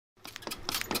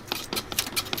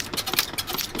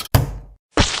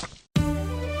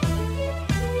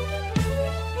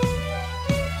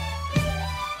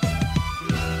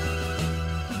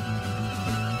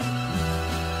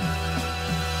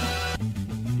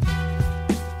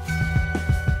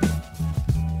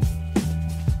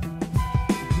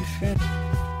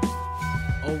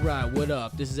What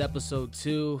up? This is episode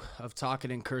 2 of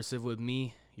Talking in Cursive with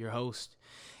me, your host,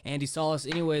 Andy Salas.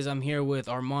 Anyways, I'm here with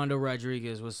Armando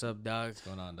Rodriguez. What's up, dog? What's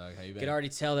going on, dog? How you been? You can already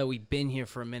tell that we've been here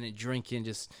for a minute drinking,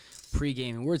 just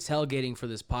pre-gaming. We're tailgating for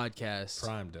this podcast.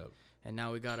 Primed up. And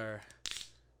now we got our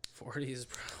 40s,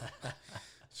 bro.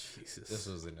 Jesus. This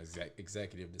was an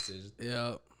executive decision.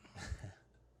 Yeah.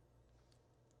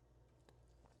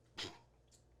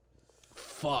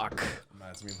 Fuck.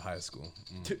 Reminds me of high school.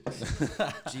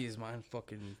 Jeez, mine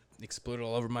fucking exploded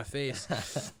all over my face.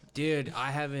 Dude, I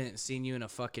haven't seen you in a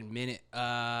fucking minute.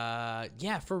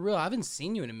 Yeah, for real. I haven't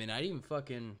seen you in a minute. I didn't even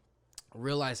fucking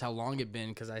realize how long it'd been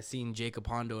because I seen Jacob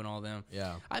Hondo and all them.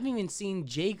 Yeah. I haven't even seen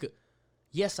Jacob.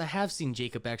 Yes, I have seen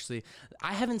Jacob, actually.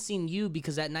 I haven't seen you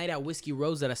because that night at Whiskey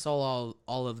Rose that I saw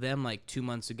all of them like 2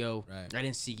 months ago, Right. I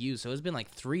didn't see you. So it's been like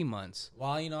 3 months.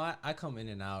 Well, you know, I come in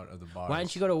and out of the bar. Why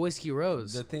didn't you go to Whiskey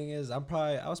Rose? The thing is, I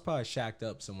was probably shacked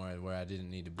up somewhere where I didn't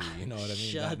need to be. You know what I mean?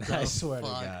 Shut I the swear to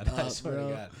fuck God. I up, swear bro.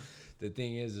 to God. The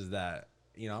thing is that,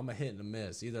 you know, I'm a hit and a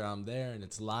miss. Either I'm there and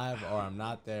it's live or I'm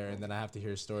not there, and then I have to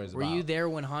hear stories Were about. you there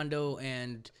when Hondo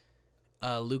and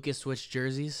Lucas switched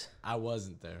jerseys? I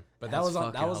wasn't there, but That's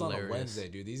that was on a hilarious. Wednesday,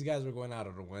 dude. These guys were going out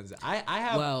on a Wednesday. I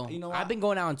have, Well, you know, what? I've been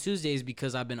going out on Tuesdays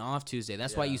because I've been off Tuesday.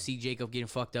 That's why Yeah. you see Jacob getting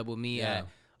fucked up with me Yeah.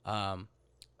 at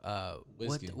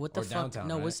Whiskey. what the Or fuck? downtown,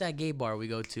 No, right? what's that gay bar we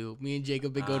go to? Me and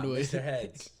Jacob been going to it. Mr.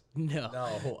 Heads. No.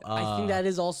 No, I think that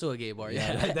is also a gay bar.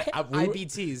 Yeah.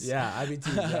 IBTs. Yeah,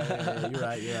 IBTs. Yeah, you're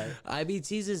right. You're right.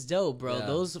 IBTs is dope, bro. Yeah.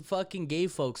 Those fucking gay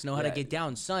folks know how to Yeah. get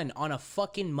down, son, on a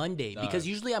fucking Monday. Dog. Because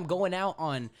usually I'm going out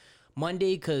on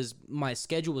Monday because my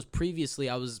schedule was previously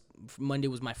Monday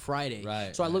was my Friday.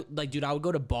 Right, So I right. look like, dude, I would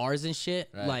go to bars and shit.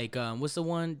 Right. Like, what's the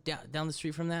one down the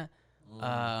street from that?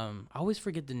 I always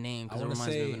forget the name I because it want to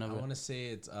reminds me of say. I another. want to say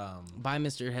it's By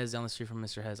Mr. Hez, down the street from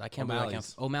Mr. Hez. I can't believe I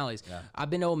can't. O'Malley's. O'Malley's. Yeah. I've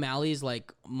been to O'Malley's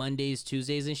like Mondays,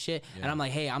 Tuesdays, and shit. And Yeah. I'm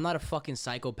like, hey, I'm not a fucking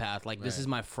psychopath. Like, this Right. is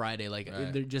my Friday. Like,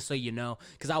 Right. just so you know.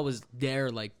 Because I was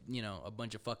there, like, you know, a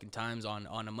bunch of fucking times on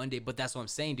a Monday. But that's what I'm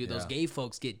saying, dude. Those Yeah. gay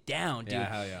folks get down, dude. Yeah,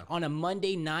 hell yeah. On a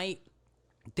Monday night,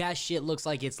 that shit looks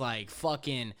like it's like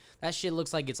fucking. That shit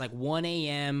looks like it's like 1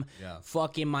 a.m. Yeah.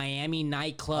 Fucking Miami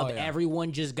nightclub. Oh, yeah.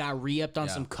 Everyone just got re-upped on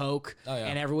Yeah. some coke. Oh, yeah.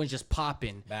 And everyone's just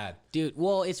popping. Bad. Dude,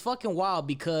 well, it's fucking wild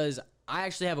because I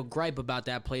actually have a gripe about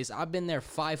that place. I've been there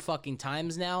 5 fucking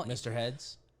times now. Mr.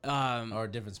 Heads or a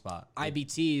different spot.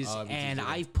 IBTs, Oh, IBTs, and yeah.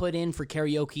 I've put in for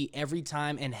karaoke every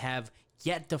time and have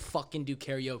yet to fucking do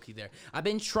karaoke there. I've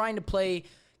been trying to play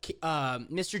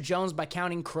Mr. Jones by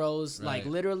Counting Crows like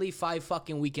Right. literally 5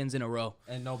 fucking weekends in a row.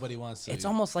 And nobody wants to. It's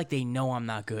almost like they know I'm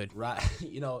not good. right.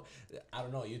 You know, I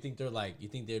don't know. You think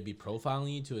they'd be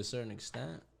profiling you to a certain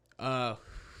extent? And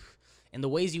the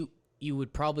ways you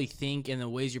would probably think and the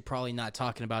ways you're probably not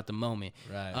talking about the moment.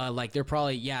 Right. Like they're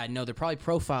probably they're probably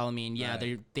profiling me and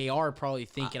Right. they are probably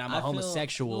thinking I'm a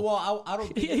homosexual. Well, I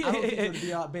don't think it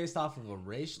would be based off of a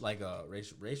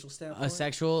racial standpoint. A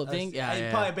sexual thing? Yeah, It's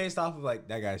yeah. probably based off of like,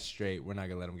 that guy's straight. We're not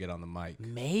gonna let him get on the mic.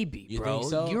 Maybe, You bro.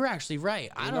 think so? You're actually right.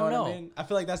 I You don't know. what I mean? I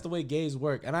feel like that's the way gays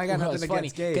work, and I got Well, nothing it's funny,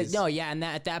 against gays. 'cause- No, yeah, and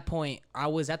at that point, I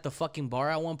was at the fucking bar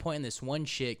at one point, and this one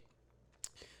chick,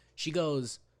 she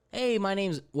goes, "Hey, my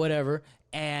name's whatever,"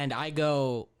 and I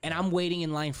go, and I'm waiting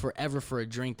in line forever for a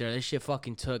drink there. This shit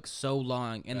fucking took so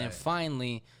long, and then Right.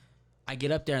 finally, I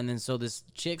get up there, and then so this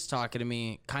chick's talking to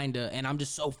me, kinda, and I'm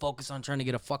just so focused on trying to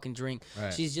get a fucking drink.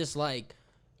 Right. She's just like.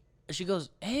 She goes,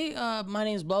 "Hey, my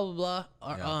name's blah blah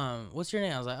blah. Yeah. What's your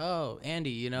name?" I was like, "Oh, Andy,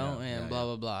 you know," Yeah, and yeah, blah yeah.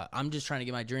 blah blah. I'm just trying to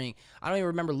get my drink. I don't even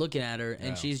remember looking at her, and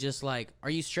Yeah. she's just like, "Are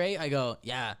you straight?" I go,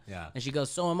 "Yeah." Yeah. And she goes,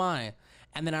 "So am I."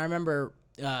 And then I remember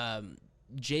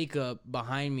Jacob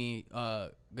behind me,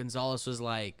 Gonzalez was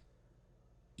like,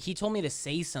 he told me to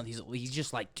say something. He's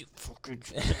just like, "Dude, fucking,"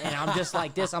 and I'm just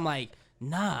like this. I'm like,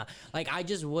 nah. Like I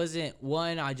just wasn't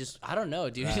one. I don't know,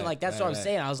 dude. Right, Like that's right, what I'm right.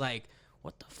 saying. I was like,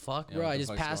 what the fuck, Yeah, bro? what I the just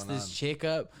fuck's passed going this on? chick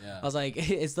up. Yeah. I was like,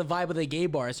 it's the vibe of the gay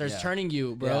bar. It starts Yeah. turning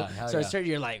you, bro. Yeah, hell Starts yeah. turning.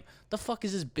 You're like, the fuck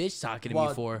is this bitch talking to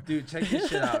me for? Dude, check this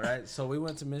shit out, right? So we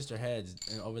went to Mr. Heads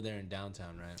over there in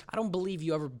downtown, right? I don't believe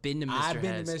you ever been to Mr. I've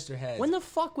been Heads. to Mr. Heads. When the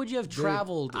fuck would you have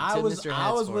traveled to Mr.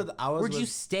 Heads? Where'd you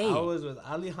stay? I was with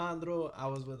Alejandro. I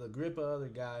was with a group of other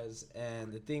guys,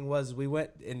 and the thing was, we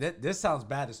went. And this sounds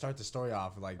bad to start the story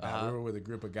off like that. We were with a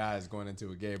group of guys going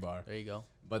into a gay bar. There you go.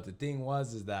 But the thing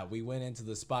is that we went into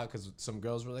the spot because some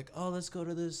girls were like, "Oh, let's go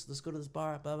to this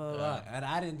bar, blah blah blah," and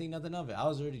I didn't think nothing of it. I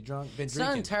was already drunk, been It's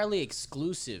not drinking. entirely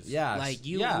exclusive. Yeah, like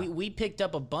you, yeah. we picked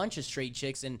up a bunch of straight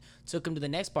chicks and took them to the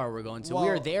next bar we're going to. we Well-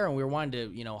 were there and we were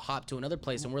wanting to, hop to another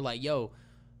place, and we're like, "Yo,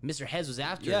 Mr. Heads was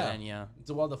after then, yeah."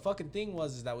 So the fucking thing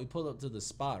was is that we pulled up to the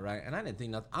spot, right? And I didn't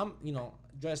think nothing. I'm,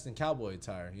 dressed in cowboy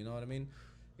attire. You know what I mean?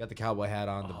 got the cowboy hat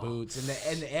on, the boots, and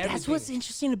everything. That's what's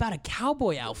interesting about a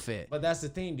cowboy outfit. But that's the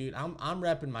thing, dude. I'm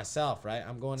repping myself, right?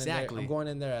 I'm going in there. I'm going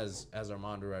in there as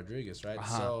Armando Rodriguez, right?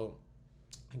 So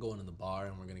I'm going to the bar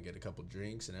and we're gonna get a couple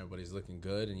drinks and everybody's looking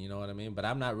good, and you know what I mean. But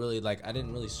I'm not really like, I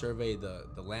didn't really survey the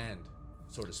land,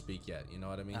 so to speak, yet. You know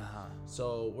what I mean?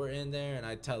 So we're in there and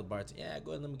I tell the bartender, yeah,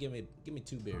 go ahead, let me give me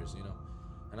 2 beers, you know.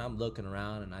 And I'm looking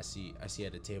around and I see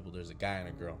at the table there's a guy and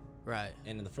a girl. Right.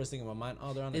 And the first thing in my mind,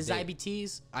 oh, they're on a Is date.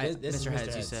 IBTs? This is Mr. Heads,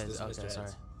 you Heads. said. This is Okay, Mr. sorry.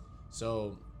 Heads.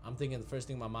 So I'm thinking, the first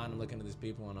thing in my mind, I'm looking at these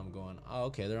people and I'm going, oh,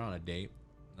 okay, they're on a date.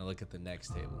 And I look at the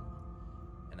next table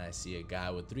and I see a guy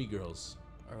with 3 girls.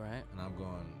 All right. And I'm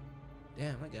going,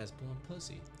 damn, that guy's pulling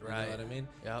pussy. You Right. know what I mean?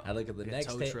 Yep. I look at the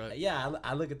next table. Yeah,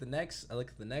 I look at the next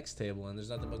table and there's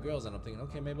nothing but girls, and I'm thinking,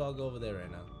 okay, maybe I'll go over there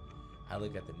right now. I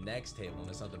look at the next table and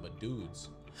there's nothing but dudes.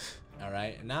 All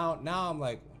right. And now I'm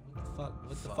like, what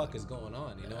the fuck is going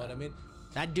on? You know what I mean?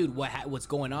 That dude, what's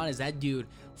going on is that dude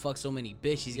fucked so many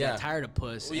bitches. He got tired of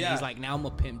puss, and he's like, now I'm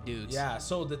a pimp dudes. Yeah.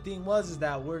 So the thing is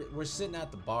that we're sitting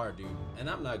at the bar, dude, and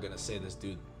I'm not gonna say this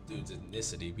dude's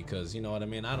ethnicity because, you know what I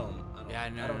mean. I don't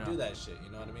do that shit.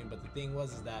 You know what I mean. But the thing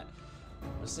is that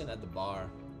we're sitting at the bar,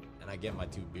 and I get my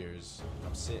 2 beers.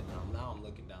 I'm sitting. Now I'm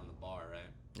looking down the bar, right?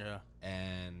 Yeah.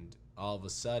 And all of a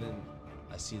sudden,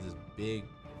 I see this big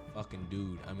fucking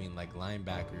dude. I mean, like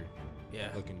linebacker. Yeah.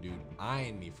 Looking dude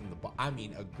eyeing me from the bar. I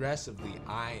mean, aggressively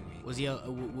eyeing me. Was he?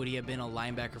 Would he have been a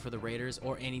linebacker for the Raiders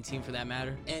or any team for that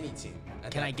matter? Any team.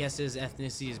 Can I guess his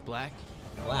ethnicity is black?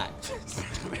 Black.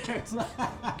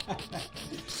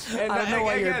 I don't know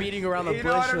why you're beating around the bush. You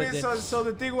know what I mean? So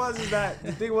the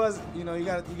thing was, you know, you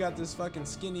got this fucking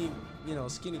skinny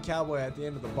cowboy at the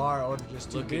end of the bar ordered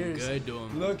just 2 beers. Looking good to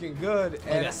him. Looking good.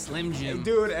 Like a Slim Jim.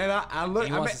 Dude, and I look.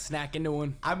 He wants to snack into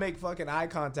one. I make fucking eye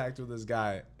contact with this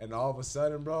guy, and all of a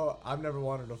sudden, bro, I've never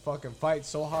wanted to fucking fight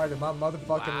so hard in my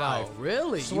motherfucking life.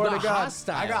 Really? Swear to God,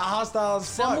 hostile. I got hostile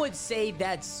as fuck. Some would say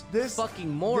that's fucking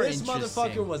more interesting. This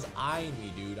motherfucker was eyeing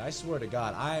me, dude. I swear to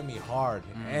God, eyeing me hard.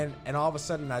 And all of a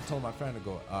sudden, I told my friend to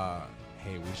go,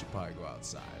 hey, we should probably go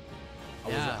outside.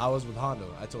 I was with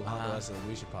Hondo. I told Hondo, I said,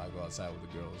 we should probably go outside with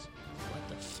the girls. What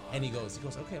the fuck? And he goes,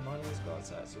 okay, Mono, let's go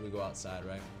outside. So we go outside,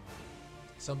 right?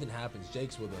 Something happens.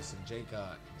 Jake's with us, and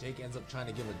Jake ends up trying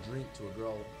to give a drink to a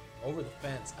girl over the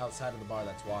fence outside of the bar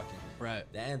that's walking. Right.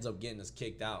 That ends up getting us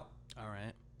kicked out. All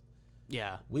right.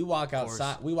 Yeah. We walk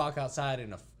outside. We walk outside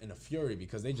in a fury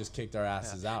because they just kicked our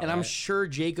asses out. And right? I'm sure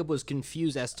Jacob was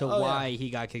confused as to why he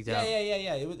got kicked out.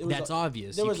 Yeah. It was that's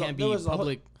obvious. You can't be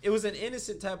public. It was an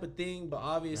innocent type of thing, but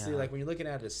obviously, like when you're looking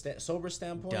at a sober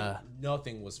standpoint,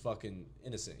 nothing was fucking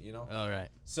innocent. You know. All right.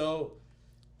 So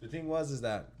the thing is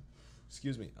that,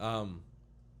 excuse me,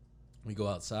 we go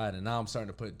outside, and now I'm starting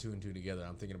to put 2 and 2 together.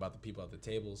 I'm thinking about the people at the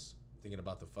tables, thinking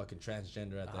about the fucking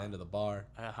transgender at the end of the bar.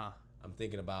 I'm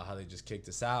thinking about how they just kicked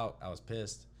us out. I was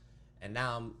pissed. And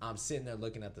now I'm sitting there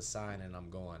looking at the sign, and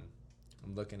I'm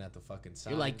looking at the fucking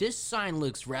sign. You're like, this sign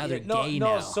looks rather gay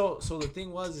now. So the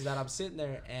thing is that I'm sitting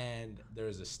there, and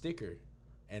there's a sticker,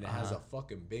 and it has a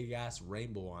fucking big ass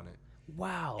rainbow on it.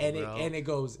 Wow, and bro. It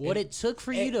goes. What it took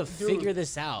for you to figure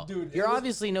this out, dude. You're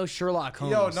obviously no Sherlock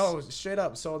Holmes. Yo, no, straight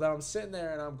up. So that I'm sitting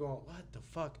there and I'm going, what the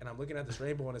fuck? And I'm looking at this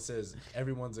rainbow and it says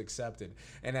everyone's accepted.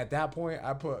 And at that point,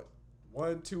 I put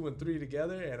 1, 2, and 3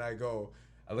 together, and I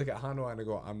look at Hondo and I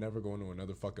go, I'm never going to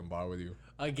another fucking bar with you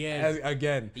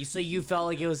again. So you felt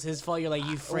like it was his fault. You're like,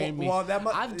 you framed me.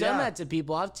 I've done that to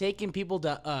people. I've taken people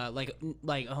to like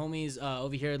homies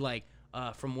over here like.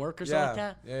 From work or something like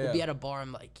that. We'll be at a bar.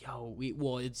 I'm like, yo,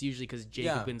 it's usually because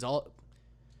Jacob wins all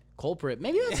culprit.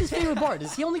 Maybe that's his favorite bar.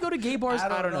 Does he only go to gay bars?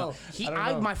 I don't know.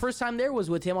 My first time there was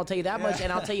with him. I'll tell you that much,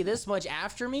 and I'll tell you this much.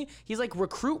 After me, he's like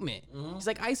recruitment. He's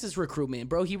like ISIS recruitment,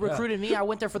 bro. He recruited me. I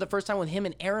went there for the first time with him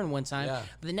and Aaron one time.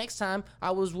 The next time,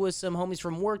 I was with some homies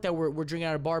from work that were drinking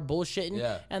at a bar,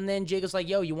 bullshitting. And then Jacob's like,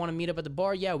 yo, you want to meet up at the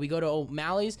bar? Yeah, we go to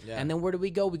O'Malley's. And then where do we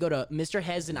go? We go to Mr.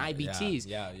 Hez and IBT's.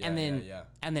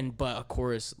 And then, but of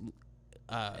course.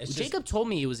 Jacob told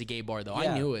me it was a gay bar, though.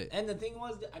 I knew it. And the thing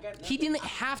was, I got nothing. He didn't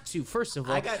have to, first of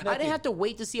all. I didn't have to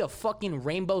wait to see a fucking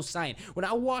rainbow sign. When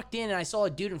I walked in and I saw a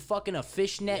dude in fucking a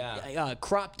fishnet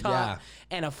crop top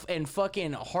and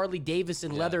fucking Harley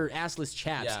Davidson leather assless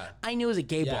chaps, I knew it was a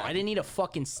gay bar. I didn't need a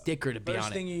fucking sticker to be on it.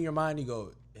 First thing in your mind, you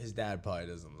go, his dad probably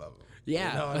doesn't love him.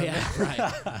 Yeah, you know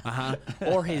right.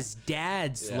 Or his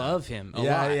dads love him a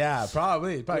lot. Yeah,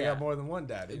 probably. He probably got more than one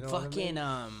dad. You know fucking, what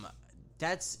I mean?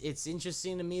 It's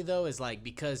interesting to me though, is like,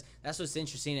 because that's what's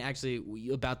interesting actually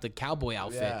about the cowboy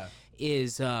outfit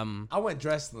is I went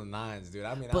dressed to the nines, dude.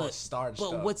 I mean, I was starched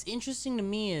up. But what's interesting to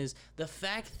me is the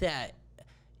fact that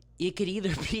it could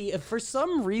either be, for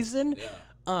some reason,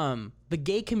 the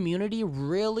gay community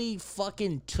really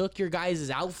fucking took your guys'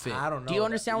 outfit. I don't know. Do you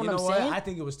understand what I'm saying? I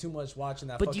think it was too much watching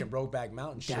that fucking Brokeback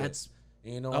Mountain shit. That's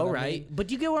you know. All what right, I mean? but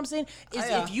do you get what I'm saying?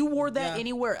 If you wore that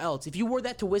anywhere else, if you wore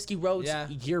that to Whiskey Roads,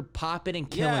 you're popping and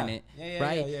killing it,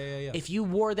 right? Yeah. If you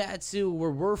wore that to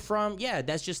where we're from,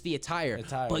 that's just the attire.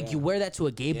 But you wear that to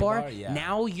a gay bar,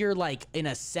 now you're like in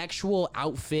a sexual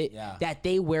outfit that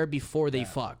they wear before they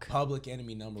fuck. Public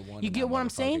enemy #1. You get what I'm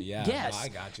saying? Yeah, yes. No, I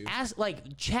got you. As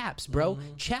like chaps, bro.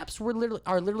 Chaps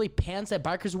are literally pants that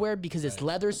bikers wear because it's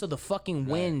leather, so the fucking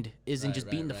wind isn't just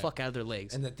beating the fuck out of their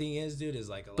legs. And the thing is, dude, is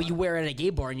like. But you wear it at a gay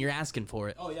bar and you're asking for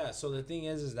it. Oh yeah. So the thing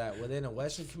is that within a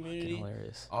Western community,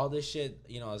 all this shit,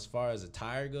 as far as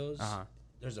attire goes,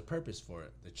 there's a purpose for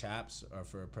it. The chaps are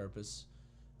for a purpose.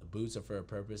 The boots are for a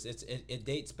purpose. It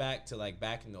dates back to like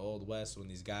back in the old West when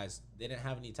these guys, they didn't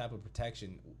have any type of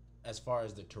protection as far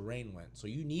as the terrain went. So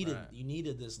you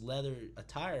needed this leather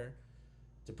attire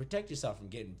to protect yourself from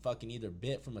getting fucking either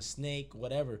bit from a snake,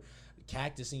 whatever,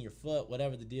 cactus in your foot,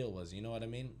 whatever the deal was. You know what I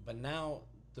mean? But now,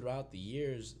 throughout the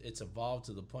years, it's evolved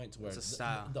to the point to where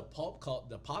the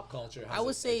pop culture. I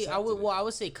would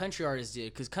say country artists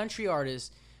did, because country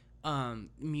artists,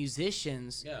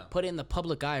 musicians put it in the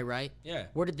public eye, right? Yeah.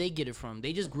 Where did they get it from?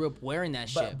 They just grew up wearing that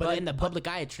shit. But in the public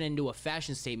eye, it turned into a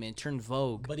fashion statement. It turned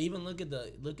vogue. But even look at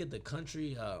the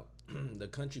country. The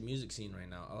country music scene right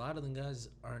now. A lot of them guys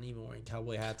aren't even wearing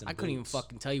cowboy hats. And I couldn't even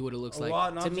fucking tell you what it looks like.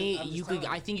 Well, no, to me,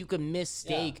 I think you could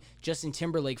mistake Justin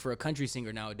Timberlake for a country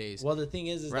singer nowadays. Well, the thing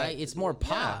is right? It's more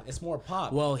pop. It's more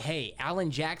pop. Well, hey,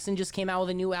 Alan Jackson just came out with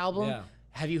a new album. Yeah.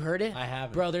 Have you heard it? I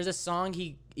haven't. Bro, there's a song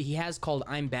he has called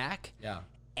 "I'm Back." Yeah.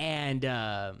 And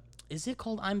is it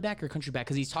called "I'm Back" or "Country Back"?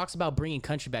 Because he talks about bringing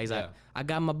country back. He's like, I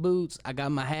got my boots, I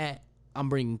got my hat, I'm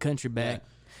bringing country back. Yeah.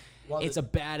 Well, it's a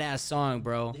badass song,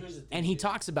 bro. And he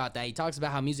talks about that. He talks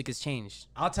about how music has changed.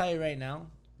 I'll tell you right now,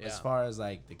 as far as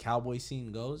like the cowboy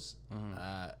scene goes,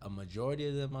 a majority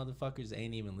of the motherfuckers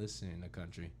ain't even listening to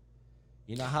country.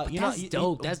 You know how? That's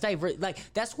dope. That's diverse. Like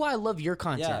that's why I love your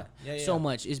content so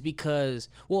much. Is because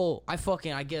I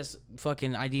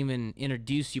didn't even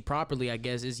introduce you properly. I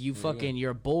guess is you're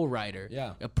a bull rider.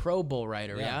 Yeah. A pro bull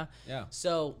rider. Yeah. Yeah.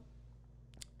 So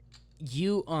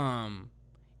you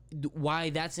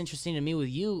why that's interesting to me with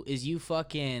you is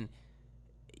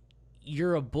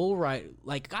you're a bull rider.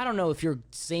 Like, I don't know if you're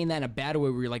saying that in a bad way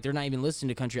where you're like, they're not even listening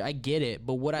to country. I get it.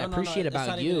 But what I appreciate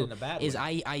about you is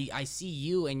I see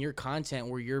you and your content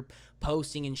where you're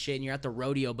posting and shit and you're at the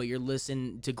rodeo, but you're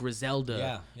listening to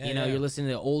Griselda. You're listening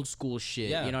to old school shit.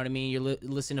 Yeah. You know what I mean? You're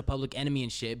listening to Public Enemy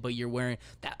and shit, but you're wearing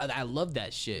that. I love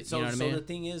that shit. So, you know what I mean? So the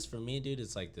thing is, for me, dude,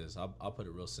 it's like this. I'll put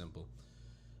it real simple.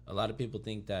 A lot of people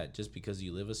think that just because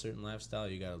you live a certain lifestyle,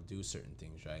 you gotta do certain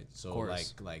things, right? So like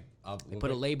they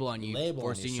put a label on you,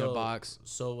 forcing you in a box.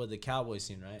 So with the cowboy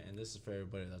scene, right? And this is for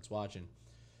everybody that's watching.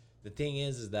 The thing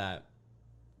is that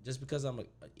just because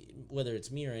whether it's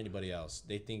me or anybody else,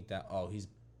 they think that he's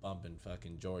bumping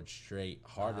fucking George Strait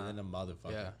harder than a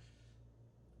motherfucker. Yeah.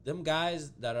 Them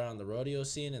guys that are on the rodeo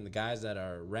scene and the guys that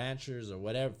are ranchers or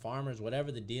whatever, farmers,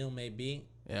 whatever the deal may be.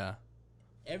 Yeah.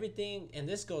 Everything, and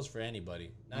this goes for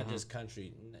anybody, not just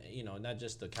country, not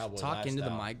just the cowboy lifestyle. Talk into the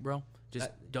mic, bro.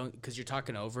 Just don't, because you're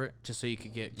talking over it, just so you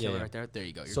could get killed right there. There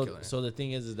you go. You're killing it. So the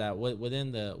thing is that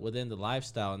within the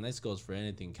lifestyle, and this goes for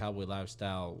anything, cowboy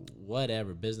lifestyle,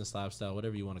 whatever, business lifestyle,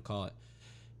 whatever you want to call it,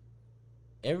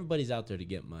 everybody's out there to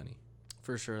get money.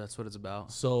 For sure, that's what it's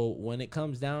about. So when it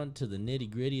comes down to the nitty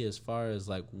gritty, as far as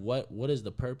like what is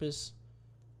the purpose,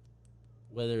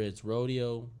 whether it's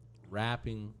rodeo,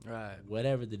 rapping, right,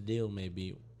 whatever the deal may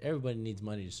be, everybody needs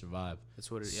money to survive.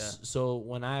 That's what it is. So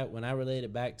when I relate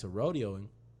it back to rodeoing,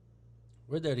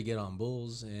 we're there to get on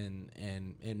bulls and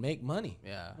make money.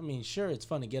 Yeah. I mean, sure, it's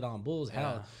fun to get on bulls.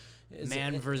 Hell,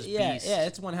 man versus beast. Yeah,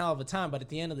 it's one hell of a time. But at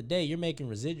the end of the day, you're making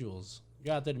residuals.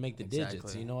 You're out there to make the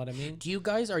digits. You know what I mean?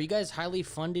 Are you guys highly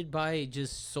funded by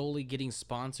just solely getting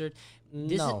sponsored?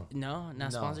 No,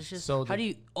 sponsorships. So how do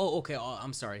you? Oh, okay.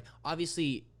 I'm sorry.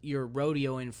 Obviously, you're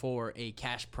rodeoing for a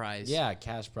cash prize. Yeah,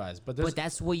 cash prize. But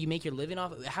that's what you make your living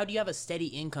off. How do you have a steady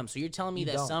income? So you're telling me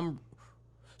that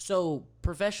so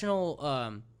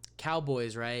professional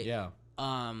cowboys, right? Yeah.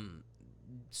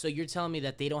 So you're telling me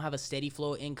that they don't have a steady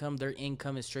flow of income. Their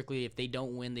income is strictly if they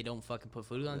don't win, they don't fucking put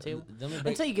food on the table.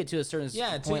 Until you get to a certain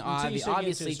point,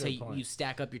 obviously, until you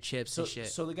stack up your chips and shit.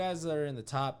 So the guys that are in the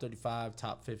top 35,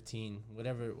 top 15,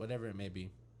 whatever it may be,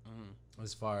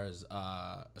 as far as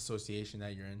association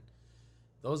that you're in,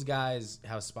 those guys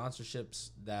have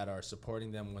sponsorships that are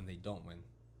supporting them when they don't win.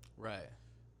 Right.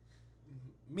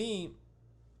 Me,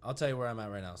 I'll tell you where I'm at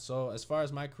right now. So as far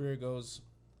as my career goes,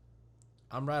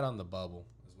 I'm right on the bubble,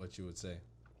 is what you would say.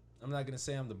 I'm not gonna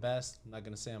say I'm the best. I'm not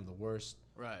gonna say I'm the worst.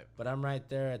 Right. But I'm right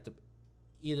there at the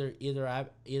either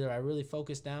I really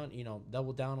focus down,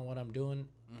 double down on what I'm doing,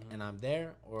 and I'm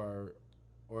there, or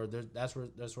that's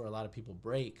where a lot of people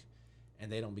break,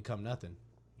 and they don't become nothing.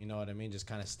 You know what I mean? Just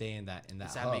kind of stay in that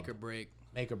It's hub. that make or break.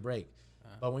 Make or break.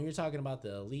 But when you're talking about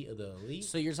the elite of the elite,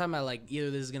 so you're talking about like either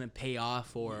this is gonna pay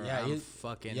off or either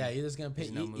it's gonna pay.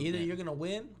 Either you're gonna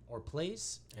win or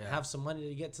place, and have some money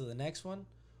to get to the next one,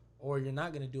 or you're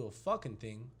not gonna do a fucking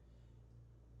thing,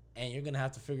 and you're gonna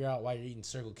have to figure out why you're eating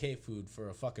Circle K food for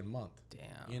a fucking month.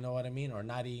 Damn. You know what I mean? Or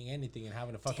not eating anything and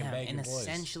having a fucking bag and of boys.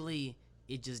 Essentially,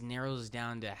 it just narrows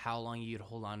down to how long you'd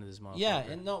hold on to this motherfucker. Yeah,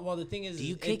 and the thing is, do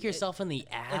you kick yourself in the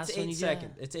ass? It's 8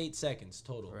 seconds. It's 8 seconds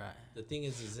total. Right. The thing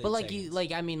is but like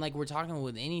seconds. We're talking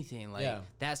with anything,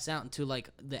 that sound to like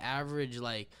the average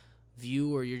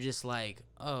viewer, you're just like,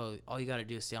 oh, all you gotta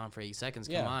do is stay on for 8 seconds.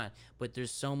 Come on. But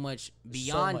there's so much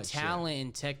beyond talent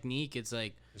and technique. It's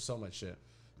like there's so much shit.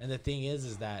 And the thing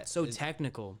is that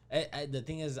technical. The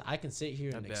thing is, I can sit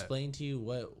here and explain to you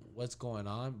what's going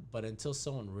on, but until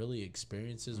someone really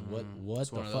experiences what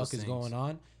the fuck is going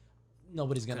on,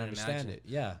 nobody's gonna understand it.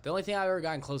 Yeah. The only thing I've ever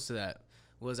gotten close to that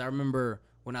was I remember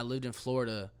when I lived in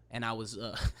Florida, and I was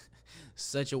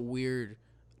such a weird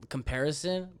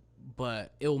comparison,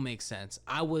 but it will make sense.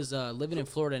 I was living in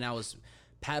Florida, and I was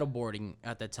paddleboarding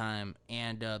at the time,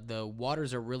 and the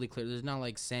waters are really clear. There's not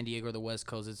like San Diego or the West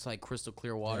Coast. It's like crystal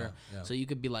clear water. Yeah. So you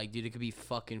could be like, dude, it could be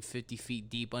fucking 50 feet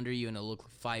deep under you, and it'll look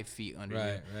 5 feet under you.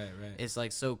 Right. It's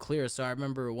like so clear. So I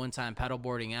remember one time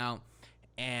paddleboarding out,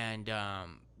 and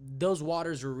those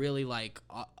waters were really like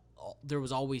there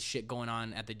was always shit going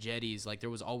on at the jetties. Like there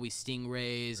was always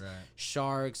stingrays,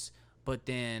 sharks. But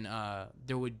then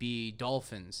there would be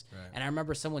dolphins. Right. And I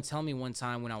remember someone telling me one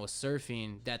time when I was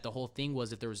surfing that the whole thing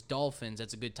was if there was dolphins,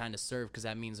 that's a good time to surf because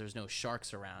that means there's no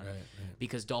sharks around. Right.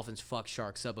 Because dolphins fuck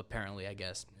sharks up, apparently, I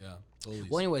guess. Yeah. Totally.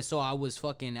 Well, anyway, so I was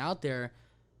fucking out there,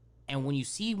 and when you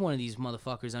see one of these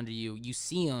motherfuckers under you, you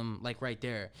see them like right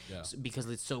there because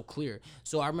it's so clear.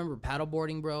 So I remember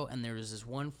paddleboarding, bro, and there was this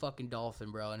one fucking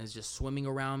dolphin, bro, and it's just swimming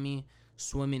around me.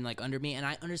 Swimming like under me, and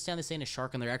I understand this ain't a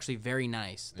shark, and they're actually very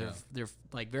nice. They're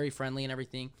like very friendly and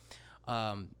everything.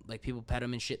 Like people pet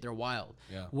them and shit. They're wild.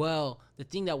 Yeah. Well, the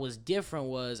thing that was different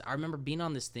was I remember being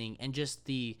on this thing and just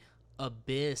the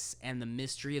abyss and the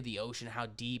mystery of the ocean, how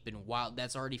deep and wild.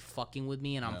 That's already fucking with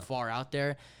me, and I'm far out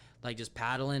there, like just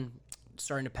paddling,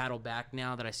 starting to paddle back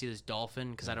now that I see this dolphin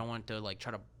because I don't want it to like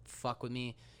try to fuck with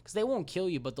me because they won't kill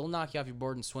you, but they'll knock you off your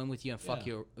board and swim with you and fuck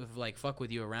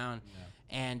with you around. Yeah.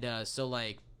 And so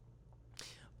like,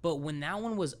 but when that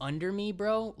one was under me,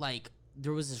 bro, like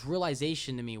there was this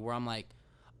realization to me where I'm like,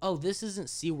 oh, this isn't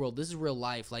SeaWorld. This is real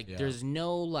life. Like there's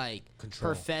no like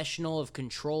professional of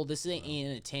control. This ain't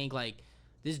in a tank. Like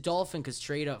this dolphin could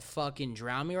straight up fucking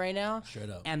drown me right now. Straight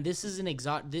up. And this is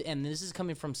and this is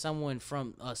coming from someone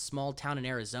from a small town in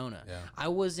Arizona. Yeah. I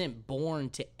wasn't born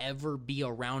to ever be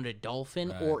around a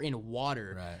dolphin or in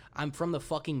water. Right. I'm from the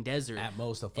fucking desert. At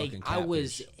most a fucking catfish. I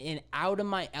was out of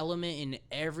my element in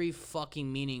every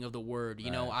fucking meaning of the word. You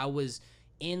know, I was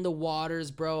in the waters,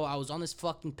 bro. I was on this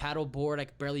fucking paddle board I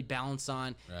could barely balance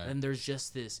on. Right. And there's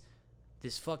just this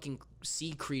fucking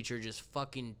sea creature just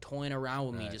fucking toying around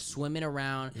with me, just swimming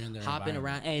around, hopping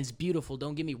around, and it's beautiful,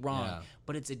 don't get me wrong,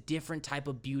 but it's a different type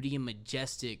of beauty and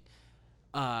majestic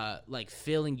like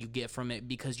feeling you get from it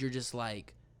because you're just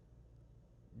like,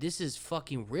 this is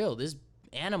fucking real. This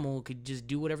animal could just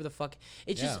do whatever the fuck.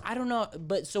 It's just, I don't know,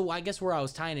 but so I guess where I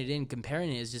was tying it in,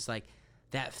 comparing it, is just like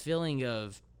that feeling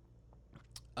of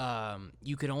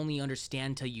you could only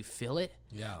understand till you feel it.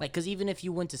 Yeah. Like, cause even if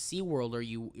you went to SeaWorld or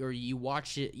you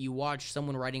watch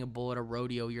someone riding a bull at a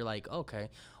rodeo, you're like, okay.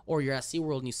 Or you're at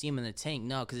SeaWorld and you see him in the tank.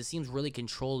 No, cause it seems really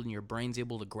controlled and your brain's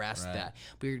able to grasp that.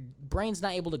 But your brain's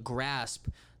not able to grasp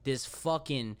this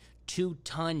fucking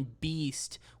 2-ton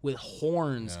beast with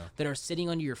horns that are sitting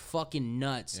under your fucking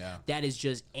nuts that is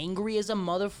just angry as a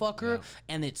motherfucker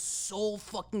and its sole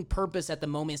fucking purpose at the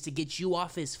moment is to get you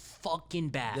off his fucking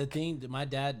back. The thing that my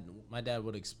dad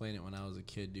would explain it when I was a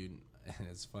kid, dude. And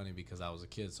it's funny because I was a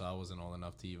kid, so I wasn't old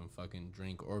enough to even fucking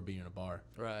drink or be in a bar.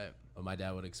 Right. But my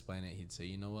dad would explain it. He'd say,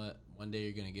 you know what? One day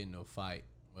you're going to get into a fight,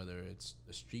 whether it's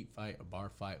a street fight, a bar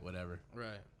fight, whatever.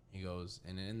 Right. He goes,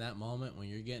 and in that moment when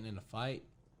you're getting in a fight,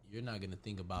 you're not going to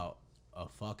think about a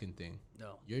fucking thing.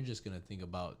 No. You're just going to think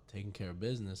about taking care of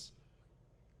business,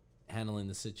 handling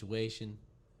the situation,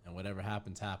 and whatever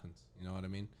happens, happens. You know what I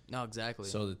mean? No, exactly.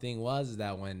 So the thing was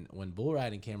that when bull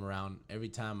riding came around, every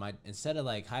time instead of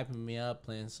like hyping me up,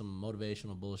 playing some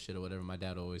motivational bullshit or whatever, my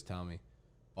dad would always tell me,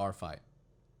 bar fight.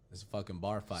 It's a fucking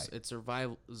bar fight. It's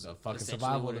survival. It's a fucking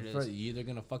survival. You're either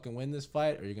gonna fucking win this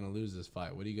fight or you're gonna lose this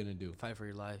fight. What are you gonna do? Fight for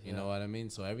your life. You know what I mean?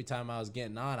 So every time I was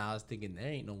getting on, I was thinking, there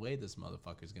ain't no way this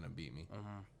motherfucker's gonna beat me.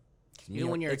 Even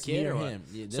when you're a kid or him.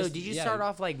 Yeah, so did you start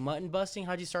off like mutton busting?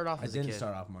 How'd you start off as a kid? I didn't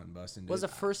start off mutton busting. What was the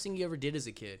first thing you ever did as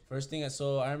a kid? First thing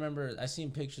I remember, I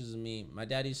seen pictures of me. My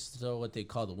dad used to throw what they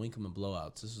call the Winkleman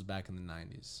blowouts. This was back in the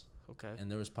 90s. Okay.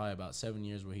 And there was probably about 7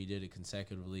 years where he did it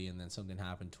consecutively, and then something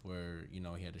happened to where, you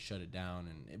know, he had to shut it down.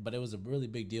 But it was a really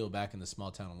big deal back in the small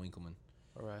town of Winkleman.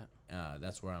 All right.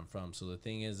 That's where I'm from. So the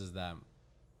thing is that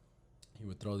he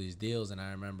would throw these deals, and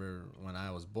I remember when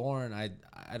I was born, I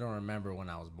don't remember when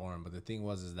I was born, but the thing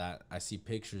is that I see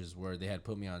pictures where they had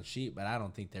put me on sheet, but I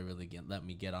don't think they really let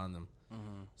me get on them.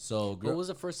 So what was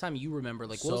the first time you remember?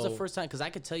 Like, what was the first time? Because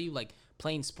I could tell you, like,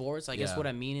 playing sports, I guess what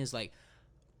I mean is, like,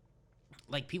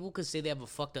 people could say they have a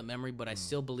fucked up memory, but I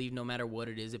still believe no matter what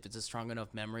it is, if it's a strong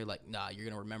enough memory, like, nah, you're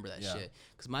going to remember that shit.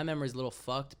 Because my memory's a little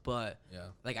fucked, but,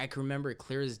 like, I can remember it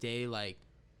clear as day, like,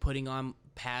 putting on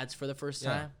pads for the first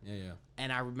time. Yeah.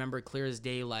 And I remember it clear as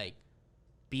day, like,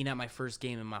 being at my first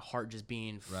game and my heart just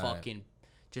being fucking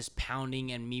just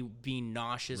pounding and me being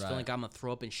nauseous, feeling like I'm going to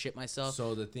throw up and shit myself.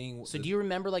 So the thing... So do you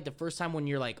remember, like, the first time when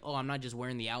you're like, oh, I'm not just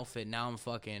wearing the outfit, now I'm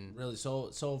fucking... Really?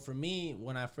 So for me,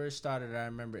 when I first started, I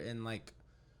remember in, like...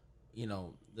 You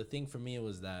know, the thing for me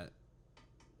was that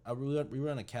we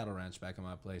run a cattle ranch back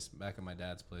in my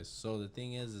dad's place. So the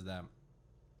thing is that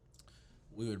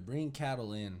we would bring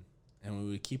cattle in and we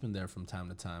would keep them there from time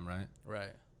to time, right?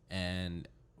 Right. And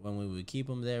when we would keep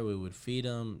them there, we would feed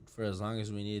them for as long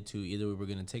as we needed to. Either we were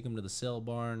going to take them to the sale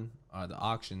barn or the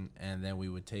auction, and then we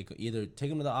would take them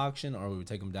to the auction or we would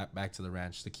take them back to the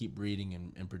ranch to keep breeding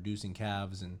and producing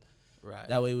calves and... Right.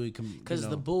 That way we can... Because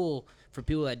the bull, for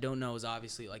people that don't know, is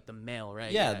obviously like the male,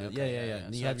 right? Yeah.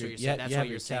 And that's why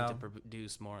you're saying to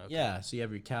produce more. Okay. Yeah, so you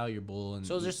have your cow, your bull. And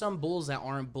so is there some bulls that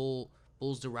aren't bulls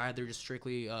derived? They're just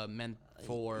strictly meant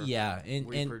for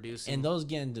reproducing? And those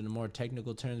get into the more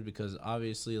technical terms because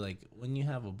obviously, like, when you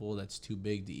have a bull that's too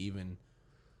big to even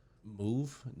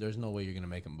move, there's no way you're going to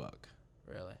make him buck.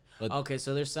 Really? But, okay,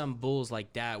 so there's some bulls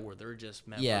like that where they're just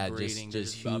meant for breeding.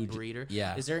 Just huge. A breeder.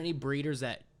 Yeah. Is there any breeders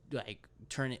that... like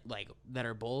turn it like that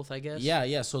are both, I guess?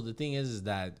 Yeah. So the thing is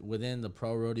that within the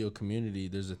pro rodeo community,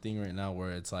 there's a thing right now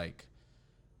where it's like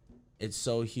it's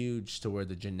so huge to where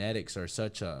the genetics are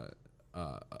such a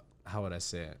how would I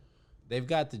say it? They've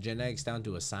got the genetics down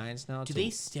to a science now. Do they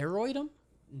steroid them?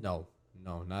 No,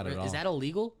 not at all. Is that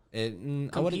illegal? I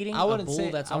wouldn't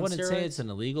say it's an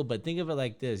illegal, but think of it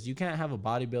like this: you can't have a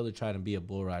bodybuilder try to be a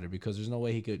bull rider because there's no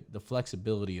way he could. The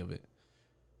flexibility of it.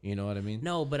 You know what I mean?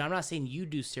 No, but I'm not saying you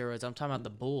do steroids. I'm talking about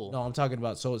the bull. No, I'm talking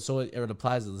about so it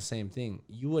applies to the same thing.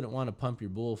 You wouldn't want to pump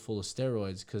your bull full of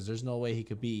steroids because there's no way he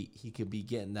could be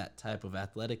getting that type of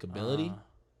athletic ability.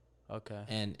 Okay.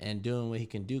 And doing what he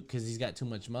can do because he's got too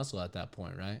much muscle at that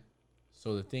point, right?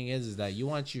 So the thing is that you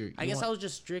want your. I guess I was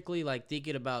just strictly like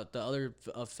thinking about the other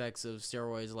effects of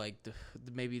steroids, like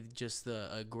maybe just the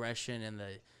aggression and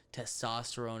the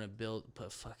testosterone and build.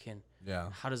 But fucking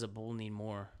how does a bull need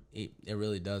more? It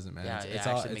really doesn't, man. Yeah, it's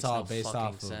all based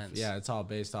off of it's all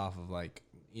based off of like,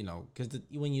 you know, because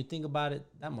when you think about it,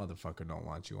 that motherfucker don't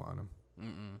want you on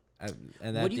him.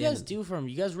 And what do you guys do for him?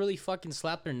 You guys really fucking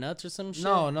slap their nuts or some shit?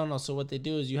 No. So what they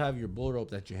do is you have your bull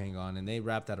rope that you hang on, and they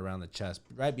wrap that around the chest,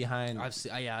 right behind. I've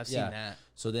seen that.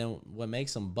 So then what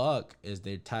makes them buck is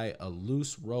they tie a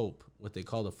loose rope, what they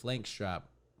call the flank strap,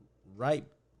 right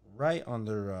on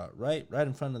their right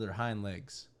in front of their hind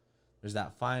legs. There's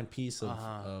that fine piece of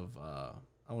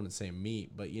I wouldn't say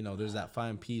meat, but you know, there's that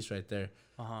fine piece right there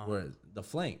where the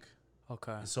flank.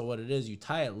 Okay. And so what it is, you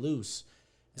tie it loose.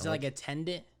 Is it like a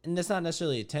tendon? And it's not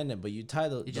necessarily a tendon, but you tie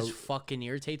the. It just fucking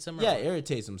irritates them. Yeah, it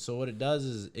irritates them. So what it does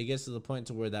is it gets to the point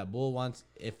to where that bull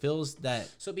it feels that.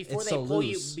 So before they pull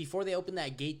you, before they open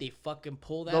that gate, they fucking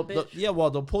pull that bitch.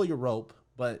 Well, they'll pull your rope,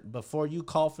 but before you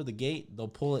call for the gate, they'll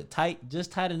pull it tight,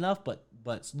 just tight enough, but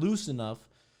loose enough.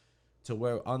 To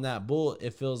where on that bull,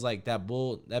 it feels like that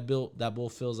bull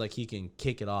feels like he can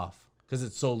kick it off because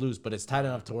it's so loose, but it's tight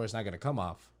enough to where it's not gonna come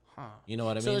off. You know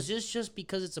what I mean? So is this just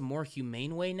because it's a more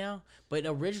humane way now? But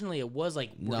originally it was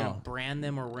like we're gonna brand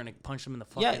them or we're gonna punch them in the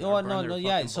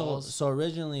fucking So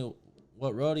originally,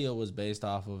 what rodeo was based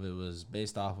off of, it was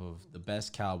based off of the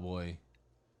best cowboy,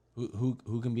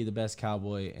 who can be the best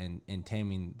cowboy in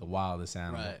taming the wildest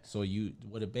animal. Right. So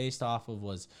what it based off of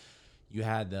was, you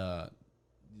had the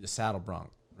saddle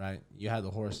bronc, right? You had the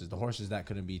horses that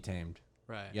couldn't be tamed.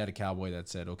 Right. You had a cowboy that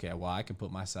said, okay, well, I can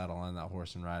put my saddle on that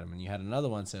horse and ride him. And you had another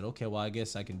one that said, okay, well, I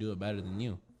guess I can do it better than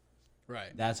you.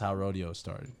 Right. That's how rodeo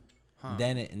started. Huh.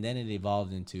 Then it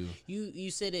evolved into.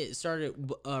 You said it started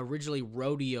originally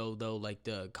rodeo though, like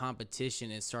the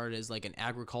competition. It started as like an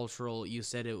agricultural. You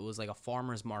said it was like a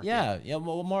farmer's market. Yeah.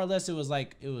 Well, more or less, it was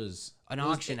an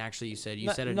auction. Actually, you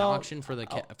said an auction for the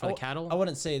cattle. I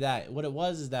wouldn't say that. What it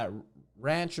was is that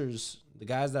ranchers, the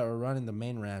guys that were running the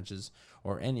main ranches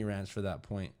or any ranch for that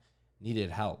point,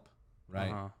 needed help,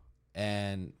 right?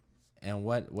 And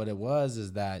what it was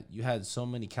is that you had so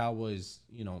many cowboys,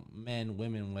 men,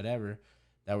 women, whatever,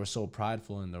 that were so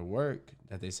prideful in their work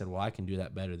that they said, well, I can do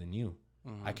that better than you.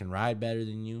 I can ride better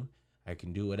than you. I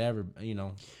can do whatever,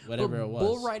 whatever it was.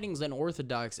 Bull riding's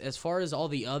unorthodox as far as all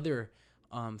the other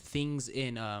things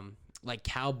in like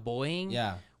cowboying.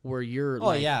 Yeah. Where you're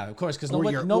of course, because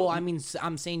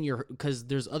I'm saying because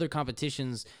there's other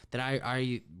competitions that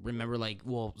I remember, like,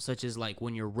 such as like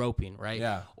when you're roping, right?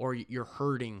 Yeah. Or you're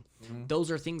herding.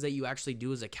 Those are things that you actually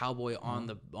do as a cowboy on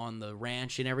the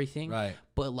ranch and everything. Right.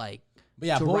 But like,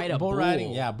 bull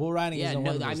riding. Yeah, bull riding. Yeah, one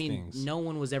of those things. No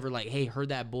one was ever like, hey, herd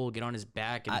that bull, get on his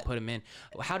back and put him in.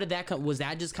 How did that come? Was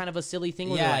that just kind of a silly thing?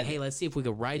 Where they're like, hey, let's see if we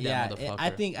could ride that motherfucker.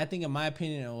 I think in my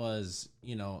opinion it was,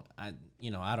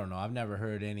 I don't know. I've never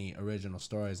heard any original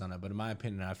stories on it, but in my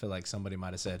opinion, I feel like somebody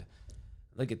might have said,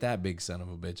 look at that big son of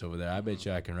a bitch over there. I bet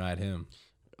you I can ride him.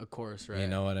 Of course, right. You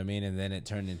know what I mean? And then it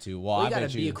turned into, you gotta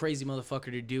be a crazy motherfucker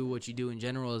to do what you do in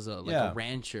general as a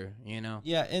rancher,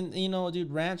 Yeah, and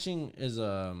dude, ranching is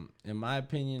in my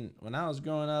opinion, when I was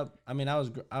growing up, I mean, I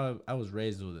was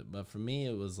raised with it, but for me,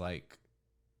 it was like,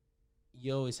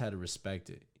 you always had to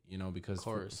respect it, because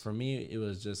for me, it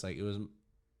was just like,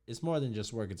 it's more than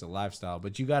just work, it's a lifestyle,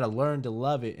 but you gotta learn to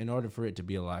love it in order for it to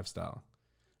be a lifestyle,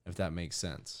 if that makes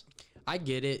sense. I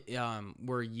get it,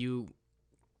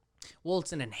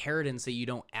 it's an inheritance that you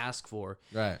don't ask for.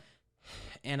 Right.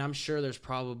 And I'm sure there's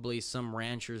probably some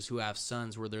ranchers who have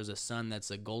sons where there's a son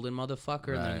that's a golden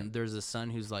motherfucker, right. And then there's a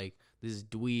son who's like this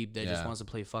dweeb that just wants to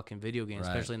play fucking video games, right.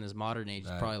 Especially in this modern age.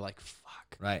 Right. It's probably like,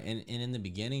 fuck. Right. And in the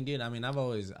beginning, dude, I mean, I've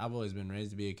always been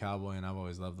raised to be a cowboy and I've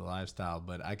always loved the lifestyle,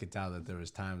 but I could tell that there was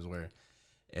times where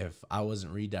if I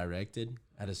wasn't redirected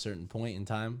at a certain point in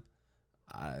time,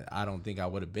 I don't think I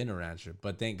would have been a rancher,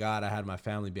 but thank God I had my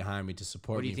family behind me to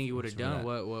support me. What do you think you would have done?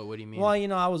 What do you mean? Well,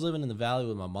 I was living in the valley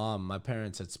with my mom. My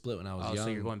parents had split when I was young. So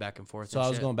you're going back and forth. So I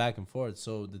was going back and forth.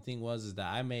 So the thing is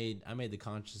that I made the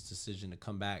conscious decision to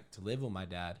come back to live with my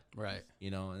dad. Right.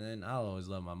 And then I'll always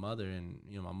love my mother, and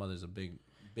my mother's a big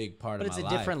part of my life. But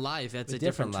it's a different life. That's a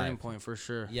different turning point for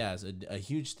sure. Yeah, it's a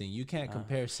huge thing. You can't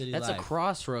compare city life. That's a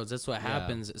crossroads. That's what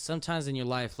happens. Sometimes in your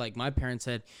life, like my parents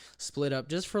had split up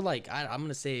just for like, I'm going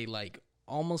to say like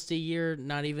almost a year,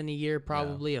 not even a year,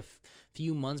 probably a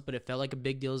few months, but it felt like a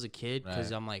big deal as a kid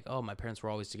because I'm like, oh, my parents were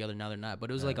always together. Now they're not. But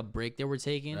it was like a break they were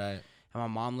taking. Right. And my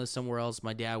mom lived somewhere else.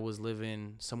 My dad was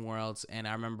living somewhere else. And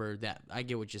I remember that. I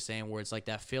get what you're saying, where it's like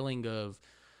that feeling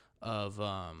of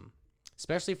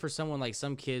especially for someone like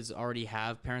some kids already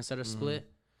have parents that are split,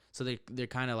 so they're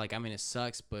kind of like, I mean, it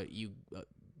sucks, but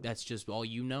that's just all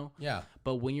you know. Yeah.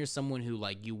 But when you're someone who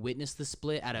like you witnessed the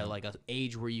split at a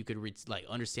age where you could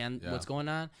understand what's going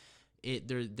on,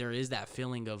 there is that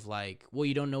feeling of like, well,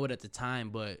 you don't know it at the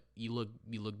time, but you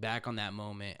look back on that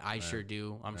moment. I sure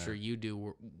do. I'm sure you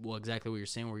do. Well, exactly what you're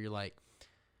saying, where you're like,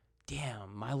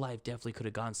 damn, my life definitely could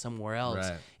have gone somewhere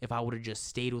else if I would have just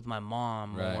stayed with my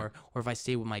mom or if I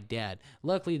stayed with my dad.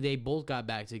 Luckily, they both got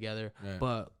back together,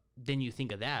 but then you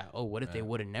think of that. Oh, what if they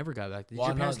would have never got back? Did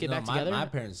your parents get back together? My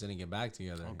parents didn't get back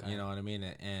together. Okay. You know what I mean?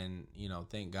 And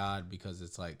thank God, because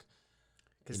it's like,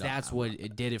 because that's what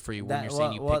it did it for you when you're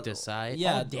saying you picked a side.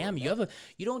 Yeah. Oh, damn, you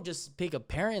don't just pick a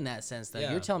parent in that sense. That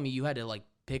you're telling me you had to like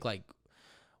pick like.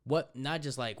 What, not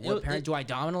just like what parent do I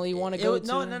dominantly want to go to?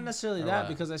 No, not necessarily that,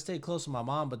 because I stayed close to my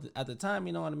mom, but at the time,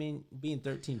 you know what I mean, being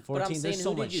 13, 14, there's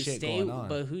so much shit going on.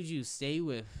 But who'd you stay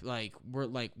with? Like,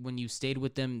 when you stayed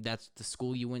with them, that's the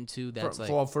school you went to? That's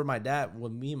for my dad,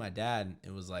 with me and my dad,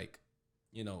 it was like,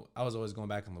 I was always going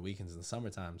back on the weekends and the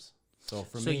summer times. So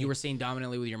me, you were staying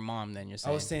dominantly with your mom then, you're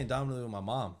saying? I was staying dominantly with my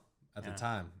mom at the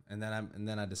time. And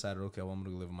then I decided, okay, well, I'm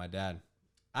going to live with my dad.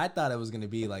 I thought it was gonna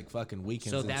be like fucking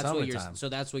weekends in summertime. So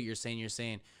that's what you're saying. You're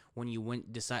saying when you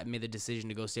made the decision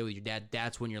to go stay with your dad,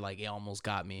 that's when you're like, it almost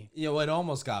got me. Yeah, well, it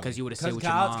almost got me. Because you would have stayed with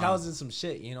your mom. Kyle's in some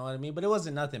shit, you know what I mean? But it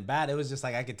wasn't nothing bad. It was just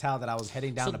like I could tell that I was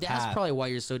heading down the path. So that's probably why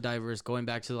you're so diverse. Going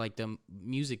back to like the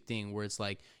music thing, where it's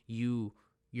like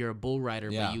you're a bull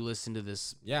rider, but you listen to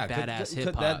this badass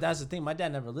hip hop. That's the thing. My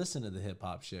dad never listened to the hip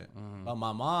hop shit. But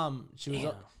my mom, she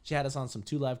had us on some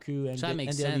 2 Live Crew and so that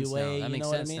makes sense now. That makes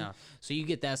sense now. Now. So you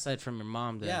get that side from your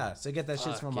mom then. Yeah, so I get that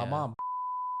shit from my mom.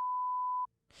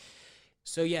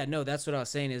 So yeah, no, that's what I was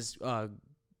saying is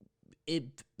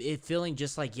it feeling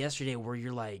just like yesterday, where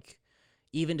you're like,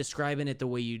 even describing it the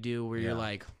way you do, where you're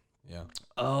like, yeah,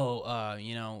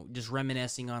 oh, just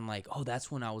reminiscing on like, oh,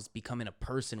 that's when I was becoming a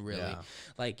person, really. Yeah.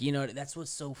 Like, that's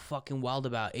what's so fucking wild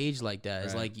about age like that.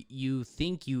 Is like, you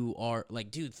think you are like,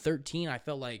 dude, 13, I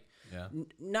felt like,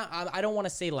 I don't want to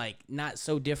say like not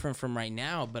so different from right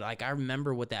now, but like I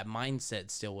remember what that mindset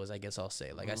still was. I guess I'll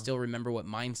say like I still remember what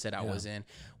mindset I was in,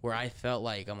 where I felt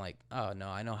like I'm like, oh no,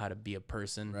 I know how to be a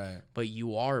person, right? But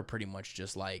you are pretty much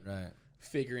just like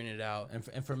figuring it out.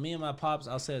 And for me and my pops,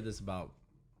 I'll say this about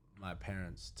my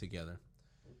parents together.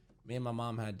 Me and my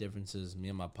mom had differences. Me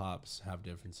and my pops have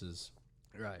differences,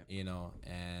 right?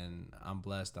 And I'm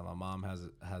blessed that my mom has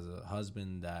a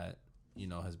husband that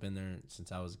has been there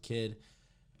since I was a kid.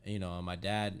 And my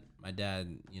dad, my dad's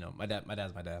my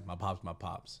dad. My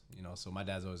pops. So my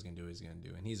dad's always gonna do what he's gonna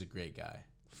do, and he's a great guy.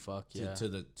 Fuck yeah. To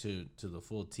the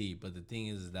full T. But the thing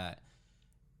is that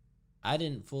I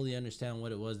didn't fully understand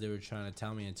what it was they were trying to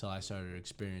tell me until I started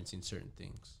experiencing certain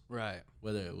things. Right.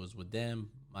 Whether it was with them,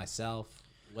 myself,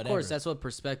 whatever. Of course, that's what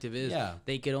perspective is. Yeah.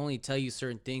 They could only tell you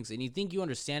certain things, and you think you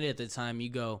understand it at the time. You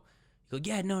go,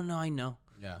 yeah, no, I know.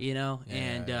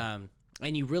 Yeah.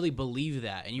 And you really believe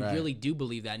that, and you really do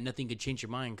believe that. And nothing could change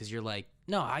your mind because you're like,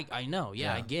 no, I know.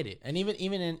 Yeah, I get it. And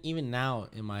even now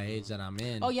in my age that I'm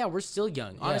in. Oh yeah, we're still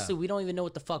young. Honestly, we don't even know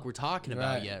what the fuck we're talking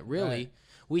about yet. Really.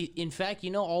 We, in fact,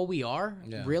 all we are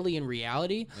really in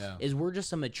reality is we're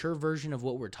just a mature version of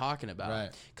what we're talking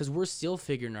about. Because we're still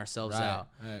figuring ourselves out.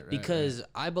 Because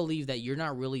I believe that you're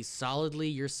not really solidly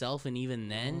yourself, and even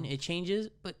then it changes.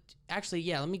 But actually,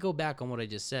 let me go back on what I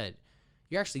just said.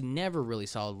 You're actually never really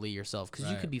solidly yourself, because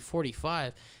you could be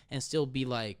 45 and still be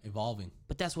like evolving.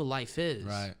 But that's what life is.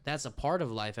 Right. That's a part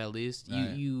of life, at least.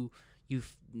 You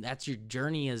that's your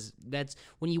journey. That's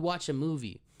when you watch a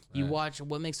movie. You watch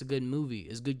what makes a good movie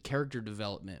is good character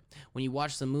development. When you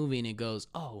watch the movie and it goes,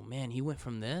 oh man, he went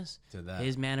from this to that.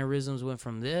 His mannerisms went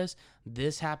from this.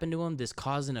 This happened to him. This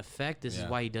cause and effect. This is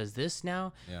why he does this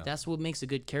now. Yeah. That's what makes a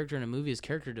good character in a movie is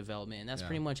character development. And that's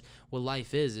pretty much what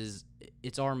life is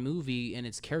it's our movie and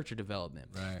it's character development.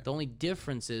 Right. The only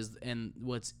difference is, and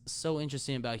what's so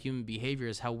interesting about human behavior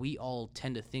is how we all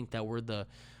tend to think that we're the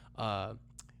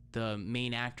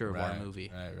main actor of our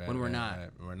movie when we're not.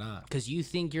 We're not. Because you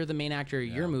think you're the main actor of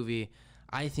your movie.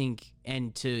 I think,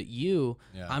 and to you,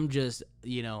 I'm just,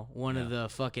 one of the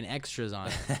fucking extras on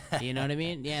it. You know what I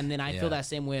mean? Yeah, and then I feel that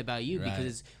same way about you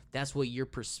because that's what you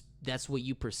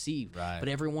perceive. Right. But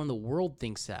everyone in the world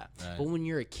thinks that. Right. But when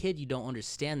you're a kid, you don't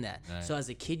understand that. Right. So as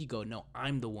a kid, you go, no,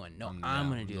 I'm the one. No, I'm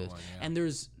going to do this. And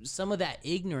there's some of that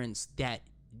ignorance that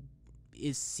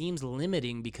seems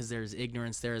limiting because there's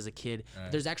ignorance there as a kid. Right.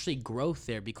 But there's actually growth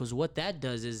there, because what that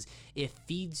does is it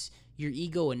feeds your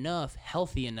ego enough,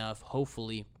 healthy enough,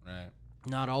 hopefully. Right.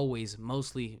 Not always,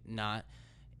 mostly not.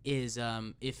 Is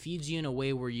it feeds you in a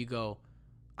way where you go,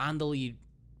 I'm the lead.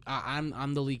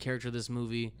 I'm the lead character of this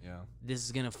movie. Yeah. This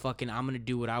is I'm gonna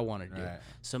do what I want to do. Right.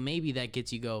 So maybe that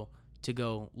gets you to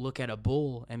go look at a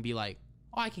bull and be like,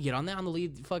 oh, I can get on that. I'm the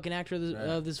lead fucking actor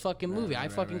of this fucking movie.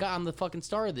 I'm the fucking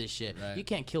star of this shit. Right. You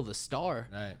can't kill the star.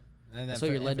 Right. And that's what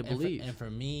you're led to believe. And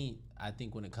for me, I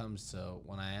think when it comes to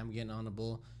when I am getting on the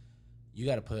bull, you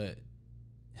got to put,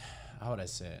 how would I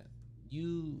say it?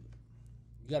 You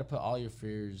got to put all your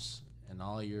fears and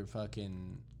all your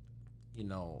fucking,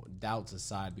 doubts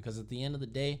aside, because at the end of the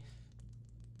day,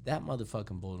 that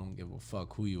motherfucking bull don't give a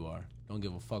fuck who you are. Don't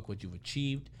give a fuck what you've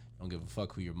achieved. Don't give a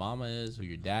fuck who your mama is, who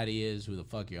your daddy is, who the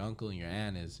fuck your uncle and your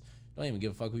aunt is. Don't even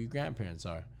give a fuck who your grandparents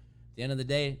are. At the end of the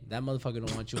day, that motherfucker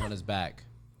don't want you on his back,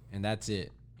 and that's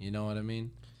it. You know what I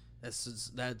mean?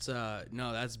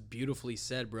 That's beautifully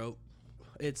said, bro.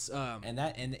 It's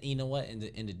and you know what? And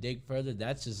to dig further,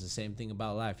 that's just the same thing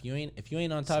about life. If you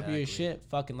ain't on top of your shit,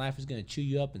 fucking life is gonna chew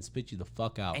you up and spit you the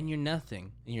fuck out. And you're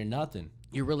nothing.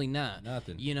 You're really not.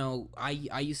 Nothing.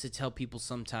 I used to tell people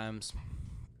sometimes,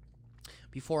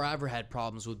 before I ever had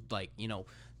problems with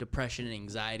depression and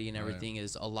anxiety and everything,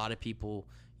 is a lot of people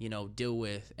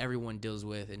everyone deals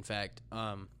with. In fact,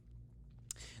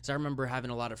 so I remember having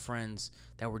a lot of friends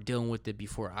that were dealing with it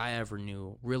before I ever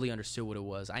really understood what it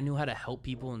was. I knew how to help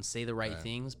people and say the right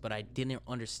things, but I didn't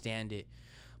understand it.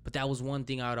 But that was one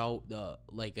thing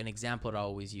an example I'd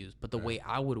always use. But the way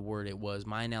I would word it was,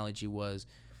 my analogy was,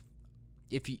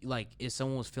 if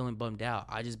someone was feeling bummed out,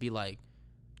 I'd just be like,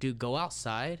 dude, go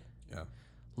outside. Yeah.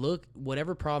 Look,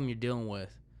 whatever problem you're dealing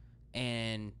with,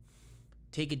 and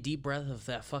take a deep breath of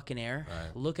that fucking air.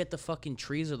 Right. Look at the fucking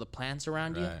trees or the plants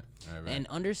around you. Right. And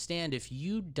understand, if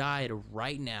you died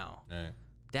right now,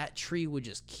 that tree would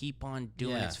just keep on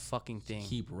doing its fucking thing.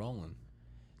 Keep rolling.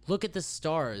 Look at the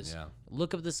stars. Yeah.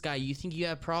 Look up the sky. You think you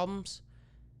have problems?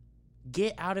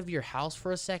 Get out of your house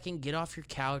for a second. Get off your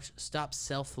couch. Stop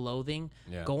self-loathing.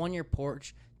 Yeah. Go on your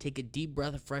porch. Take a deep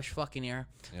breath of fresh fucking air.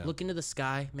 Yeah. Look into the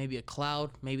sky. Maybe a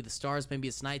cloud. Maybe the stars. Maybe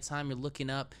it's nighttime. You're looking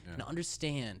up. Yeah. And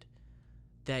understand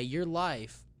that your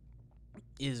life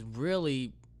is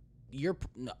really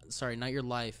not your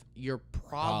life. Your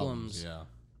problems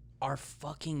are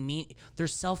fucking mean. They're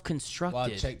self-constructed. Well,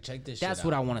 check this shit That's out.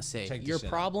 what I want to say. Check this Your shit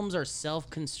problems are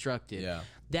self-constructed. Yeah.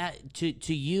 That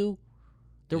to you,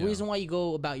 the reason why you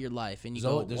go about your life and you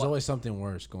There's always something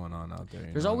worse going on out there.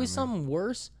 There's always something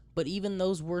worse, but even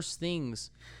those worse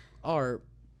things are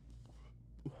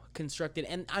constructed.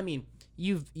 And I mean,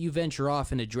 you venture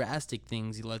off into drastic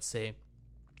things. Let's say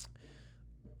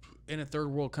in a third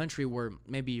world country where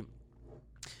maybe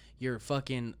your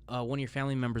fucking one of your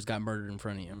family members got murdered in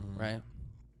front of you, right?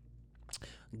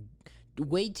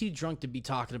 Way too drunk to be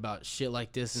talking about shit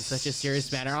like this in such a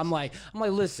serious manner. I'm like,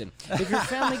 listen, if your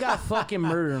family got fucking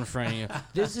murdered in front of you,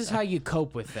 this is how you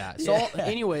cope with that. So,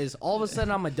 anyways, all of a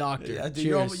sudden I'm a doctor. Yeah, dude,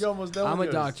 Cheers. you're almost done I'm with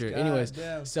a yours. doctor. God Anyways,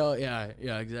 damn. so yeah,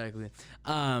 exactly.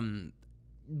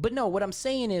 But no, what I'm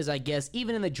saying is, I guess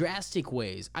even in the drastic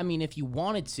ways, I mean, if you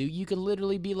wanted to, you could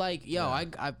literally be like, yo,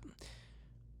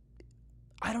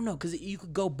 I don't know, because you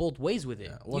could go both ways with it.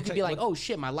 Yeah. Well, you could be like, oh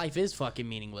shit, my life is fucking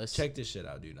meaningless. Check this shit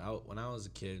out, dude. When I was a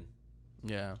kid,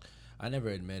 Yeah. I never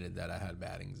admitted that I had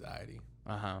bad anxiety.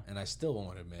 Uh-huh. And I still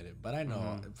won't admit it. But I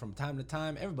know from time to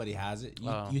time, everybody has it.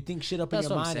 Oh. You think shit up in That's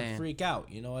your what I'm mind saying. and freak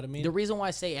out. You know what I mean? The reason why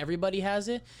I say everybody has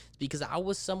it is because I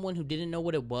was someone who didn't know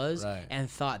what it was Right. and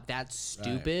thought that's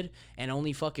stupid and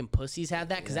only fucking pussies had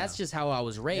that because that's just how I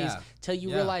was raised. Yeah. Till you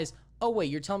Yeah. realize, oh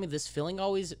wait, you're telling me this feeling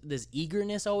always, this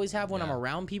eagerness I always have when I'm Yeah.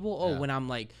 around people. Oh, Yeah. when I'm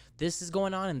like, this is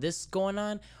going on and this is going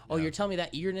on. Oh, you're telling me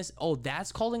that eagerness. Oh,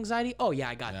 that's called anxiety. Oh yeah,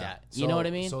 I got that. You know what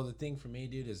I mean? So the thing for me,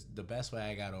 dude, is the best way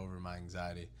I got over my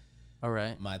anxiety. All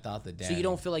right. My thought that So you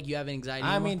don't feel like you have anxiety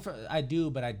I anymore? mean, I do,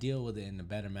 but I deal with it in a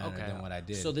better manner than what I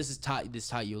did. So this taught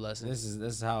you a lesson. This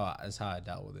is how I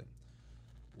dealt with it.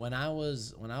 When I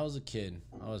was a kid,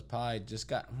 I was probably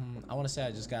I want to say I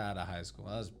just got out of high school.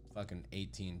 I was fucking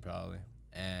 18 probably,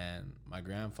 and my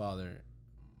grandfather,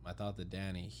 my Tata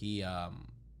Danny, he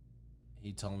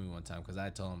told me one time because I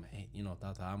told him, hey,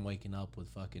 Tata, I'm waking up with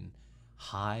fucking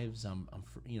hives.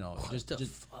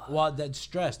 Well, that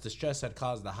stress, the stress had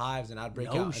caused the hives, and I'd break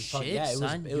out. And shit,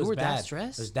 son. It You was were bad. that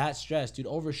stressed? It was that stressed, dude,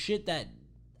 over shit that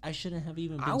I shouldn't have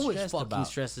even been I was stressed fucking about.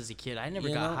 stressed as a kid. I never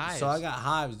got hives. So I got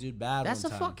hives, dude, bad. That's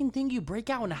one a time. fucking thing you break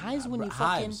out in hives when you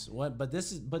hives. What? But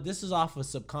this is off of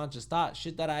subconscious thought,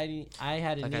 shit that I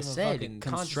hadn't like even I said, fucking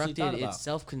constructed. consciously thought about. It's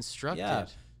self-constructed. Yeah.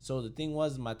 So the thing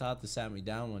was, my tata sat me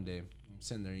down one day. I'm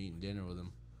sitting there eating dinner with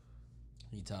him.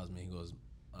 He tells me, he goes,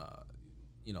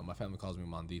 my family calls me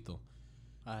Mandito.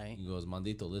 Alright. He goes,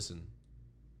 Mandito, listen,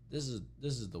 this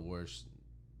is the worst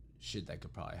shit that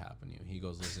could probably happen to you. He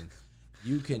goes, listen,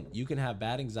 you can have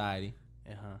bad anxiety,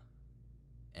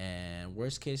 and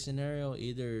worst case scenario,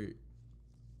 either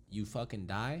you fucking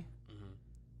die,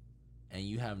 and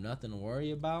you have nothing to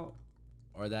worry about,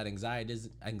 or that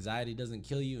anxiety doesn't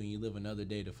kill you, and you live another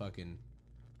day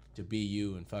to be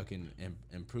you and fucking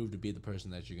improve to be the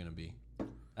person that you're gonna be.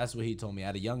 That's what he told me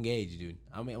at a young age, dude.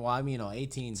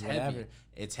 18's whatever. Heavy.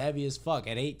 It's heavy as fuck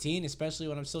at 18, especially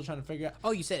when I'm still trying to figure out.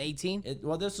 Oh, you said 18?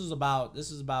 This is about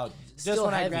just Still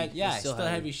when heavy. I grad. Yeah, It's it's still still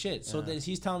heavy. heavy shit. So then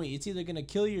he's telling me it's either gonna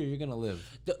kill you or you're gonna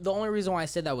live. The only reason why I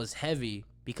said that was heavy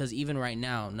because even right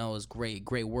now, Noah's great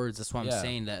words. That's why I'm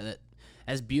saying that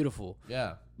that's beautiful.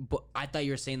 Yeah. But I thought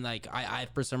you were saying like I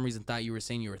for some reason thought you were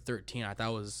saying you were 13. I thought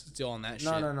it was still on that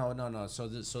shit. No. So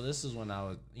this is when I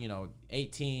was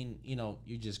 18.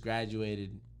 You just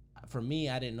graduated. For me,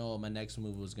 I didn't know what my next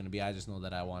move was gonna be. I just know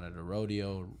that I wanted a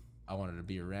rodeo. I wanted to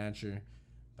be a rancher,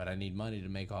 but I need money to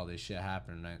make all this shit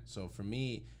happen. Right? So for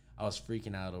me, I was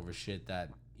freaking out over shit that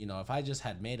if I just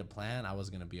had made a plan, I was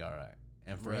gonna be all right.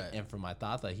 And for my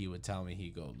thought that he would tell me,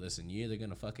 he'd go, listen, you're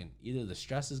either the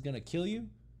stress is gonna kill you,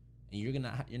 and you're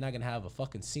not gonna have a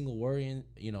fucking single worry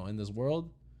in this world,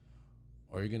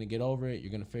 or you're gonna get over it,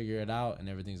 you're gonna figure it out, and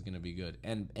everything's gonna be good.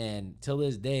 And till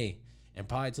this day, and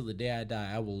probably till the day I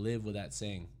die, I will live with that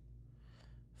saying.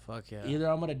 Fuck yeah. Either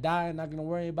I'm gonna die and not gonna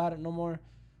worry about it no more,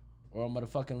 or I'm gonna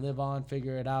fucking live on,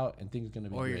 figure it out, and things gonna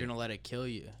be. Or great. you're gonna let it kill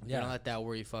you. You're gonna let that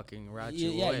worry fucking rot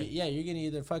you Yeah, away. you're gonna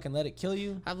either fucking let it kill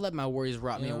you. I've let my worries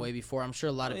rot me away before. I'm sure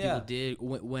a lot of people did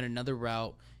went another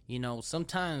route.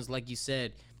 Sometimes, like you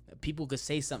said, people could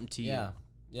say something to you.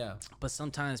 Yeah. But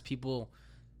sometimes people,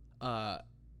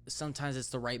 sometimes it's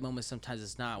the right moment, sometimes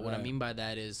it's not. What I mean by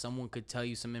that is someone could tell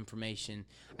you some information.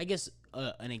 I guess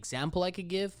an example I could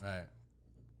give. Right.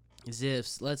 is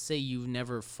if, let's say you've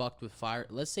never fucked with fire.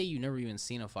 Let's say you've never even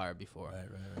seen a fire before.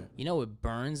 Right. You know, it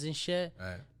burns and shit.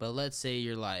 Right. But let's say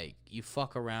you're like, you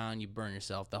fuck around, you burn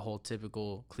yourself, the whole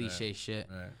typical cliche shit.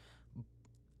 Right.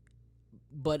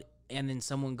 But, and then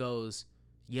someone goes,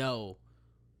 yo,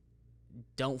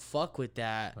 don't fuck with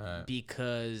that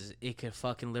because it could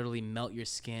fucking literally melt your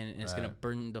skin and it's going to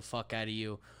burn the fuck out of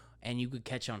you. And you could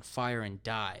catch on fire and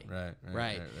die.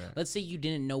 Right. Let's say you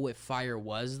didn't know what fire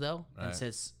was, though, and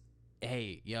says,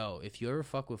 hey, yo, if you ever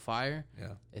fuck with fire,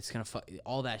 it's going to fuck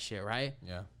all that shit, right?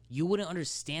 Yeah. You wouldn't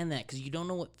understand that because you don't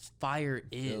know what fire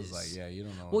is. Feels like, you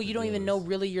don't know. Well, you don't even know,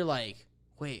 really. You're like,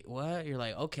 wait, what? You're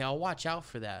like, okay, I'll watch out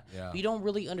for that. Yeah. But you don't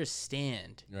really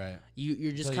understand. Right.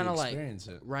 You're just kind of like,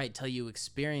 it. Till you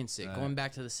experience it. Right. Going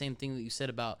back to the same thing that you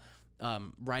said about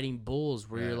riding bulls,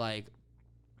 where you're like,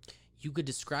 you could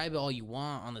describe it all you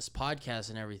want on this podcast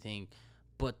and everything,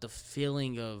 but the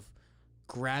feeling of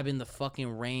grabbing the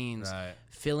fucking reins,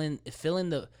 feeling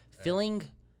the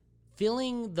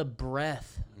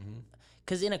breath.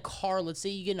 Because in a car, let's say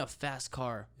you get in a fast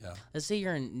car. Yeah. Let's say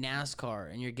you're in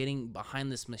NASCAR and you're getting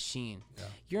behind this machine. Yeah.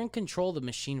 You're in control of the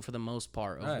machine for the most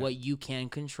part of what you can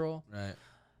control. Right.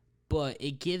 But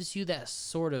it gives you that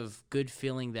sort of good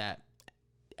feeling that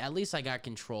at least I got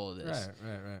control of this.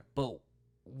 Right. But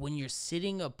when you're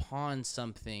sitting upon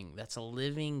something that's a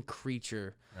living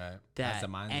creature, that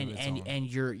and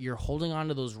you're holding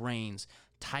onto those reins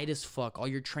tight as fuck. All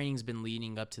your training's been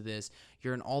leading up to this.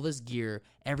 You're in all this gear.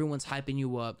 Everyone's hyping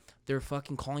you up. They're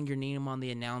fucking calling your name on the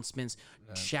announcements,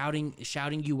 shouting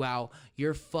you out.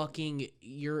 You're fucking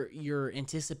your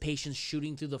anticipation's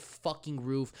shooting through the fucking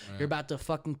roof. You're about to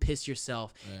fucking piss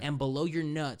yourself. And below your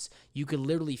nuts, you could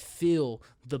literally feel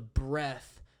the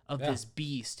breath of this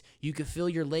beast. You could feel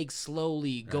your legs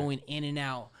slowly going in and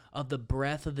out of the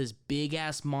breath of this big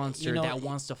ass monster that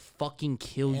wants to fucking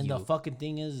kill you. And the fucking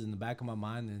thing is, in the back of my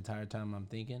mind, the entire time I'm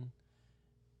thinking,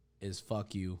 is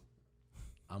fuck you.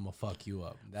 I'm gonna fuck you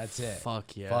up. That's it.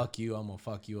 Fuck yeah. Fuck you. I'm gonna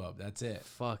fuck you up. That's it.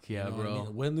 Fuck yeah, you know bro. I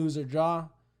mean? Win, lose, or draw,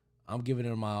 I'm giving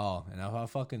it my all. And if I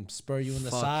fucking spur you in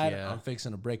the side, I'm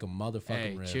fixing to break a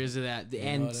motherfucking rib. Cheers to that.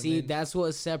 And see, that's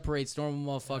what separates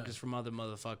normal motherfuckers from other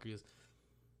motherfuckers.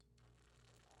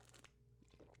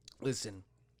 Listen,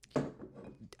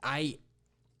 I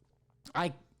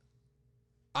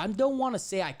don't want to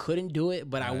say I couldn't do it,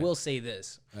 but I will say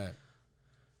this.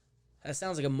 That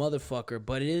sounds like a motherfucker,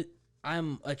 but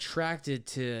I'm attracted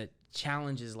to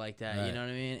challenges like that. You know what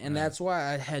I mean? And that's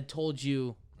why I had told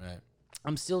you.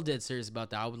 I'm still dead serious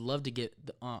about that. I would love to get,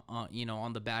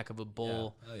 on the back of a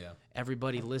bull. Yeah. Oh, yeah.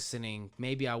 Everybody listening,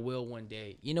 maybe I will one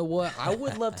day. You know what? I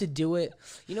would love to do it.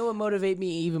 You know what motivated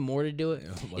me even more to do it?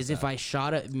 If I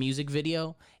shot a music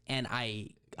video and I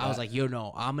was like, yo,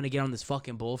 no, I'm going to get on this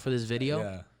fucking bull for this video.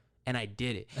 Yeah. And I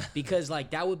did it. Because,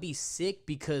 that would be sick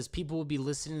because people would be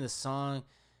listening to the song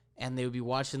and they would be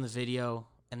watching the video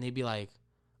and they'd be like,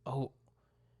 oh,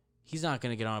 he's not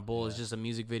going to get on a bull. It's just a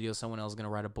music video. Someone else is going to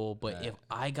ride a bull. But if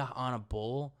I got on a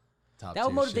bull, that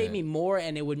would motivate me more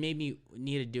and it would make me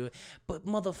need to do it. But,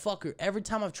 motherfucker, every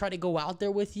time I've tried to go out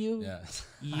there with you,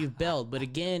 you've bailed. But,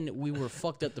 again, we were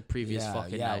fucked up the previous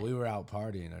fucking night. Yeah, we were out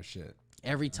partying our shit.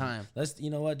 Every time. You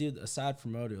know what, dude? Aside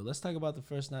from rodeo, let's talk about the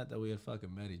first night that we had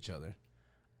fucking met each other.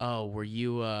 Oh, were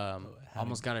you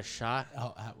almost got a shot?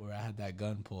 Where I had that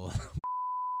gun pulled.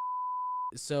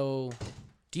 So...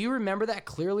 do you remember that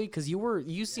clearly? Because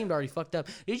you seemed already fucked up.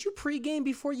 Did you pregame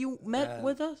before you met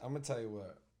with us? I'm going to tell you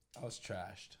what. I was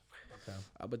trashed. Okay.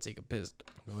 I'm going to take a piss.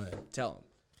 Go ahead. Tell him.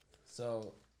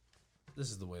 So,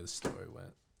 this is the way the story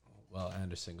went. Well,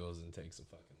 Anderson goes and takes a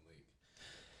fucking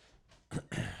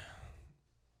leak.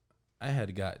 I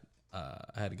had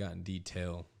gotten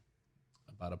detail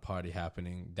about a party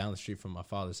happening down the street from my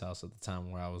father's house at the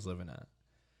time where I was living at.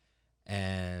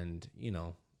 And,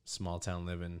 small town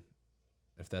living,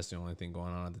 if that's the only thing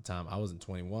going on at the time. I wasn't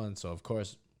 21, so of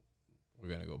course we're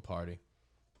gonna go party.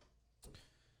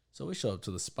 So we show up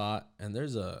to the spot, and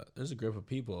there's a group of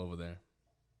people over there.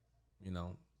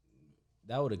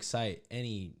 That would excite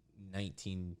any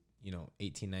 18,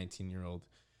 19-year-old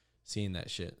seeing that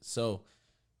shit. So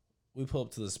we pull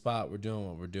up to the spot. We're doing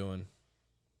what we're doing,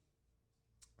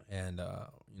 and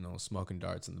smoking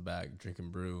darts in the back, drinking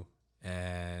brew,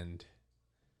 and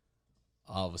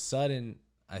all of a sudden,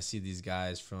 I see these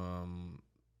guys from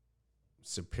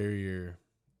Superior,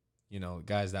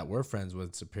 guys that were friends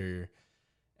with Superior,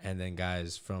 and then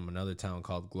guys from another town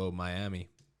called Globe, Miami.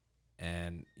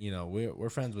 And, we're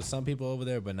friends with some people over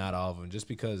there, but not all of them, just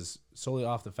because solely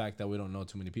off the fact that we don't know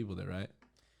too many people there, right?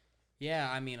 Yeah,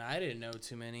 I mean, I didn't know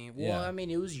too many. Well, I mean,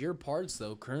 it was your parts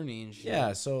though, Kearney and shit.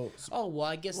 Yeah, so. Oh well,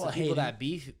 I guess the people that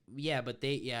beef. Yeah, but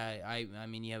they. Yeah, I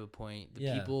mean, you have a point.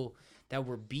 The people that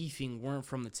were beefing weren't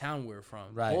from the town we were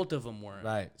from. Right. Both of them weren't.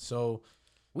 Right. So.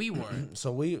 We weren't.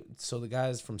 So the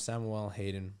guys from Samuel,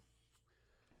 Hayden,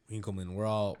 Winkleman, we're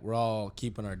all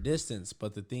keeping our distance.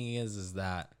 But the thing is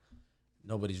that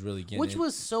nobody's really getting. Which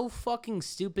was so fucking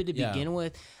stupid to begin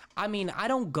with. I mean, I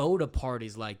don't go to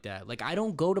parties like that. Like, I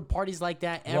don't go to parties like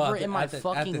that ever in my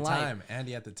fucking life. Time,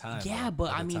 Andy, at the time. Yeah,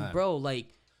 but I mean, bro,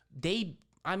 like,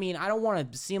 I mean, I don't want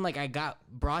to seem like I got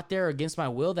brought there against my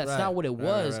will. That's not what it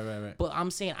was. Right. But I'm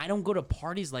saying I don't go to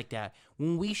parties like that.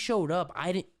 When we showed up,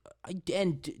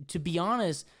 and to be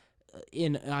honest,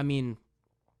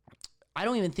 I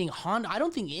don't even think I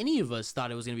don't think any of us thought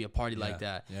it was gonna be a party like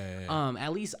that. Yeah.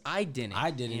 At least I didn't.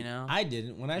 You know? I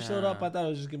didn't. When I showed up, I thought it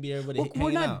was just gonna be everybody. Look, we're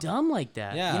not dumb like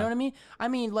that. Yeah. You know what I mean? I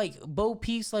mean, like Bo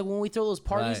Peaks, like when we throw those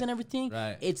parties and everything,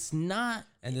 it's not.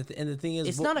 And the thing is,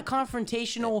 it's not a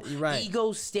confrontational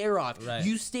ego stare off. Right.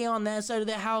 You stay on that side of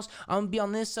the house. I'm gonna be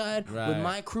on this side with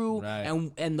my crew,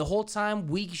 and the whole time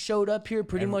we showed up here,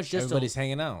 pretty much just everybody's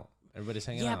hanging out. Everybody's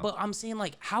hanging out. Yeah, but I'm saying,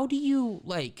 like, how do you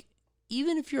like?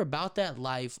 Even if you're about that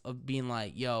life of being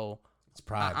like, yo, it's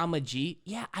pride. I'm a G.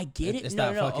 Yeah, I get it. It's no.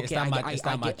 Okay, it's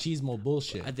not machismo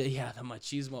bullshit. The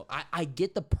machismo. I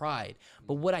get the pride.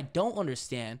 But what I don't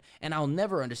understand, and I'll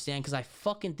never understand because I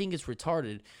fucking think it's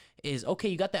retarded, is, okay,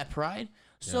 you got that pride?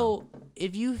 So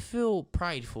if you feel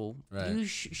prideful, you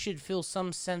should feel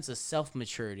some sense of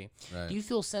self-maturity. Right. You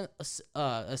feel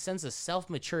a sense of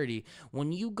self-maturity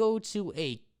when you go to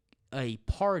a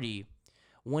party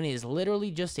when it is literally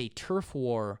just a turf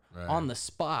war on the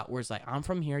spot where it's like, I'm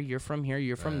from here, you're from here,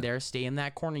 you're from there, stay in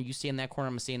that corner, you stay in that corner,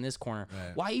 I'm going to stay in this corner.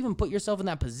 Why even put yourself in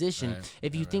that position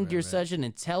if you think you're such an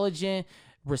intelligent,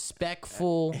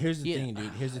 respectful... Here's the thing,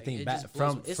 dude. Here's the thing.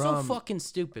 It's so fucking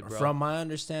stupid, bro. From my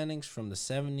understandings, from the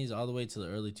 70s all the way to the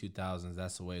early 2000s,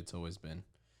 that's the way it's always been.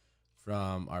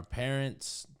 From our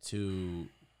parents to...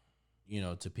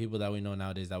 to people that we know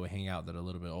nowadays that we hang out that are a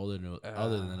little bit older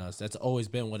than us. That's always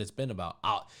been what it's been about.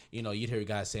 You'd hear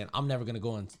guys saying, I'm never going to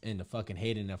go into fucking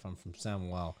Hayden if I'm from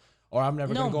Samuel. Or I'm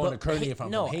never going to go into Kearney if I'm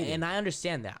from Hayden. And I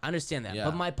understand that. Yeah.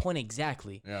 But my point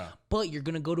exactly. Yeah. But you're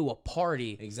going to go to a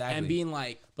party and being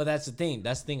like... But that's the thing.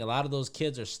 A lot of those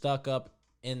kids are stuck up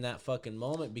in that fucking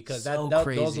moment because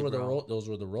those were the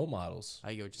role models.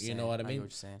 I get what you're saying. You know what I mean? I get what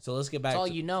you're saying. So let's get back. That's all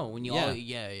you know when you all.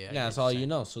 Yeah. That's all you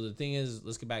know. So the thing is,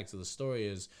 let's get back to the story.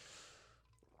 Is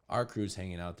our crew's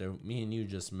hanging out there. Me and you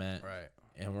just met, right?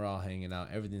 And we're all hanging out.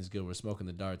 Everything's good. We're smoking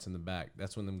the darts in the back.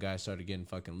 That's when them guys started getting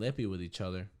fucking lippy with each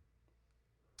other.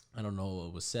 I don't know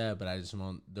what was said, but I just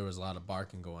know there was a lot of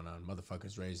barking going on.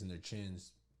 Motherfuckers raising their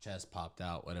chins, chest popped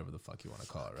out, whatever the fuck you want to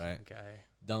call it, right? Okay.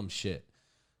 Dumb shit.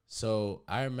 So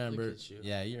I remember,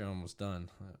 you're almost done.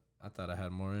 I thought I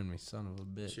had more in me, son of a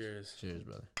bitch. Cheers,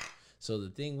 brother. So the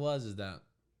thing is that,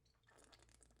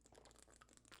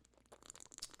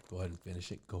 go ahead and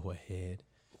finish it. Go ahead.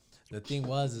 The thing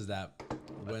is that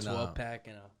when 12-pack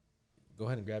and go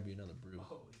ahead and grab you another brew.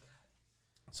 Oh,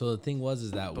 so the thing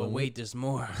is that but wait, there's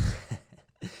more.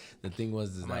 The thing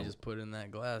is I might just put it in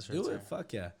that glass. Do it.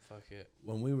 Fuck yeah. Fuck it.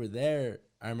 When we were there,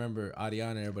 I remember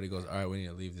Adiana, everybody goes, all right, we need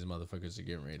to leave. These motherfuckers are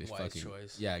getting ready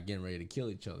to getting ready to kill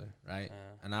each other, right?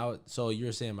 And so you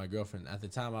were saying my girlfriend. At the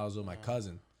time, I was with my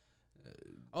cousin.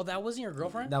 Oh, that wasn't your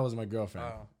girlfriend? That was my girlfriend.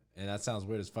 Oh. And that sounds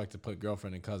weird as fuck to put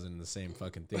girlfriend and cousin in the same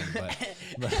fucking thing.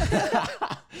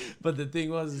 But the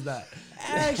thing is that...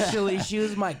 Actually, she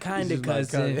was my kind of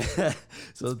cousin.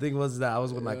 So the thing was that I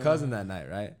was with my cousin that night,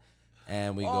 right?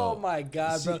 And we go... Oh, my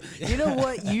God, bro. You know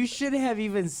what? You shouldn't have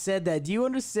even said that. Do you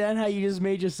understand how you just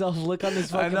made yourself look on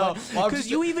this fucking... I know.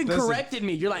 Because you even corrected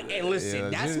me. You're like, hey,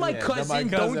 listen, that's my cousin.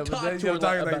 Don't talk to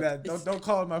her like that. Don't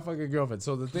call her my fucking girlfriend.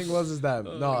 So the thing is that...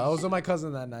 No, I was with my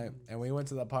cousin that night, and we went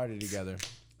to that party together.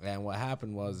 And what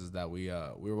happened is that we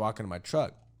were walking to my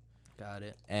truck. Got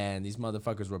it. And these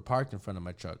motherfuckers were parked in front of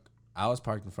my truck. I was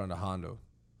parked in front of Hondo.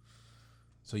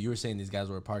 So you were saying these guys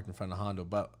were parked in front of Hondo,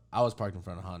 but I was parked in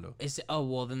front of Hondo.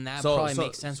 Well, then that probably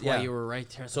makes sense why you were right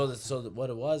there. What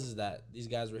it was is that these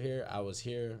guys were here, I was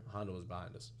here, Hondo was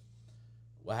behind us.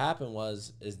 What happened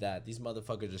is that these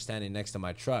motherfuckers are standing next to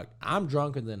my truck. I'm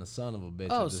drunker than a son of a bitch.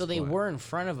 Oh, so they were in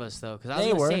front of us though, because I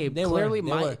was gonna say clearly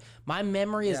my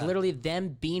memory is literally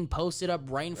them being posted up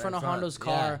right in front of Hondo's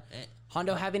car.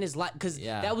 Hondo having his light, because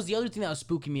that was the other thing that was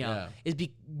spooking me out. Is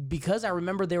because I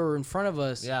remember they were in front of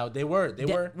us. Yeah, they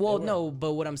were. Well, no,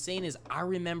 but what I'm saying is I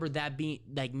remember that being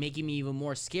like making me even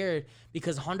more scared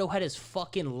because Hondo had his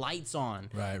fucking lights on,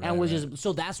 and was just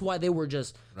so that's why they were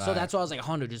just so that's why I was like,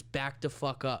 Hondo, just back the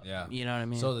fuck up. Yeah, you know what I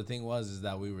mean. So the thing was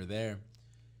that we were there,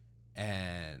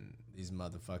 and these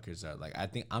motherfuckers are like,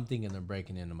 I'm thinking they're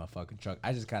breaking into my fucking truck.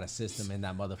 I just got a system in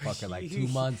that motherfucker like 2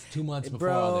 months before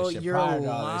all this shit. You're prior to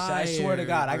all this shit. I swear to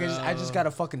God, bro. I just got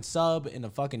a fucking sub and a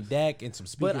fucking deck and some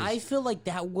speakers. But I feel like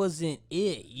that wasn't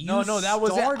it. No, that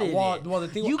was it. Well, the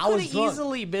thing, you I was could have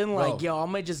easily been like, yo, I'm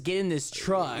gonna just get in this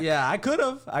truck. Yeah, I could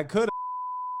have.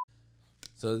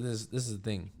 So this is the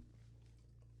thing.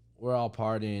 We're all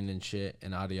partying and shit,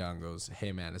 and Adion goes,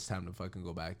 "Hey man, it's time to fucking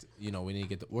go back. We need to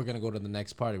get. We're gonna go to the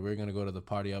next party. We're gonna go to the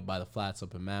party up by the flats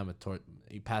up in Mammoth.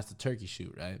 You passed the turkey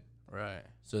shoot, right? Right.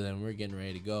 So then we're getting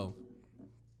ready to go.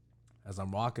 As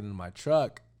I'm walking in my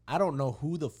truck, I don't know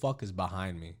who the fuck is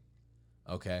behind me.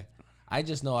 Okay, I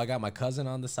just know I got my cousin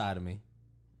on the side of me.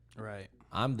 Right.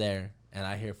 I'm there, and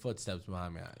I hear footsteps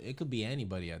behind me. It could be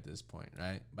anybody at this point,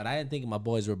 right? But I didn't think my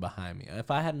boys were behind me.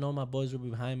 If I had known my boys were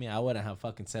behind me, I wouldn't have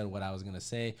fucking said what I was going to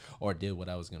say or did what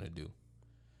I was going to do.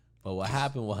 But what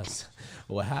happened was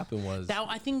that,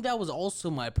 I think that was also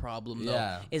my problem,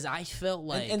 though, is I felt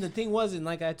like... And the thing was, and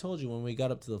like I told you, when we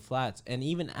got up to the flats, and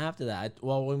even after that,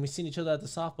 when we seen each other at the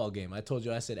softball game, I told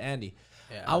you, I said, Andy...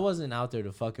 Yeah. I wasn't out there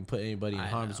to fucking put anybody in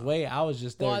harm's way. I was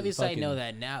just there. Well, obviously I know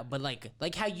that now, but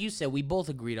like how you said, we both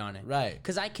agreed on it, right?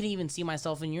 Because I could even see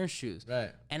myself in your shoes,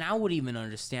 right? And I would even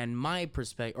understand my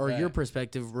perspective or your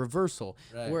perspective reversal,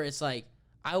 where it's like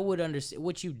I would understand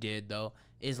what you did though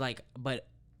is like, but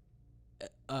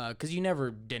because you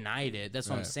never denied it. That's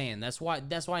what I'm saying. That's why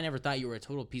I never thought you were a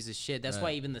total piece of shit. That's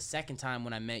why even the second time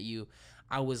when I met you,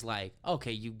 I was like,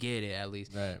 okay, you get it at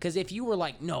least. Because if you were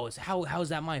like, no, it's how's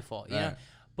that my fault? You know?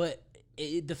 But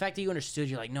the fact that you understood,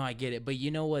 you're like, no, I get it. But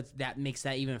you know what? That makes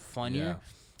that even funnier.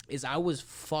 Is I was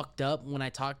fucked up when I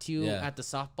talked to you at the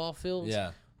softball fields.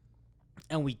 Yeah.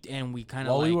 And we kind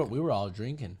of we were all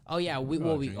drinking. Oh yeah,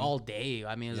 we all day.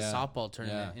 I mean, it was a softball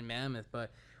tournament in Mammoth,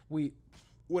 but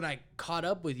when I caught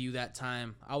up with you that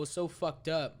time, I was so fucked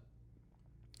up.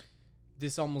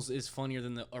 This almost is funnier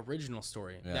than the original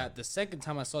story. That the second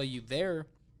time I saw you there,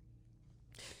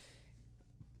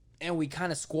 and we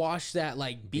kind of squashed that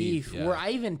like beef where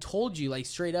I even told you like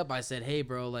straight up, I said, hey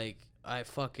bro, like I'm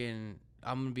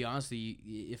gonna be honest with you,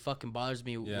 it fucking bothers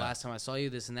me. Last time I saw you,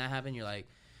 this and that happened. You're like,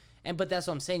 but that's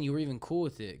what I'm saying, you were even cool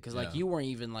with it because like you weren't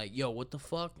even like, yo, what the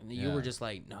fuck? And you were just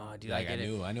like, no, dude, like, I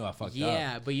knew I fucked up.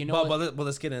 Yeah, but you know but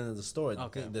let's get into the story.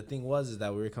 Okay. The thing was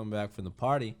that we were coming back from the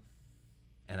party,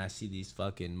 and I see these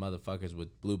fucking motherfuckers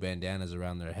with blue bandanas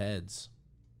around their heads.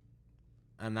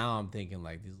 And now I'm thinking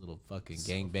like these little fucking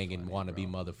gangbanging wannabe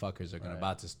motherfuckers are gonna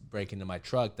about to break into my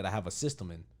truck that I have a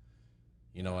system in.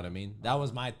 You know what I mean? That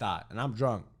was my thought. And I'm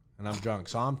drunk.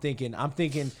 So I'm thinking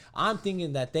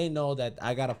that they know that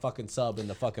I got a fucking sub in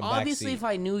the fucking backseat. Obviously, if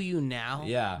I knew you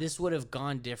now, this would have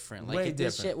gone different. Like if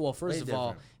this shit, well, first of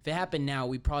all, if it happened now,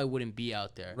 we probably wouldn't be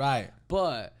out there. Right.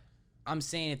 But I'm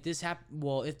saying if this happened,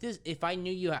 well, if I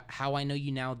knew you how I know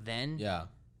you now then,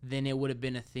 then it would have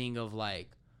been a thing of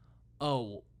like,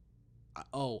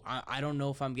 I don't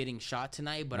know if I'm getting shot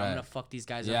tonight, but I'm gonna fuck these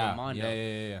guys up in Mondo.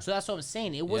 Yeah. So that's what I'm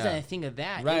saying. It wasn't a thing of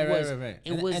that. Right.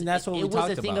 It was, and that's what we talked about. It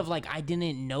was a thing of like I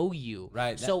didn't know you.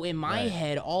 Right. So in my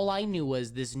head, all I knew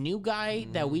was this new guy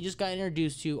that we just got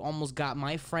introduced to almost got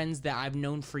my friends that I've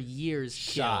known for years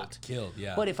killed.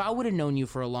 Yeah. But if I would have known you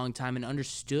for a long time and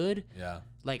understood,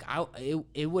 like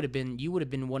it would have been, you would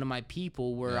have been one of my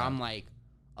people where I'm like,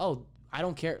 oh, I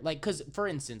don't care. Like, because, for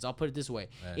instance, I'll put it this way.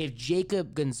 If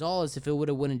Jacob Gonzalez, if it would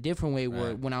have went a different way,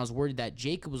 where when I was worried that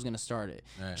Jacob was going to start it,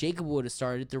 Jacob would have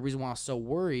started it. The reason why I was so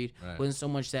worried wasn't so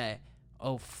much that,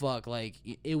 oh, fuck. Like,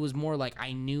 it was more like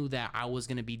I knew that I was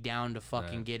going to be down to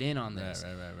fucking get in on this.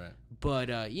 Right. But,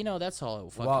 that's all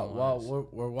it fucking was. Well,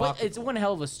 we're walking. But it's one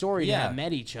hell of a story to have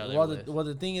met each other with. Well,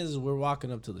 the thing is we're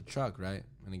walking up to the truck, right?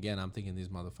 And again, I'm thinking these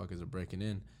motherfuckers are breaking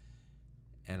in.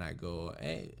 And I go,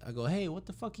 hey, what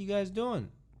the fuck you guys doing?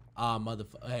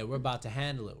 Hey, we're about to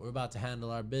handle it. We're about to handle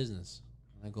our business.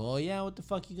 I go, oh yeah, what the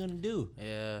fuck you gonna do?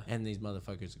 Yeah. And these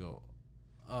motherfuckers go,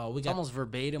 it's almost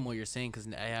verbatim what you're saying because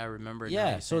I remember.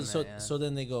 Yeah. So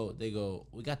then they go,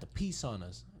 we got the piece on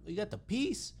us. We got the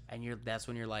piece. And that's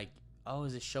when you're like, oh,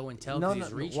 is it show and tell? No.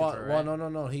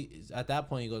 No. He at that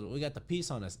point he goes, we got the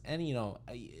piece on us, and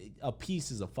a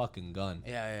piece is a fucking gun.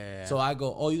 Yeah. So I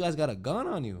go, oh, you guys got a gun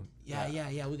on you?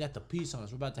 Yeah. We got the piece on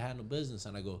us. We're about to handle business,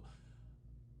 and I go,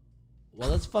 well,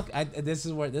 let's fuck. This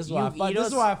is where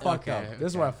I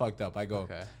fucked up. I go,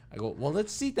 well,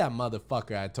 let's see that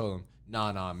motherfucker. I told him,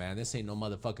 nah, man, this ain't no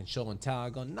motherfucking show and tell. I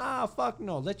go, nah, fuck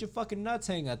no, let your fucking nuts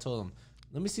hang. I told him,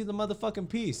 let me see the motherfucking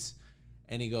piece.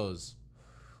 And he goes,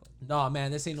 nah,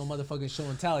 man, this ain't no motherfucking show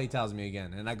and tell. He tells me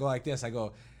again, and I go like this. I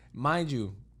go, mind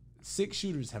you, 6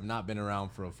 shooters have not been around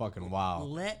for a fucking while.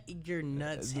 Let your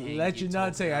nuts hang. Let your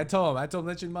nuts hang. I told him,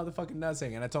 let your motherfucking nuts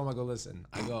hang. And I told him, I go, listen.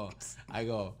 I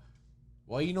go,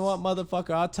 well, you know what,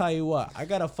 motherfucker? I'll tell you what. I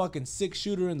got a fucking 6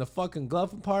 shooter in the fucking glove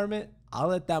compartment. I'll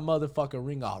let that motherfucker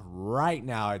ring off right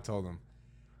now, I told him.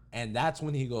 And that's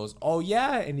when he goes, oh,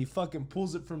 yeah? And he fucking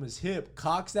pulls it from his hip,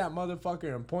 cocks that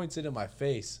motherfucker, and points it in my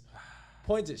face.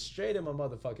 Points it straight in my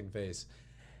motherfucking face.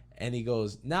 And he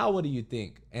goes, now what do you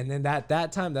think? And then that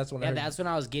time, that's when that's when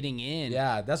I was getting in.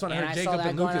 Yeah, that's when I heard Jacob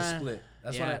and Lucas split.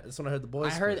 That's when I heard the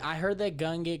boys split. I heard that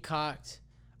gun get cocked.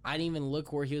 I didn't even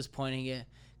look where he was pointing it.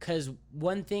 Because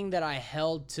one thing that I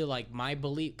held to, like, my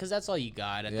belief, because that's all you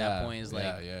got at that point is,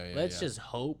 like, let's just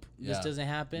hope this doesn't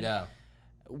happen. Yeah.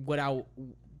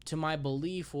 To my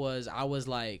belief was, I was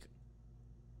like,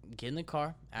 get in the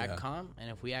car, act calm,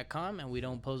 and if we act calm and we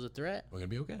don't pose a threat, we're gonna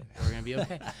be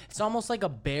okay. It's almost like a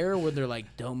bear where they're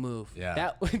like, don't move.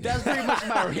 Yeah. That's pretty much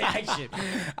my reaction.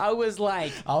 I was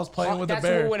like, I was playing with the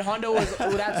bear.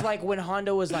 That's like when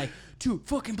Hondo was like, dude,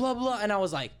 fucking blah blah, and I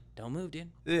was like, don't move, dude.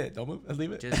 Yeah, don't move. Let's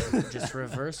leave it. Just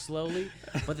reverse slowly.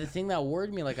 But the thing that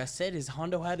worried me, like I said, is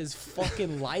Hondo had his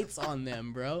fucking lights on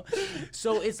them, bro.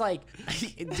 So it's like,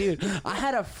 dude, I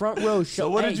had a front row show. So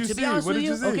what did you see? What did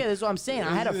you see? Okay, that's what I'm saying.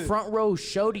 I had a front row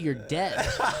show to your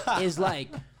death. Is like,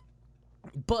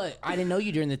 but I didn't know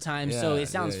you during the time, so it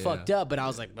sounds fucked up. But I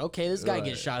was like, okay, this guy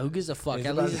gets shot. Who gives a fuck?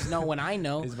 At least it's no one I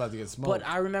know. He's about to get smoked. But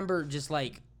I remember just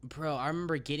like, bro, I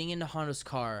remember getting into Hondo's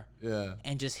car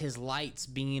and just his lights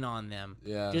being on them.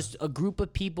 Yeah. Just a group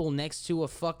of people next to a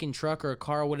fucking truck or a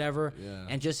car or whatever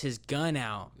and just his gun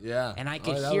out. Yeah. And I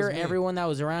could hear everyone that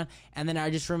was around. And then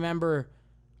I just remember,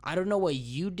 I don't know what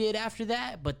you did after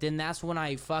that, but then that's when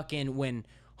when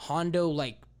Hondo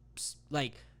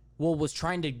was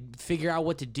trying to figure out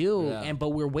what to do, but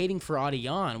we're waiting for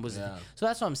Audion. So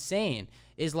that's what I'm saying,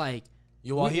 is like,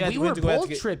 we were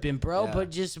both tripping, bro, but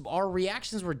just our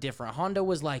reactions were different. Hondo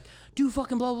was like, dude,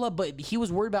 fucking blah, blah, blah, but he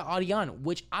was worried about Audion,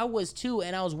 which I was too,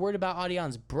 and I was worried about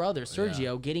Audion's brother,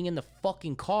 Sergio, getting in the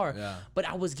fucking car, but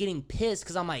I was getting pissed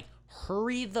because I'm like,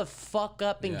 hurry the fuck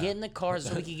up and get in the car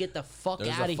so we can get the fuck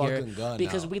out of here,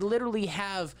 because we literally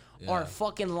have our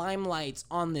fucking limelights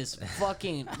on this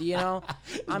fucking, you know?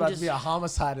 I'm about to be a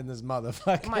homicide in this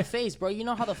motherfucker. My face, bro. You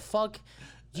know how the fuck...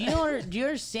 Do you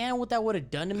understand what that would have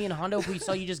done to me and Hondo if we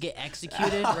saw you just get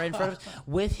executed right in front of us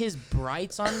with his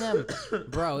brights on them?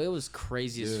 Bro, it was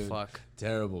crazy as fuck.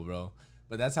 Terrible, bro.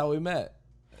 But that's how we met.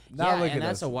 Now look at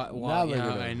us.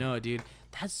 I know, dude.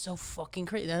 That's so fucking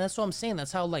crazy. And that's what I'm saying.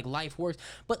 That's how, like, life works.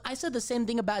 But I said the same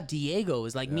thing about Diego.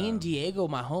 Is like, me and Diego,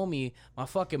 my homie, my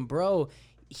fucking bro,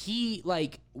 he,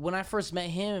 like, when I first met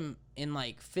him in,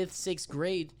 like, 5th, 6th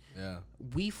grade,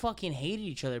 we fucking hated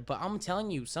each other. But I'm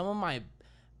telling you, some of my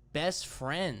best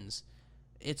friends,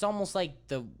 it's almost like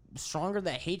the stronger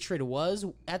that hatred was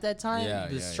at that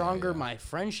time, the stronger my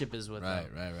friendship is with them.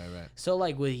 Right. So,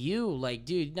 like, with you, like,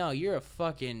 dude, no, you're a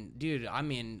fucking dude. I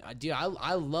mean, dude,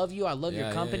 I love you. I love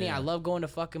your company. I love going to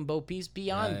fucking Bo Peeps.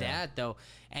 Beyond that, though,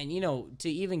 and you know, to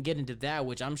even get into that,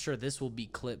 which I'm sure this will be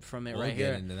clipped from it right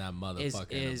here, into that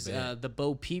motherfucker is the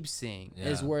Bo Peeps thing,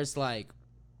 is where it's like,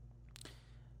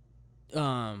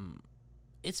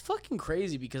 it's fucking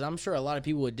crazy, because I'm sure a lot of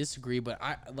people would disagree, but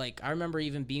I remember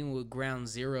even being with Ground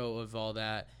Zero of all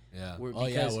that. Yeah. Where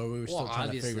we were still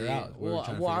trying to figure out.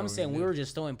 I'm saying we were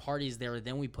just throwing parties there,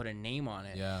 then we put a name on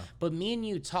it. Yeah. But me and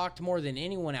you talked more than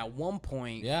anyone at one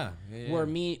point. Yeah. I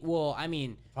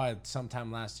mean, probably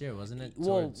sometime last year, wasn't it?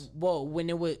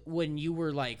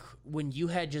 When you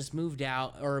had just moved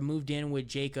out or moved in with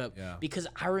Jacob. Yeah. Because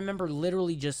I remember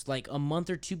literally just like a month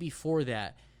or two before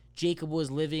that, Jacob was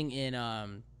living in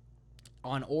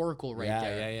on Oracle there.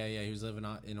 Yeah. He was living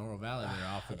in Oro Valley there,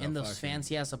 off of in those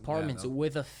fancy ass apartments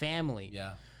with a family.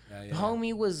 Yeah.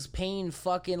 Homie was paying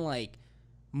fucking like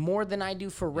more than I do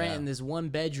for rent in this one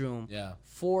bedroom. Yeah.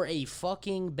 For a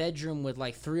fucking bedroom with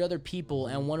like 3 other people,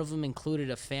 and one of them included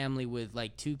a family with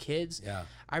like 2 kids. Yeah.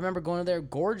 I remember going there,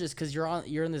 gorgeous, because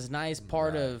you're in this nice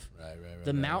part of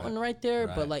the mountain right there.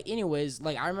 But like, anyways,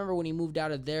 like I remember when he moved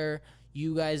out of there,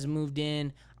 you guys moved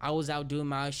in. I was out doing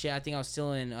my shit. I think I was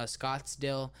still in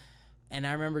Scottsdale, and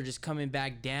I remember just coming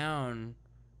back down,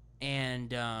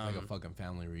 and like a fucking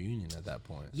family reunion at that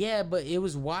point. Yeah, but it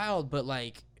was wild. But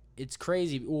like, it's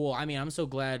crazy. Well, I mean, I'm so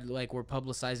glad like we're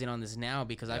publicizing on this now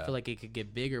because I feel like it could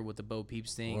get bigger with the Bo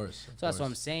Peeps thing. Of course, so that's what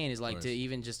I'm saying is like to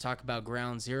even just talk about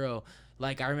Ground Zero.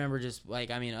 Like I remember just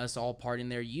like I mean us all partying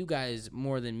there. You guys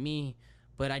more than me.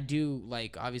 But I do,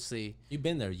 like, obviously... You've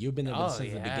been there since the beginning, though,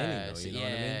 you know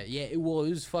what I mean? Yeah, well, it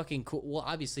was fucking cool. Well,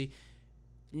 obviously,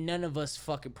 none of us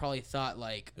fucking probably thought,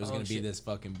 like... It was going to be this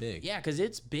fucking big. Yeah, because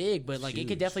it's big, but, like, it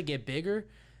could definitely get bigger.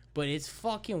 But it's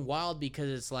fucking wild because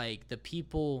it's, like, the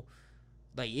people...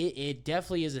 Like, it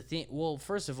definitely is a thing. Well,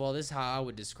 first of all, this is how I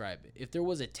would describe it. If there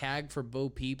was a tag for Bo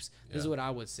Peeps, this is what I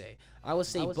would say. I would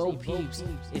say Bo Peeps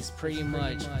is pretty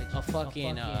much a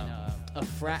fucking... a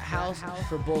frat house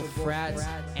for both frats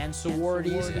and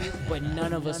sororities, but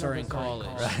none of us are in college.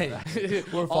 Right.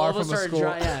 We're far from a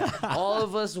school. All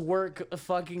of us work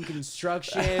fucking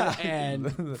construction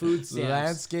and food stamps.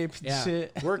 Landscape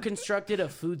shit. We're constructed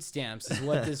of food stamps is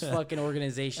what this fucking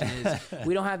organization is.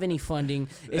 We don't have any funding.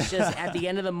 It's just at the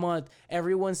end of the month,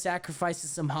 everyone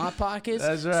sacrifices some Hot Pockets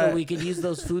so we could use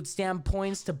those food stamp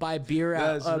points to buy beer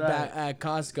at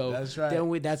Costco. That's right.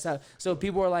 Then that's how. So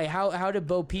people are like, how did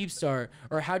Bo Peeps start?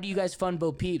 Or how do you guys fund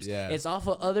Bo Peeps? Yeah. It's off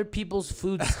of other people's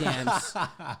food stamps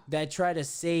that try to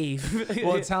save.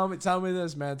 Well, tell me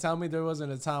this, man. Tell me there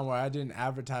wasn't a time where I didn't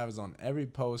advertise on every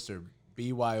poster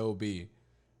BYOB.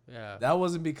 Yeah. That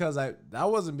wasn't because I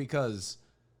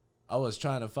was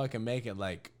trying to fucking make it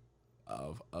like,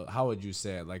 how would you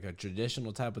say it, like a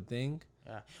traditional type of thing.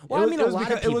 Yeah. Well, I mean, a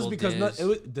lot of people it was because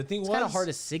the thing was kind of hard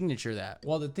to signature that.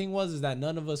 Well, the thing was that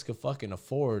none of us could fucking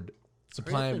afford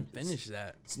supplying. Finish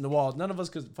that. Well, none of us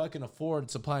could fucking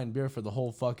afford supplying beer for the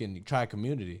whole fucking tri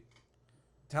community.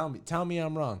 Tell me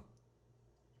I'm wrong.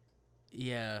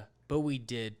 Yeah, but we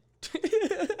did.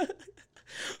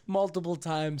 Multiple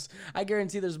times. I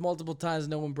guarantee there's multiple times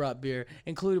no one brought beer,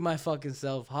 including my fucking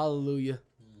self. Hallelujah.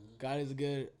 God is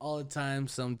good all the time,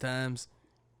 sometimes.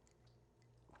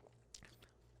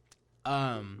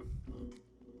 How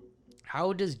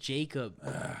does Jacob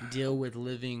deal with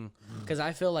living? Because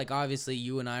I feel like obviously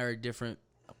you and I are a different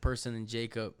person than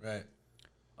Jacob. Right.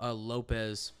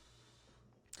 Lopez.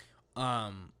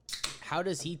 How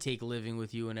does he take living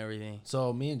with you and everything?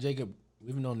 So me and Jacob,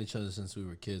 we've known each other since we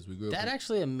were kids. We grew up. That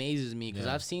actually amazes me because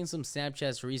I've seen some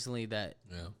Snapchats recently that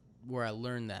where I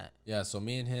learned that. Yeah. So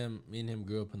me and him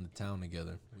grew up in the town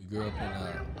together. We grew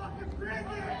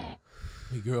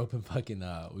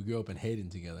up in Hayden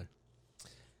together,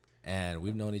 and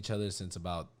we've known each other since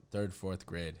about 3rd, 4th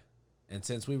grade, and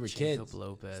since we were kids,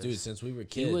 Lopez. Dude, since we were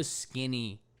kids, he was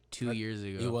skinny 2 years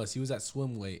ago. He was at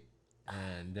swim weight.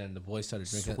 And then the boys started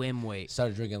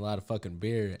drinking a lot of fucking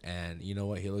beer, and you know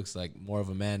what? He looks like more of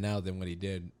a man now than what he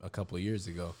did a couple of years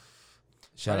ago.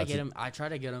 I try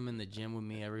to get him in the gym with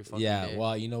me every fucking day. Yeah,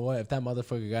 well, you know what? If that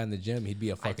motherfucker got in the gym, he'd be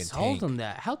a fucking tank. I told him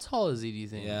that. How tall is he, do you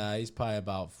think? Yeah, he's probably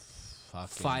about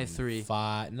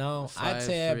 5'3". No, I'd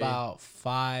say about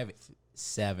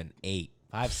 5'7", 8.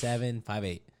 5'7",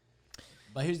 5'8".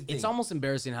 But here's the thing. It's almost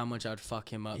embarrassing how much I'd fuck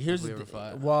him up if we were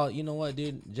five. Well, you know what,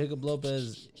 dude? Jacob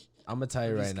Lopez... I'm gonna tell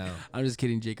you right now. I'm just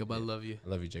kidding, Jacob. I love you. I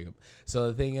love you, Jacob. So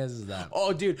the thing is that.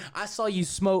 Oh, dude, I saw you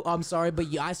smoke. I'm sorry, but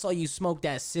I saw you smoke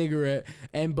that cigarette.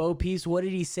 And Bo Peeps, what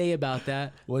did he say about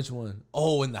that? Which one?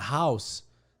 Oh, in the house.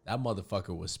 That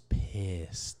motherfucker was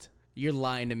pissed. You're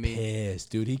lying to me. Pissed,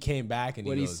 dude. He came back and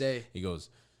what did he say? He goes,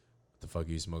 "What the fuck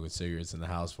are you smoking cigarettes in the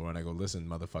house for?" And I go, "Listen,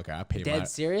 motherfucker, I pay Dead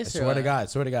serious? I swear to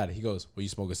God. He goes, "What are you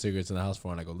smoking cigarettes in the house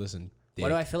for?" And I go, "Listen." Why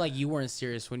do I feel like you weren't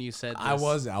serious when you said this? I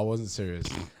wasn't serious.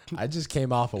 I just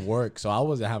came off of work, so I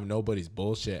wasn't having nobody's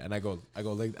bullshit. And I go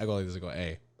like this. I go,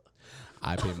 "Hey,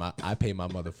 I pay my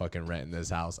motherfucking rent in this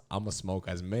house. I'm gonna smoke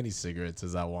as many cigarettes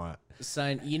as I want."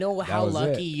 Son, you know how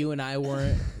lucky you and I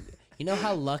weren't. You know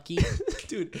how lucky,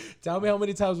 dude. Tell me how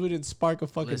many times we didn't spark a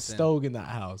fucking stove in that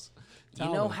house. You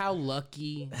know how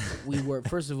lucky we were.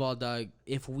 First of all, dog,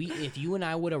 if you and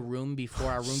I would have roomed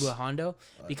before I roomed with Hondo,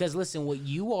 because listen, what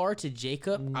you are to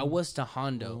Jacob, I was to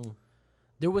Hondo.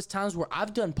 There was times where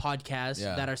I've done podcasts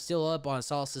that are still up on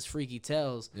Salsa's Freaky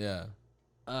Tales. Yeah.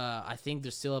 I think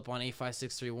they're still up on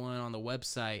 85631 on the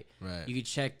website. Right. You can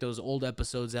check those old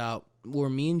episodes out where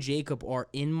me and Jacob are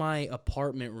in my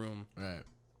apartment room. Right.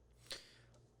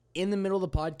 In the middle of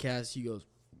the podcast, he goes,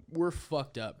 "We're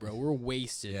fucked up, bro. We're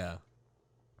wasted." Yeah.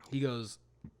 He goes,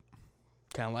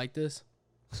 "Kind of like this?"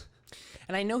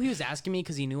 And I know he was asking me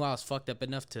because he knew I was fucked up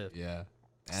enough to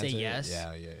say yes.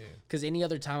 Yeah. Because any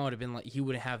other time I would have been like, he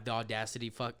wouldn't have the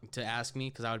audacity to ask me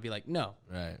because I would be like, no.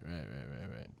 Right.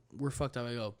 We're fucked up.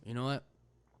 I go, you know what?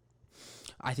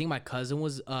 I think my cousin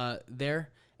was there.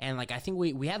 And like, I think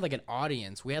we had like an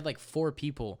audience. We had like 4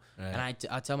 people. Right. And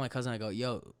I tell my cousin, I go,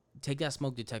 yo, take that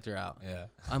smoke detector out. Yeah.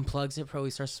 Unplugs it, bro. We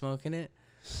start smoking it.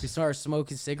 We start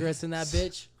smoking cigarettes in that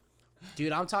bitch.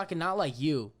 Dude, I'm talking not like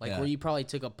you, like where you probably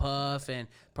took a puff and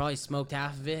probably smoked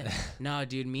half of it. No,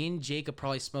 dude, me and Jacob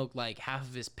probably smoked like half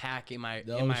of his pack in my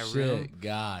room.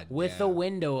 God, with the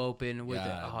window open. With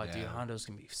dude, Hondo's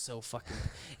gonna be so fucking.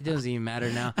 It doesn't even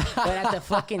matter now. But at the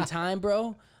fucking time,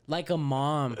 bro, like a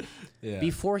mom. Yeah.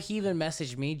 Before he even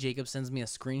messaged me, Jacob sends me a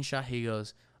screenshot. He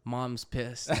goes, "Mom's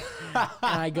pissed," and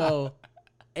I go.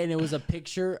 And it was a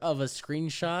picture of a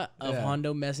screenshot of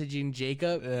Hondo messaging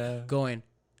Jacob, going,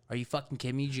 "Are you fucking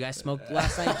kidding me? Did you guys smoke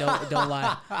last night? Don't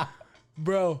lie."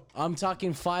 Bro, I'm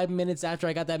talking 5 minutes after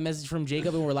I got that message from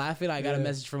Jacob and we're laughing, I got a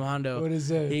message from Hondo. What is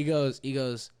it? He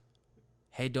goes,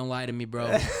 "Hey, don't lie to me, bro."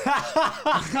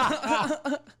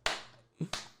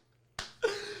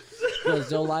 He goes,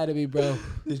 "Don't lie to me, bro."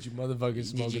 Did you motherfuckers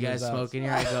smoke? Did you guys smoke in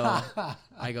here?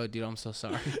 I go, "Dude, I'm so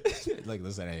sorry." Like,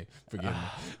 listen, hey, forgive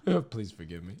me. Please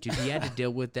forgive me. Dude, he had to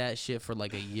deal with that shit for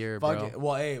like a year, bro.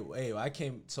 Well, hey, I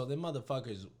came. So them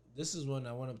motherfuckers. This is when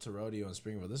I went up to rodeo in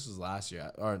Springville. This was last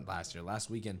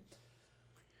weekend.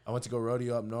 I went to go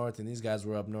rodeo up north, and these guys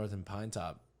were up north in Pine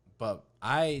Top. But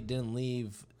I didn't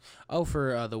leave. Oh,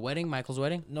 for the wedding, Michael's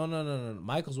wedding? No.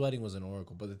 Michael's wedding was in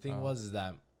Oracle. But the thing was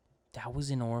that. That was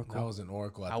in Oracle. That was in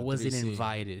Oracle. I wasn't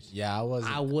invited. Yeah, I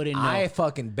wasn't. I wouldn't know. I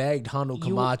fucking begged Hondo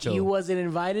Camacho. You wasn't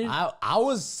invited? I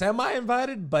was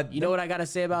semi-invited, but... You know what I got to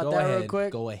say about that real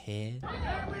quick? Go ahead.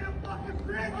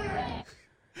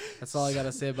 That's all I got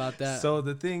to say about that. So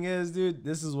the thing is, dude,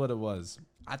 this is what it was.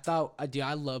 I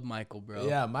love Michael, bro.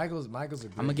 Yeah, Michael's a great guy.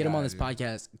 I'm going to get him on this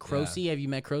podcast. Crocy, have you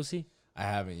met Crocy? I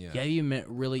haven't yet. Yeah, you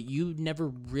never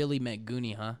really met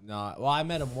Goonie, huh? No, well, I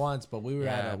met him once, but we were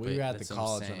at the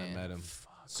college when I met him.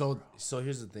 Fuck, so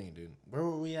here's the thing, dude. Where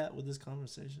were we at with this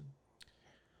conversation?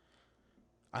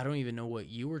 I don't even know what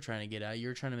you were trying to get at. You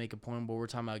were trying to make a point, but we're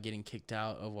talking about getting kicked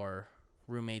out of our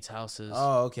roommates' houses.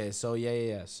 Oh, okay. So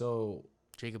yeah. So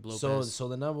Jacob Lopez. So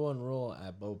the number one rule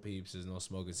at Bo Peeps is no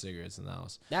smoking cigarettes in the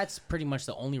house. That's pretty much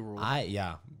the only rule.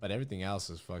 But everything else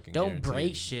is fucking don't guaranteed.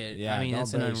 Break shit. Yeah, I mean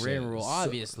that's an unwritten rule,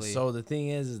 obviously. So the thing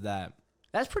is that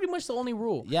that's pretty much the only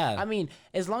rule. Yeah. I mean,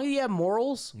 as long as you have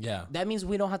morals, that means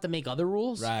we don't have to make other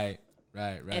rules. Right.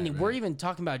 And we're even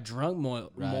talking about drunk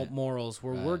morals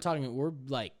where we're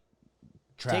like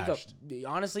trashed.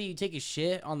 Honestly, you take a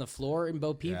shit on the floor in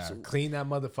Bo Peeps. Yeah, clean that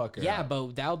motherfucker. Yeah, but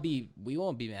we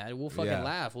won't be mad. We'll fucking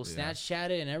laugh. We'll snatch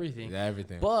chat it and everything. Yeah,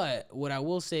 everything. But what I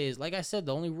will say is, like I said,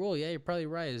 the only rule, you're probably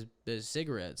right, is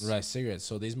cigarettes. Right, cigarettes.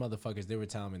 So these motherfuckers, they were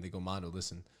telling me, they go, "Mondo,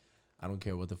 listen, I don't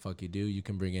care what the fuck you do. You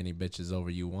can bring any bitches over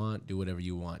you want. Do whatever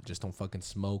you want. Just don't fucking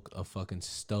smoke a fucking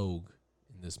stove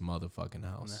in this motherfucking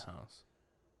house." In the house.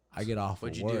 I get off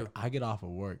of work. I get off of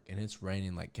work, and it's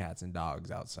raining like cats and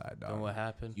dogs outside, dog. And what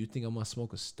happened? You think I'm gonna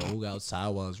smoke a stove outside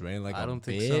while it's raining like a bitch? I don't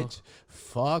think so.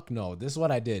 Fuck no. This is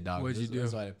what I did, dog. What'd you do?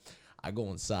 I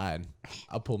go inside.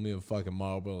 I pull me a fucking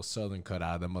Marlboro Southern cut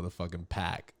out of the motherfucking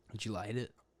pack. Did you light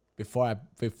it? Before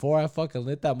I fucking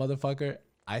lit that motherfucker,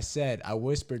 I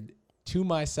whispered to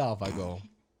myself, I go,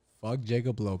 "Fuck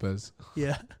Jacob Lopez."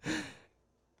 Yeah.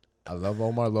 I love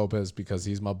Omar Lopez because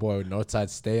he's my boy. Northside,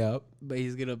 stay up. But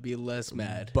he's going to be less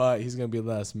mad.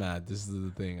 This is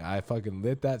the thing. I fucking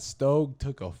lit that stove,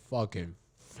 took a fucking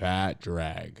fat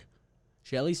drag.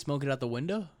 Shelly, smoke it out the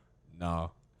window?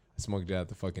 No. I smoked it at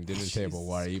the fucking dinner table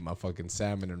while I eat my fucking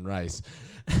salmon and rice.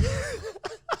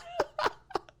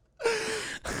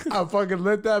 I fucking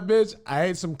lit that bitch. I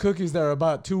ate some cookies that are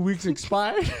about 2 weeks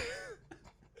expired.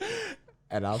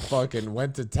 And I fucking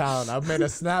went to town. I made a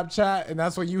Snapchat, and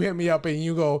that's when you hit me up and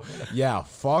you go, "Yeah,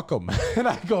 fuck them." And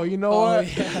I go, "You know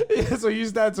what?" Yeah. So you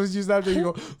Snapchat, you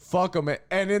go, "Fuck them."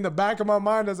 And in the back of my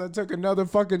mind, as I took another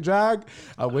fucking drag,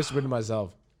 I whispered to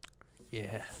myself,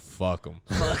 "Yeah, fuck them."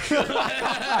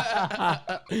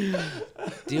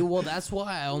 Dude, well, that's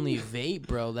why I only vape,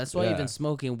 bro. That's why even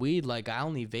smoking weed, like I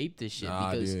only vape this shit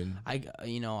because dude.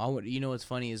 You know what's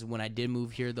funny is when I did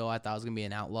move here though, I thought I was gonna be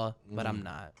an outlaw, but I'm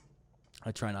not.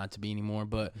 I try not to be anymore,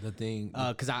 but the thing,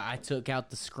 because I took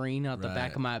out the screen out the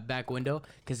back of my back window,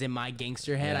 because in my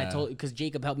gangster head, because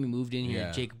Jacob helped me move in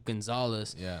here, Jacob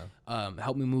Gonzalez,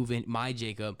 helped me move in,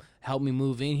 helped me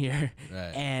move in here,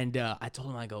 and I told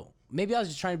him, I go, maybe I was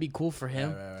just trying to be cool for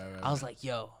him. I was like,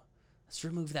 "Yo, let's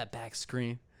remove that back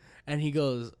screen," and he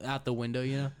goes out the window,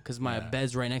 because my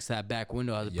bed's right next to that back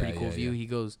window, has a pretty cool view. He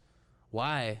goes,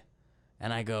 "Why?"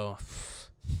 And I go,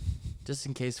 "Just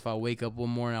in case if I wake up one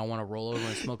morning, I want to roll over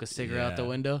and smoke a cigarette out the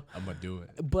window. I'm going to do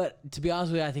it." But to be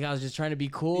honest with you, I think I was just trying to be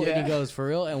cool. And he goes, "For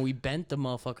real?" And we bent the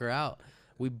motherfucker out.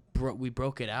 We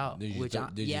broke it out. Did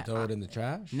you throw it in the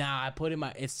trash? Nah, I put it in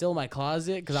my. It's still in my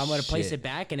closet because I'm gonna place it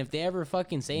back. And if they ever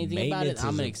fucking say anything about it,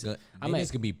 I'm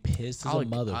gonna be pissed as a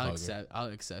motherfucker. I'll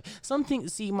accept something.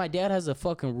 See, my dad has a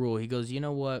fucking rule. He goes, you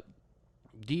know what?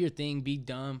 Do your thing. Be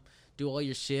dumb. Do all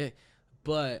your shit,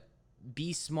 but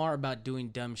be smart about doing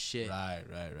dumb shit. Right.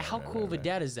 How cool of a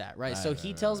dad is that, right? So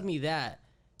he tells me that.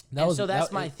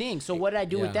 That's my thing. So what did I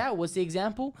do with that? What's the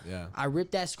example? Yeah. I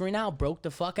ripped that screen out, broke the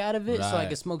fuck out of it, so I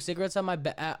could smoke cigarettes at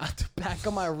the back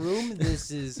of my room.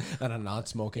 This is at a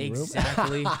non-smoking room.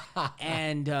 Exactly.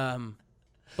 And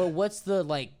but what's the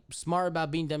like smart about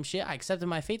being dumb shit? I accepted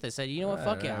my fate. I said, you know what,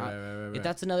 fuck it. If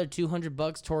that's another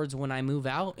 $200 towards when I move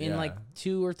out in like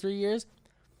 2 or 3 years,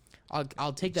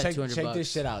 I'll take that $200. Check this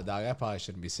shit out, dog. I probably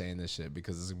shouldn't be saying this shit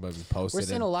because this is going to be posted. We're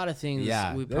saying a lot of things.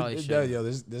 Yeah, we probably should. Yo,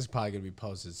 this is probably going to be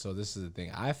posted. So this is the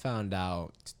thing. I found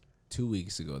out 2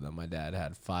 weeks ago that my dad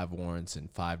had 5 warrants in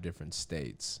 5 different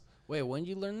states. Wait, when did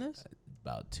you learn this?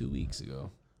 About 2 weeks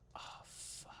ago. Oh,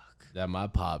 fuck. That my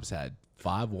pops had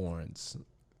 5 warrants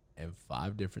in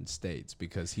 5 different states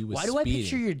because he was Why do speeding. I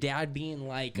picture your dad being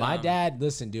like... My dad,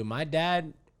 listen, dude, my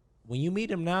dad... When you meet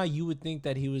him now, you would think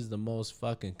that he was the most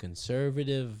fucking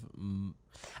conservative.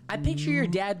 I picture your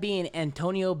dad being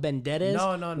Antonio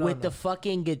Banderas with the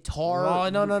fucking guitar.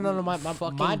 No.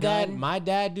 My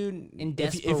dad, dude. In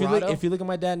Desperado. If you look at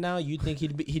my dad now, you think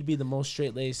he'd be the most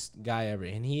straight laced guy ever,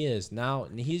 and he is now.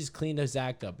 And he's cleaned his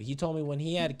act up. He told me when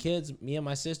he had kids, me and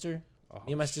my sister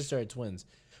are twins.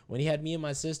 When he had me and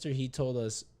my sister, he told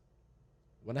us,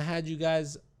 when I had you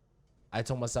guys, I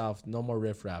told myself, no more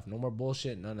riffraff, no more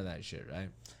bullshit, none of that shit, right?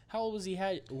 How old was he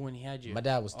when he had you? My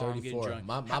dad was 34.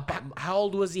 How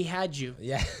old was he had you?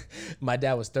 Yeah, my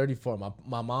dad was 34.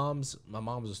 My mom's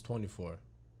was 24.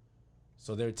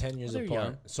 So they're 10 years apart.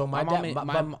 Young. So my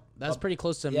that's pretty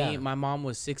close to me. My mom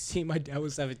was 16. My dad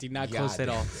was 17. Not close at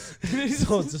all.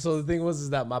 so the thing was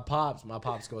that my pops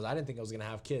goes, I didn't think I was gonna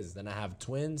have kids. Then I have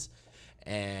twins.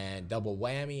 And double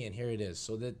whammy, and here it is.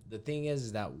 So the thing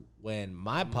is that when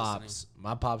my pops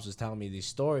was telling me these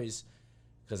stories,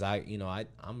 because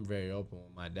I'm very open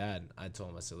with my dad. I told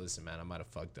him, I said, listen, man, I might have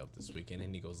fucked up this weekend,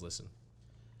 and he goes, listen.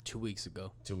 2 weeks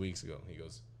ago, he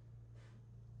goes,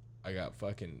 I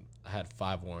had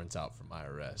 5 warrants out for my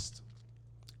arrest.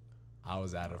 I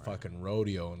was at a fucking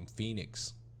rodeo in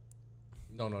Phoenix.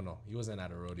 No. He wasn't at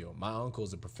a rodeo. My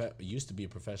uncle's used to be a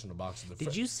professional boxer.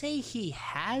 Did you say he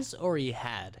has or he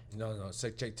had? No.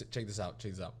 Check this out.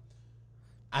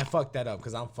 I fucked that up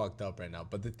because I'm fucked up right now.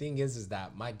 But the thing is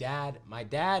that my dad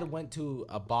went to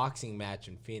a boxing match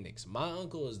in Phoenix. My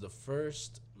uncle is the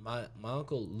first. My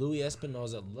uncle Louis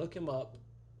Espinoza. Look him up.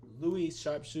 Louis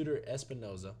Sharpshooter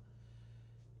Espinoza.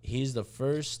 He's the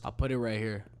first. I'll put it right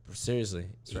here. Seriously,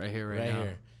 it's right here, right now.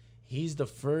 Here. He's the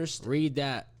first. Read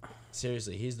that.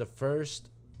 Seriously, he's the first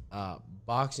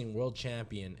boxing world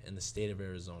champion in the state of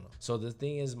Arizona. So the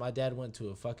thing is, my dad went to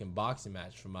a fucking boxing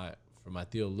match for my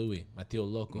Theo Louis, my Theo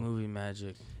Loco. Movie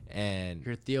magic. And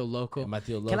your Theo Loco. My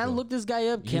Theo Loco. Can I look this guy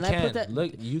up? Can I put that?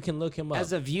 Look, you can look him up.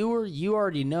 As a viewer, you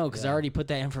already know because I already put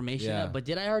that information up. But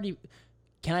did I already?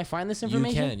 Can I find this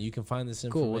information? You can find this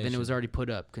information. Cool. Well, then it was already put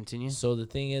up. Continue. So the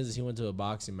thing is, he went to a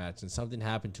boxing match and something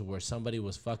happened to where somebody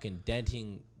was fucking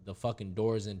denting the fucking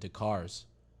doors into cars.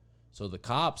 So the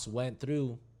cops went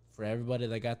through for everybody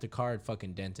that got their card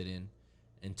fucking dented in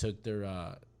and took their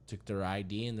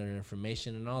ID and their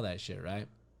information and all that shit, right?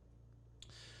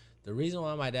 The reason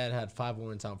why my dad had 5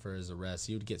 warrants out for his arrest,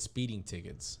 he would get speeding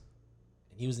tickets.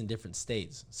 And he was in different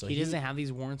states. So he doesn't have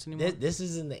these warrants anymore? This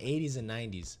is in the 80s and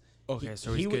 90s. Okay,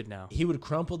 so he's good now. He would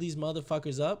crumple these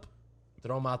motherfuckers up,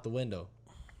 throw them out the window.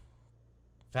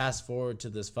 Fast forward to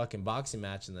this fucking boxing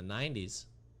match in the 90s.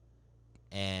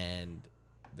 And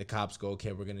the cops go,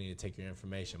 okay, we're going to need to take your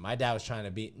information. My dad was trying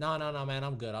to be, no, man,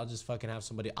 I'm good. I'll just fucking have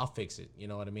somebody, I'll fix it. You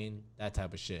know what I mean? That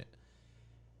type of shit.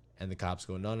 And the cops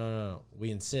go, no.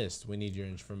 We insist. We need your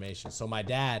information. So my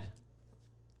dad,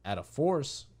 at a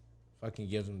force, fucking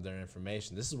gives them their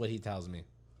information. This is what he tells me.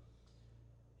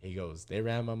 He goes, they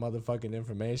ran my motherfucking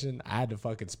information. I had to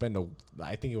fucking spend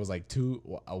I think it was like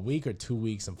a week or 2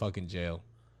 weeks in fucking jail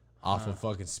off of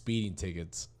fucking speeding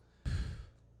tickets.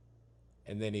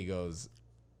 And then he goes,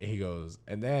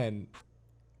 and then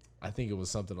I think it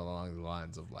was something along the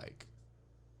lines of like,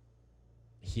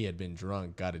 he had been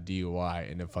drunk, got a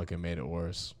DUI, and it fucking made it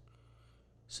worse.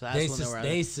 So that's when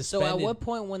they suspended. So at what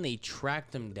point when they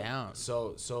tracked him down?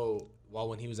 So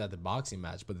when he was at the boxing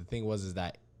match, but the thing was is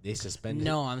that they suspended.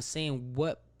 No, I'm saying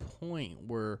what point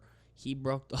where he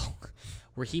broke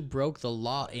the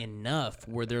law enough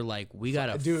where they're like, we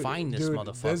gotta find this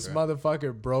motherfucker. This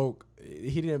motherfucker broke.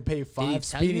 He didn't pay 5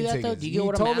 speeding tickets. Though? Do you get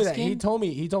what I'm asking? He told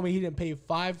me he didn't pay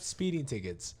 5 speeding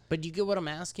tickets. But do you get what I'm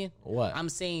asking? What? I'm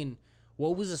saying,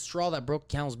 what was the straw that broke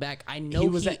Camel's back? I know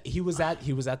he was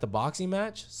at the boxing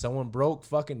match. Someone broke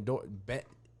fucking door,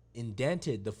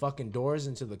 indented the fucking doors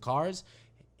into the cars.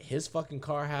 His fucking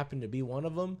car happened to be one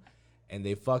of them, and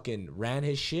they fucking ran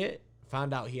his shit.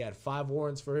 Found out he had 5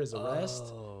 warrants for his arrest.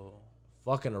 Oh.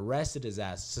 Fucking arrested his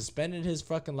ass. Suspended his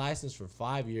fucking license for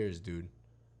 5 years, dude.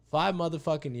 5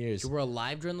 motherfucking years. You were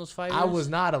alive during those 5 years? I was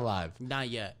not alive. Not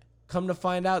yet. Come to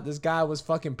find out, this guy was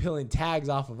fucking peeling tags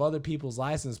off of other people's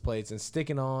license plates and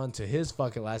sticking on to his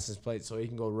fucking license plate so he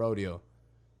can go rodeo.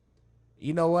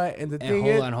 You know what? And the thing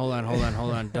is... Hold on.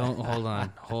 Don't,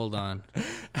 hold on.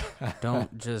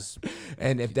 Don't just...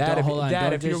 And if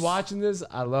if you're watching this,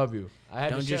 I love you. I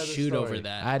had don't to share just shoot story. over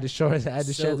that. I had to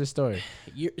share the story.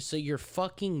 So your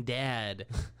fucking dad...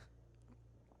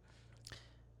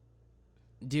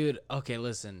 Dude, okay,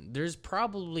 listen. There's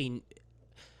probably...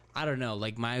 I don't know,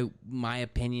 like my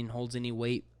opinion holds any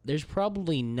weight. There's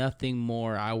probably nothing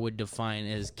more I would define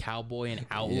as cowboy and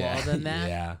outlaw than that.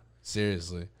 Yeah.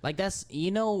 Seriously. Like that's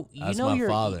your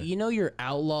father. Your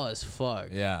outlaw as fuck.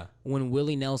 Yeah. When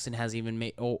Willie Nelson has even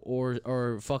made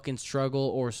or fucking Struggle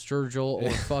or Sturgill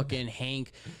or fucking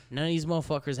Hank, none of these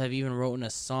motherfuckers have even written a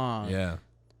song. Yeah.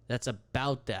 That's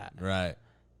about that. Right.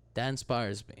 That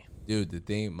inspires me. Dude, the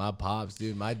thing, my pops,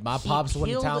 dude, my pops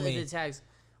wouldn't tell me.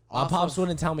 My pops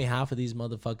wouldn't tell me half of these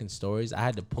motherfucking stories. I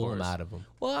had to pull them out of them.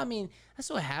 Well, I mean, that's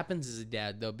what happens as a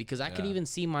dad, though, because I could even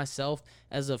see myself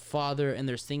as a father, and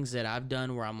there's things that I've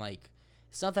done where I'm like,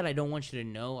 it's not that I don't want you to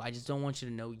know. I just don't want you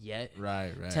to know yet.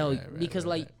 Right. Because,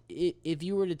 if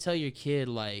you were to tell your kid,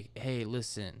 like, hey,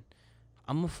 listen,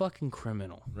 I'm a fucking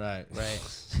criminal. Right.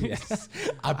 Yes.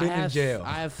 I've been in jail.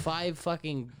 I have 5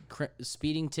 fucking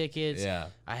speeding tickets. Yeah.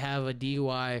 I have a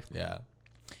DUI. Yeah.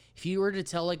 If you were to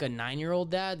tell like a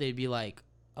 9-year-old dad, they'd be like,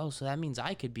 oh, so that means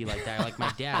I could be like that, like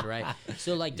my dad, right?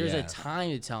 So like there's a time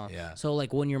to tell him. Yeah. So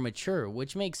like when you're mature,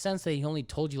 which makes sense that he only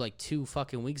told you like 2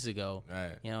 fucking weeks ago.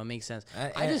 Right. You know, it makes sense.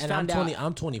 I just found out.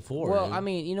 I'm 24. Well, dude. I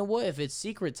mean, you know what? If it's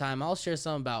secret time, I'll share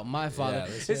something about my father.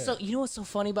 Yeah, so you know what's so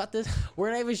funny about this?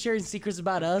 We're not even sharing secrets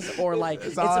about us or like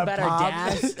it's about our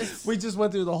dads. We just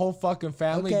went through the whole fucking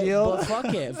family deal. But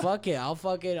fuck it.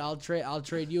 I'll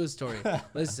trade you a story.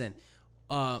 Listen,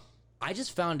 I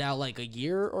just found out like a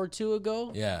year or 2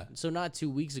 ago. Yeah. So not 2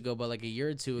 weeks ago, but like a year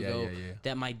or 2 ago,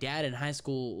 that my dad in high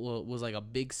school was like a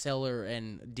big seller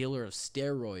and dealer of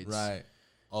steroids. Right.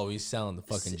 Oh, he's selling the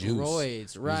fucking juice.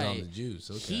 Steroids, right. He's on the juice.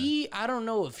 Okay. I don't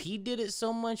know if he did it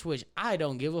so much, which I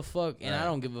don't give a fuck, and I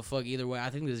don't give a fuck either way.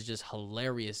 I think this is just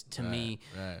hilarious to me.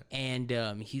 Right.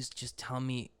 And he's just telling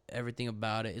me everything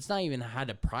about it. It's not even how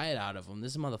to pry it out of him.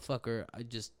 This motherfucker, I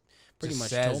just pretty much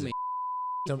told me.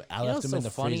 I left him in the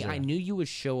freezer. I knew you would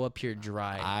show up here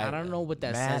dry. I don't know what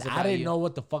that says about you. I didn't know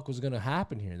what the fuck was gonna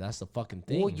happen here. That's the fucking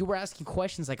thing. Well, you were asking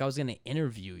questions like I was gonna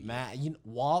interview you. Man,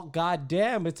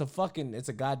 goddamn, it's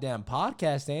a goddamn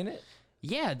podcast, ain't it?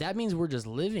 Yeah, that means we're just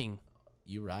living.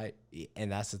 You're right,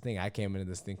 and that's the thing. I came into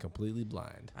this thing completely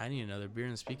blind. I need another beer.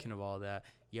 And speaking of all that,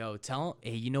 yo, tell him.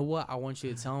 Hey, you know what? I want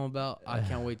you to tell him about. I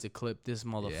can't wait to clip this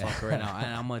motherfucker right now,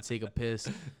 and I'm gonna take a piss.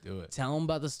 Do it. Tell him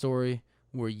about the story.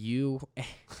 Were you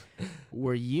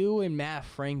and Matt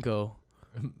Franco?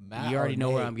 You already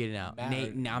know where I'm getting at.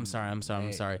 Nate, I'm sorry.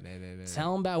 Nate.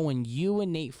 Tell him about when you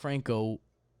and Nate Franco.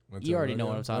 You already know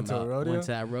what I'm talking about. Went to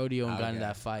that rodeo and got into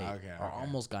that fight, or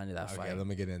almost got into that fight. Okay, let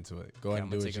me get into it. Go ahead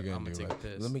and do what you're gonna do.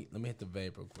 Let me hit the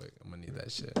vape real quick. I'm gonna need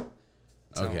that shit.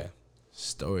 Okay,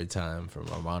 story time from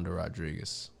Armando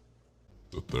Rodriguez.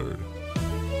 The third.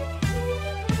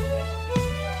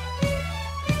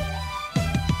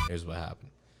 Here's what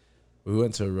happened. We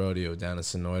went to a rodeo down in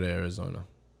Sonoita, Arizona.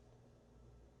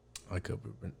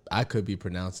 I could be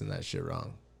pronouncing that shit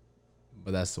wrong,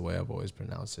 but that's the way I've always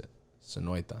pronounced it.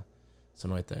 Sonoita,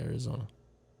 Arizona.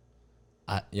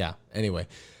 Anyway,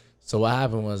 so what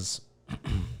happened was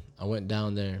I went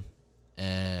down there,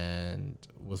 and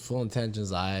with full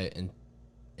intentions, I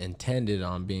intended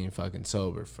on being fucking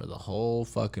sober for the whole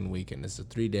fucking weekend. It's a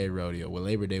 3-day rodeo with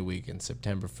Labor Day weekend,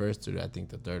 September 1st through I think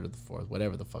the 3rd or the 4th,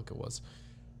 whatever the fuck it was.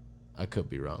 I could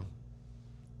be wrong.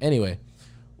 Anyway,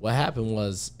 what happened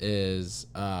is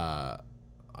our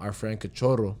friend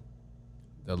Cachorro,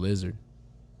 the lizard,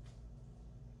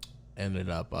 ended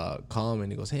up calling me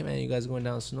and he goes, "Hey man, you guys going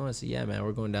down to Sonoita?" I said, "Yeah man,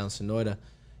 we're going down to Sonoita."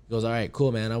 He goes, "All right,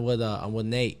 cool man. I'm with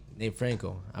Nate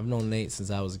Franco. I've known Nate since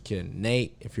I was a kid.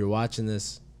 Nate, if you're watching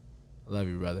this, I love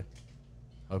you, brother.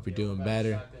 Hope you're doing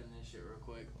better."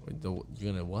 You're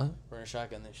gonna what? We're gonna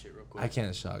shotgun this shit real quick. I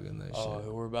can't shotgun that shit. Oh,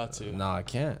 we're about to. No, I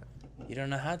can't. You don't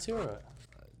know how to, or what?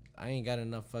 I ain't got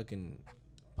enough fucking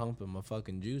pump in my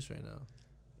fucking juice right now.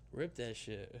 Rip that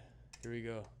shit. Here we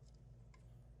go.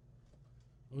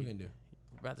 What we gonna do?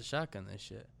 We're about to shotgun this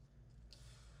shit.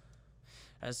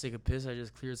 I just take a piss. I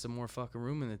just cleared some more fucking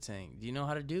room in the tank. Do you know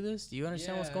how to do this? Do you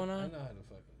understand what's going on? I know how to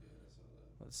fucking do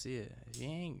this. Let's see it. If you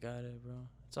ain't got it, bro,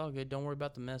 it's all good. Don't worry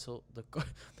about the mess.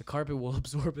 The carpet will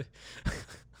absorb it.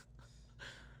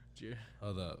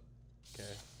 Hold up. Okay.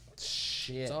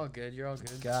 Shit. It's all good. You're all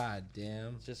good. God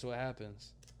damn. It's just what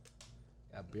happens.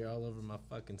 Got beer all over my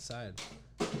fucking side.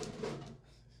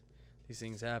 These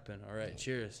things happen. All right.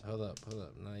 Cheers. Hold up.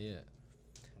 Not yet.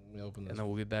 Let me open this. And then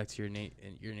we'll get back to your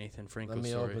Nathan Franco Let me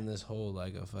story. open this hole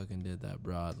like I fucking did that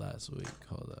broad last week.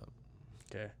 Hold up.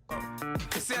 Okay.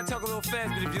 You see, I talk a little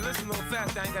fast, but if you listen a little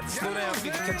fast, I ain't got to slow down so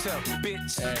you can catch up,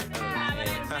 bitch. Hey.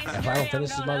 If I don't finish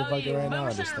this motherfucker right now, I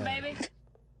understand.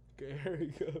 Okay, here we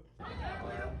go.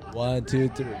 1, 2,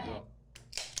 3, go.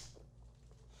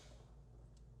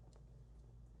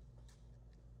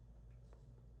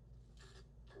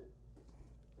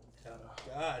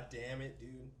 God damn it,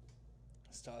 dude.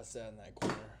 Let's toss that in that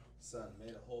corner. Son,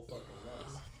 made a whole fucking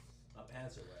mess. My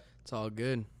pants are wet. It's all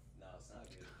good. No, it's not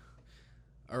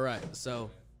good. All right,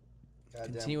 so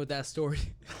continue with that story.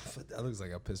 That looks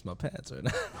like I pissed my pants right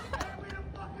now.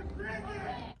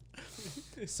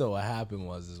 So what happened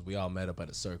was we all met up at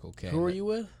a Circle K. Who were you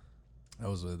with? I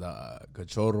was with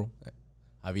Cachorro,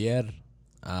 Javier,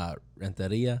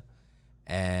 Renteria,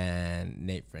 and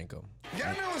Nate Franco.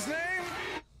 Y'all know his name?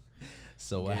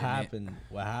 So what happened?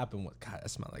 What happened? God, that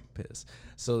smelled like piss.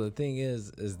 So the thing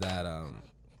is that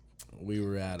we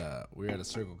were at a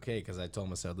Circle K because I told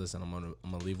myself, listen, I'm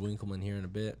gonna leave Winkleman here in a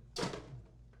bit.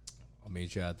 I'll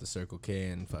meet you at the Circle K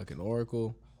in fucking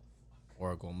Oracle,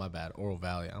 my bad, Oro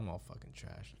Valley. I'm all fucking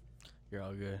trash. You're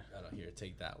all good. I don't here.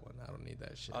 Take that one. I don't need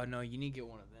that shit. Oh no, you need to get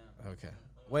one of them. Okay.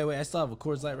 Wait. I still have a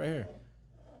Coors Light right here.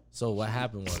 So what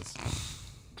happened was.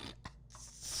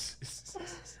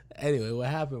 Anyway, what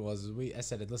happened was I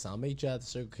said, listen, I'll meet you at the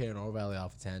Circle K in Oro Valley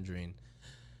off of Tangerine.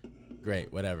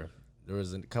 Great, whatever. There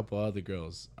was a couple other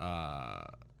girls. I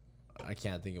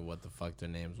can't think of what the fuck their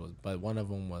names was, but one of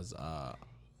them was,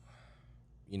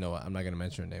 you know what? I'm not gonna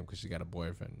mention her name because she got a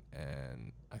boyfriend,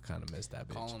 and I kind of missed that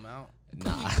bitch. Call him out.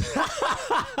 Nah.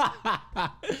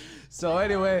 So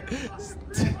anyway,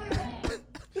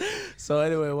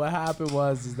 what happened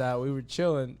was that we were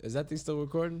chilling. Is that thing still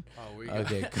recording? Oh, we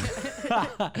okay.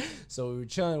 So we were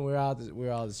chilling. We were out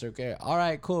the Circle. All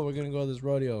right, cool. We're gonna go to this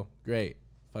rodeo. Great,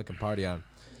 fucking party on.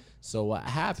 So what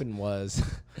happened was,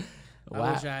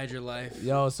 I wish I had your life.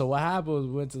 Yo, so what happened was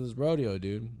we went to this rodeo,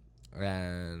 dude,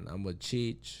 and I'm with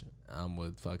Cheech. I'm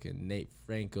with fucking Nate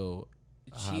Franco.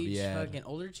 Cheech, Javier. fucking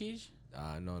older Cheech?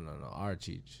 No, our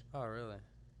Cheech. Oh, really?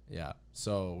 Yeah.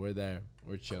 So we're there.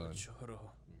 We're chilling. Choro.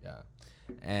 Yeah.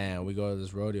 And we go to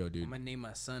this rodeo, dude. I'm gonna name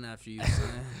my son after you, son.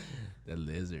 The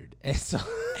lizard. And so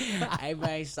Hey,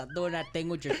 man, stop doing that thing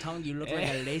with your tongue. You look like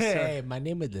a laser. Hey, my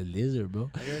name is the lizard,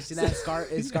 bro. Have you ever seen that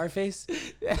Scarface?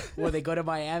 Where they go to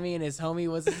Miami and his homie,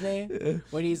 what's his name?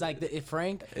 When he's like,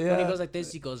 Frank, when he goes like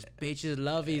this, he goes, bitches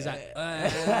love you. He's like,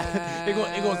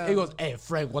 He goes, hey,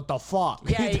 Frank, what the fuck?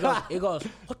 Yeah, he goes,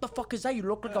 what the fuck is that? You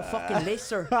look like a fucking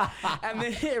laser. And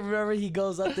then remember he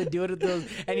goes up to do it with those,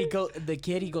 and he goes,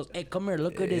 he goes, hey, come here,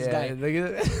 look at this guy.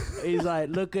 He's like,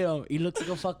 look at him. He looks like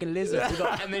a fucking lizard.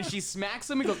 And then she smacks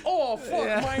him. He goes, oh, fuck,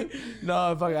 man.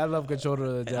 No, fuck, I love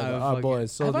Cachorro. Our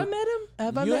boys. So have I met him?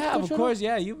 Have I you met have, Cachorro? Of course,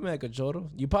 yeah, you've met Cachorro.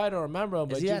 You probably don't remember him,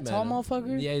 but is he you that met tall him.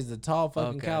 motherfucker? Yeah, he's the tall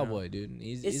fucking cowboy, dude.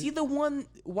 Is he the one,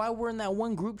 why we're in that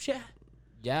one group chat?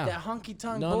 Yeah. That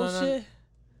honky-tonk bullshit?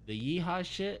 The yeehaw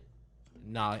shit?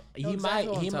 No, he exactly might.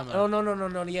 what I'm He talking might.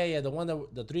 about. No. Yeah. The one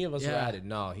that the three of us were at it.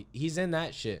 No, he's in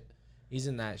that shit. He's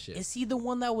in that shit. Is he the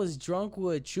one that was drunk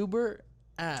with Schubert?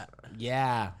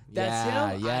 Yeah.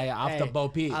 That's him? Yeah. Off the Bo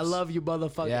Peeps. I love you,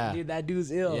 motherfucker. Yeah. Dude, that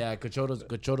dude's ill. Yeah, Cachorro's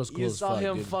cool You as saw fuck,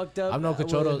 him dude. fucked up I've known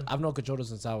Cachorro. with- I've known Cachorro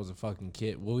since I was a fucking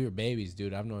kid. Well, we were babies,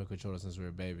 dude. I've known Cachorro since we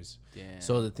were babies. Damn.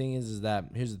 So the thing is that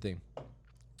here's the thing.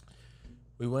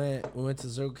 We went to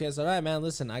Circle K. All right, man.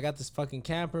 Listen, I got this fucking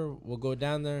camper. We'll go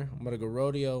down there. I'm gonna go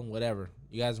rodeo, whatever.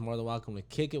 You guys are more than welcome to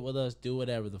kick it with us. Do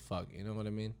whatever the fuck. You know what I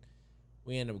mean?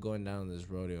 We end up going down to this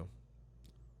rodeo.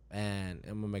 And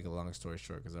I'm gonna make a long story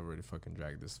short because I've already fucking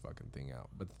dragged this fucking thing out.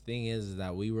 But the thing is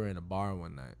that we were in a bar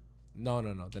one night. No.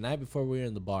 The night before we were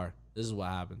in the bar, this is what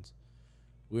happens.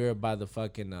 We were by the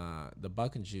fucking the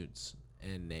buck and shoots,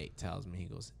 and Nate tells me, he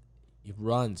goes, he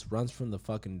runs from the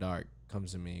fucking dark,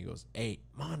 comes to me, he goes, hey,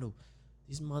 Mondo,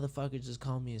 these motherfuckers just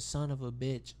called me a son of a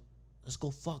bitch. let's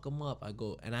go fuck him up. I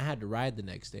go, and I had to ride the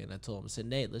next day. And I told him, I said,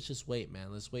 Nate, let's just wait,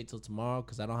 man. Let's wait till tomorrow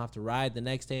because I don't have to ride the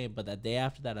next day. But that day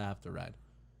after that, I have to ride.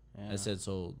 Yeah. I said,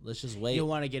 so let's just wait. You don't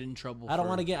want to get in trouble. I don't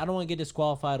want to get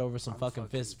disqualified over some fucking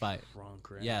fist fight.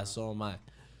 Yeah, so am I.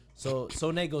 So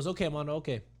Nate goes, okay, Mondo,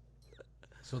 okay.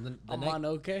 So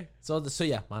Mondo, okay. So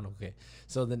Mondo, okay.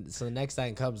 So the next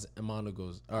time comes, and Mondo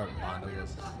goes.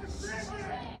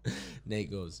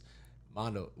 Nate goes,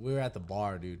 Mondo. We were at the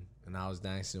bar, dude, and I was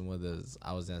dancing with this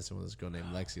girl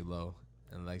named Lexi Lowe.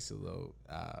 And Lexi Lowe,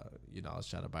 I was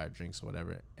trying to buy her drinks or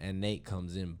whatever. And Nate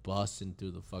comes in busting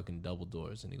through the fucking double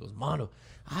doors. And he goes, Mondo,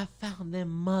 I found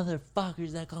them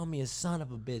motherfuckers that called me a son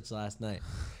of a bitch last night.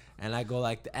 And I go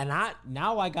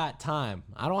now I got time.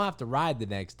 I don't have to ride the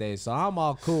next day. So I'm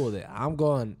all cool with it. I'm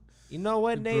going, you know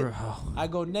what, Nate? Bro. I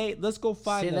go, Nate, let's go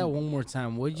find them. Say that one more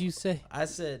time. What'd you say? I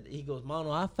said, he goes,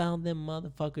 Mondo, I found them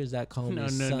motherfuckers that called me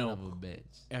son of a bitch.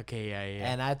 Okay,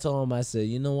 yeah. And I told him, I said,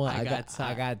 you know what? I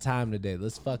got time today.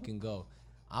 Let's fucking go.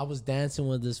 I was dancing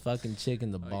with this fucking chick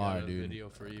in the bar, dude. I got a video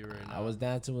for you right now. I was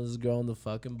dancing with this girl in the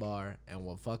fucking bar. And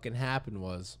what fucking happened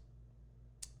was,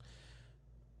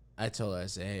 I told her, I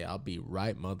said, hey, I'll be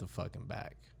right motherfucking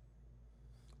back.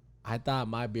 I thought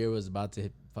my beer was about to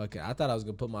I thought I was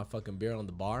going to put my fucking beer on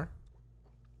the bar.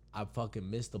 I fucking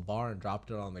missed the bar and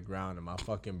dropped it on the ground, and my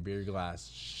fucking beer glass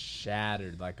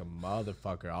shattered like a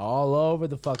motherfucker all over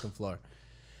the fucking floor.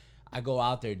 I go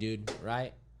out there, dude,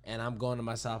 right? And I'm going to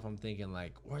myself, I'm thinking,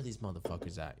 like, where are these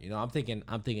motherfuckers at? I'm thinking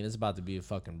it's about to be a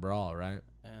fucking brawl, right?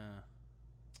 Yeah.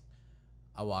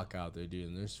 I walk out there, dude,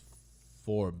 and there's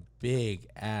 4 big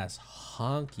ass,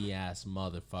 honky ass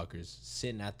motherfuckers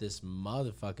sitting at this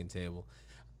motherfucking table.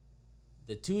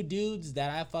 The 2 dudes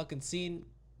that I fucking seen,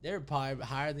 they're probably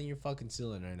higher than your fucking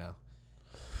ceiling right now.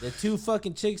 The 2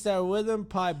 fucking chicks that were with them,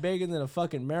 probably bigger than a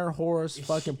fucking mare horse,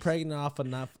 fucking pregnant off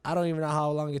enough. I don't even know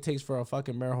how long it takes for a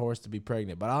fucking mare horse to be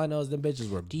pregnant, but all I know is them bitches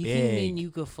were big. Do you think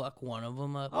you could fuck one of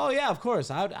them up? Oh yeah, of course.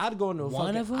 I'd go into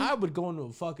I would go into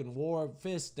a fucking war,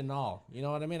 fist and all. You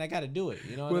know what I mean? I got to do it.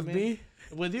 You know what I mean? With me?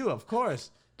 With you, of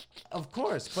course. Of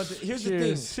course. But here's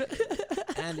the thing.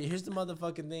 Andy, here's the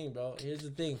motherfucking thing, bro. Here's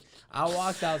the thing. I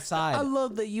walked outside. I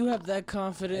love that you have that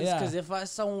confidence, because if I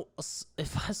saw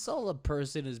a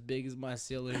person as big as my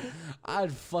ceiling,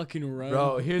 I'd fucking run.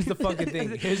 Bro, here's the fucking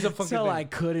thing. Here's the fucking thing. I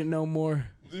couldn't no more.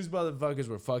 These motherfuckers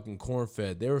were fucking corn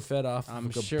fed. They were fed off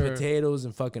potatoes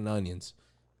and fucking onions.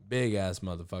 Big ass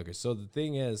motherfuckers. So the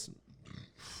thing is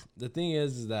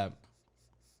that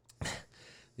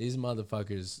these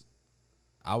motherfuckers,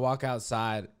 I walk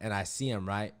outside and I see them,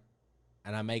 right?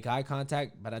 And I make eye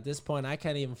contact, but at this point, I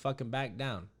can't even fucking back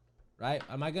down, right?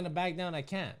 Am I going to back down? I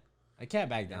can't. I can't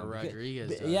back down.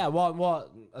 Rodriguez. Yeah, well,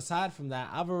 aside from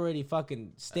that, I've already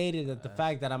fucking stated that the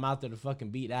fact that I'm out there to fucking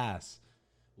beat ass.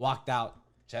 Walked out,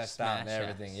 chest out and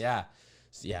everything. Ass.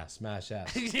 Yeah, smash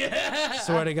ass. Yeah.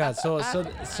 Swear to God. So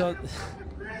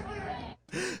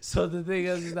the thing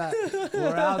is that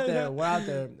we're out there,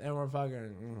 and we're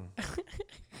fucking...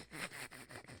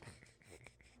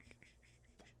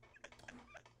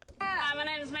 Hi, my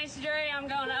name is Macy Drury. I'm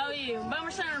going to OU. Boomer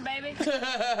Sooner, baby. So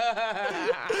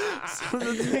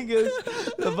the thing is,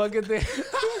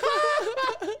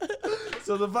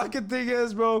 So the fucking thing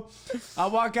is, bro, I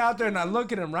walk out there and I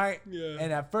look at him, right? Yeah.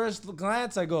 And at first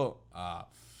glance, I go,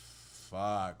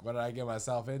 fuck, what did I get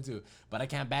myself into? But I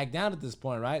can't back down at this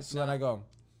point, right? So then I go,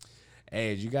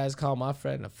 hey, did you guys call my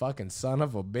friend a fucking son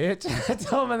of a bitch? I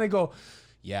tell them, and they go,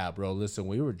 yeah, bro, listen,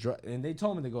 we were drunk. And they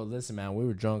told me, they go, listen, man, we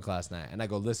were drunk last night. And I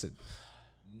go, listen,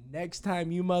 next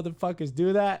time you motherfuckers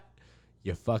do that,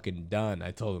 you're fucking done.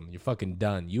 I told them, you're fucking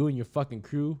done. You and your fucking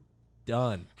crew,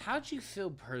 done. How'd you feel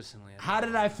personally? How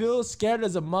did I feel? Scared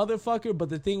as a motherfucker. But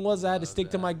the thing was, I had to stick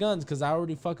to my guns because I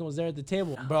already fucking was there at the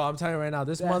table. Bro, I'm telling you right now,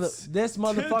 this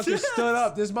motherfucker stood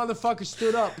up. This motherfucker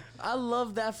stood up. I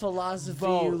love that philosophy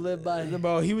you live by.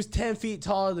 Bro, he was 10 feet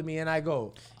taller than me, and I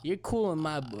go, you're cool in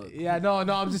my book. Yeah, no,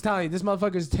 I'm just telling you, this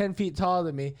motherfucker is 10 feet taller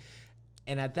than me.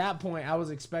 And at that point, I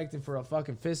was expecting for a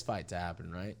fucking fist fight to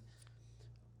happen, right?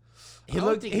 I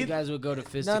don't think you guys would go to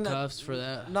fisticuffs for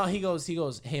that. No, he goes,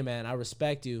 hey, man, I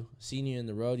respect you. Seen you in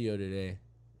the rodeo today.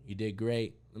 You did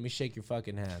great. Let me shake your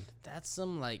fucking hand. That's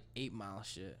some, like, 8 Mile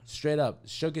shit. Straight up.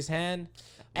 Shook his hand.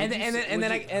 And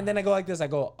then I go like this. I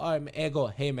go, all right, I go,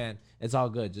 hey, man, it's all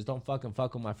good. Just don't fucking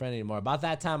fuck with my friend anymore. About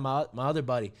that time, my other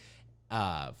buddy,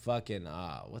 what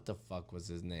the fuck was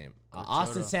his name?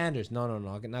 Austin Sanders. No,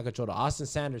 not Cachoto. Austin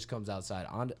Sanders comes outside.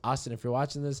 Austin, if you're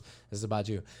watching this is about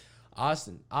you.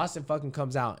 Austin fucking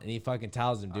comes out and he fucking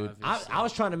tells him, dude, I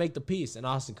was trying to make the peace, and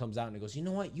Austin comes out and he goes, you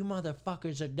know what? You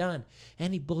motherfuckers are done.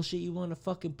 Any bullshit you want to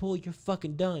fucking pull, you're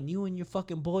fucking done. You and your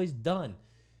fucking boys done.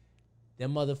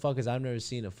 Them motherfuckers, I've never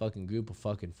seen a fucking group of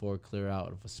fucking 4 clear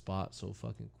out of a spot so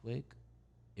fucking quick.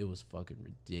 It was fucking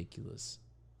ridiculous.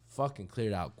 Fucking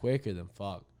cleared out quicker than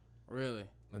fuck. Really?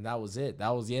 And that was it. That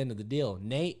was the end of the deal.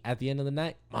 Nate, at the end of the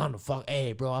night, man, the fuck,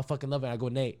 hey, bro, I fucking love it. I go,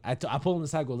 Nate. I pull him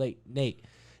aside, I go, Nate,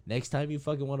 next time you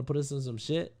fucking want to put us in some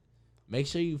shit, make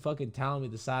sure you fucking tell me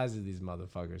the size of these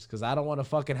motherfuckers. Because I don't want to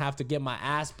fucking have to get my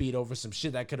ass beat over some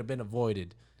shit that could have been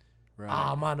avoided. Right.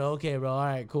 Ah, man, okay, bro. All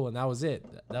right, cool. And that was it.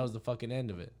 That was the fucking end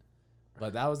of it.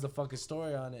 But that was the fucking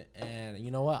story on it. And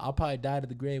you know what? I'll probably die to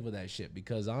the grave with that shit.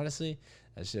 Because honestly,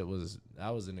 that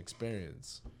was an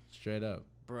experience. Straight up.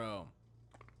 Bro.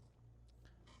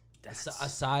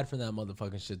 Aside from that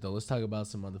motherfucking shit, though, let's talk about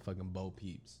some motherfucking Bo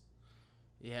Peeps.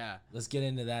 Yeah. Let's get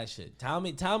into that shit. Tell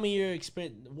me your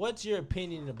experience. What's your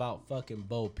opinion about fucking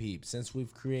Bo Peep since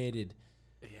we've created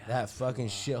that fucking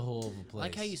shithole of a place?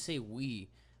 Like how you say we.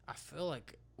 I feel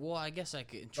like, well, I guess I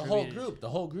could the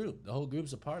whole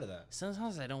group's a part of that.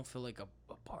 Sometimes I don't feel like a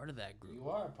part of that group. You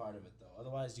are a part of it though.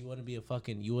 Otherwise, you wouldn't be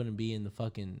in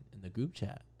the group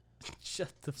chat. Shut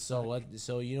the fuck. So what?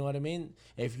 So you know what I mean?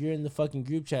 If you're in the fucking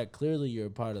group chat, clearly you're a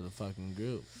part of the fucking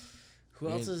group. Who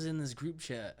else is in this group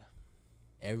chat?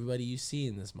 Everybody you see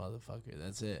in this motherfucker.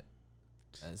 That's it.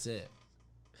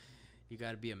 You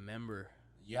got to be a member.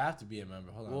 You have to be a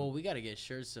member. Hold on. Well, we got to get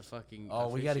shirts to fucking. Oh,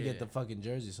 we got to get the fucking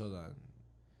jerseys. Hold on.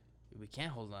 We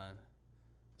can't hold on.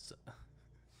 So.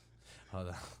 Hold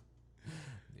on.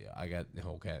 Yeah, I got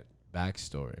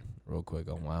backstory real quick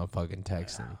on why I'm fucking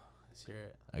texting. Wow. Let's hear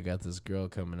it. I got this girl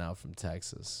coming out from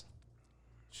Texas.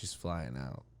 She's flying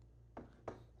out.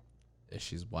 Is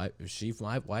she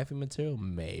wifey material?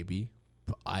 Maybe.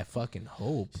 But I fucking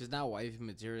hope. She's not wifey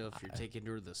material if you're taking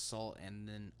her to the Salt and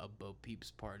then a Bo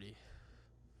Peeps party.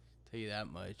 Tell you that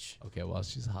much. Okay, well,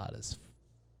 she's hot as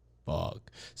fuck.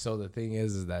 So the thing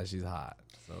is that she's hot.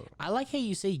 So I like how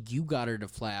you say you got her to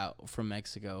fly out from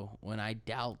Mexico when I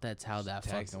doubt that's how that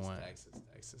fucking went.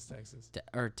 Texas.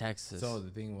 Texas. So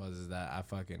the thing was that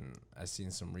I seen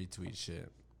some retweet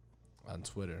shit on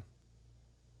Twitter.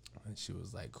 And she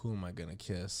was like, who am I going to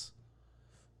kiss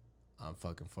on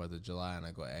fucking 4th of July? And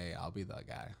I go, hey, I'll be that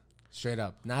guy. Straight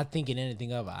up. Not thinking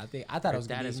anything of it. I thought it was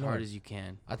going to be as ignored. hard as you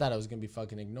can. I thought it was going to be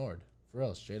fucking ignored. For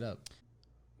real, straight up.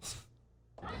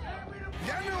 Y'all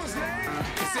know his name.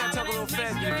 They say I talk a little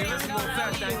fast, but if you listen a little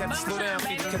fast, I ain't got to slow down for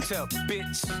you to catch up,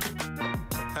 bitch.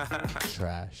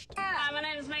 Trashed. Hi, my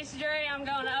name is Macy Drury. I'm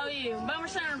going to OU. Boomer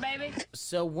Center, baby.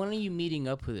 So when are you meeting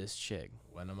up with this chick?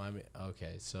 When am I?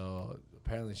 Okay, so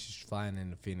apparently she's flying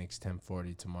into Phoenix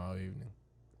 10:40 tomorrow evening.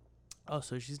 Oh,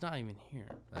 so she's not even here.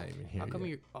 Not even here. How come yet.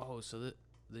 you're? Oh, so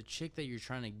the chick that you're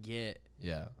trying to get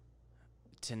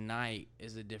tonight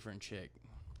is a different chick.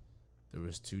 There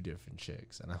was 2 different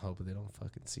chicks, and I hope they don't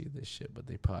fucking see this shit, but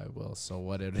they probably will. So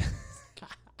what it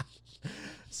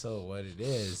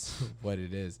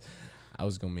is, I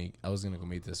was gonna go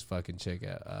meet this fucking chick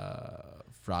at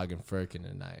Frog and Firkin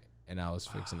tonight, and I was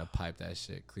fixing to pipe that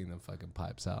shit, clean them fucking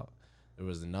pipes out. There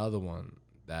was another one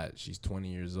that she's 20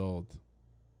 years old,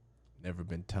 never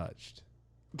been touched.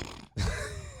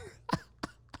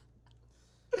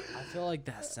 I feel like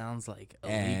that sounds like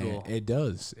illegal. And it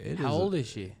does. How old is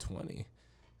she? 20.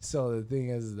 So the thing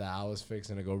is that I was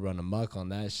fixing to go run amok on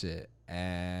that shit,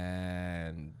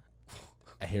 and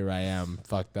here I am,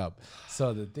 fucked up.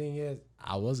 So the thing is,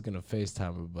 I was gonna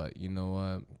FaceTime her, but you know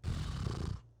what?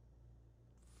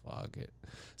 Fuck it.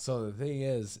 So the thing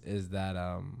is that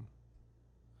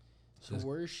So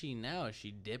where is she now? Is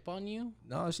she dip on you?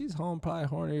 No, she's home, probably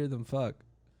hornier than fuck.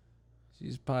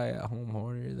 She's probably at home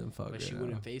hornier than fuck. But she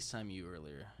wouldn't FaceTime you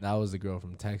earlier. That was the girl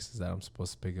from Texas that I'm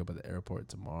supposed to pick up at the airport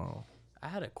tomorrow. I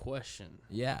had a question.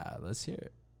 Yeah, let's hear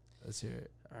it. I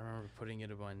remember putting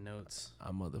it in my notes.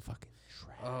 I'm motherfucking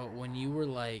trash. Oh, when you were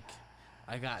like,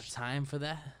 I got time for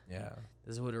that? Yeah.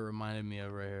 This is what it reminded me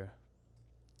of right here.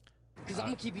 Because I'm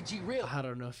going to keep you G real. I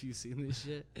don't know if you've seen this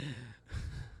shit.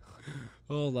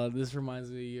 Hold on. This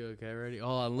reminds me of you. Okay, ready?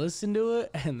 Hold on. Listen to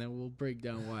it, and then we'll break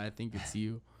down why I think it's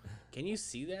you. Can you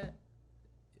see that?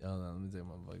 Hold on. Let me take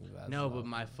my fucking glasses No, off. but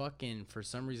my fucking, for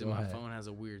some reason, Go my ahead. phone has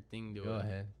a weird thing to it. Go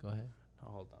ahead. Oh,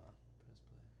 hold on. Press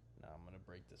play. No, I'm going to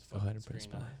break this Go fucking ahead and press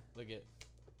screen. play.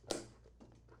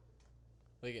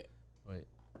 Look at. Wait.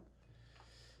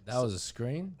 That was a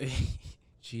screen?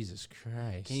 Jesus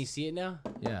Christ. Can you see it now?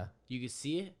 Yeah. You can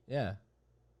see it? Yeah.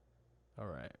 All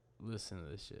right. Listen to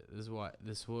this shit. This is what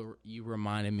you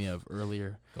reminded me of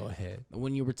earlier. Go ahead.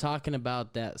 When you were talking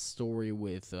about that story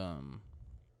with not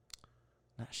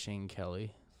Shane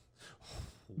Kelly.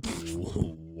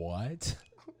 What?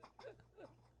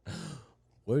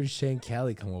 Where did Shane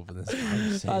Kelly come up with this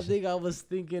conversation? I think I was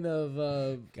thinking of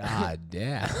God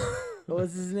damn.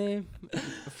 What's his name?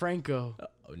 Franco.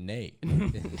 Oh, Nate.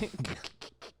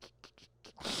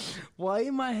 Why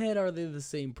in my head are they the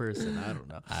same person? I don't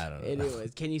know. I don't know.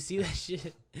 Anyways, can you see that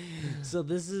shit? So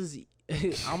this is.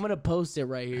 I'm gonna post it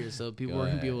right here so people are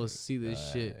gonna be able to see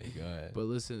this shit. Go ahead. But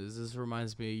listen, this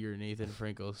reminds me of your Nathan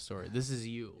Franco story. This is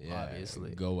you,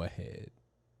 obviously. Go ahead.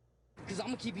 Cause I'm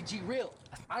gonna keep it G real.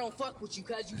 I don't fuck with you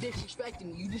cause you disrespecting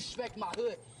me. You disrespect my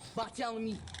hood by telling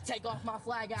me take off my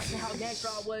flag asking how gangster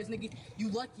I was, nigga. You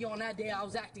lucky on that day I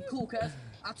was acting cool cuz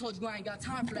I told you I ain't got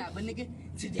time for that. But nigga,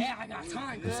 today I got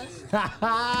time cuz.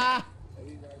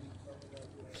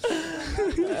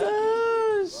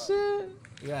 Oh shit.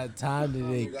 You got time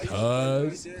today,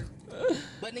 cuz.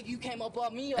 But nigga, you came up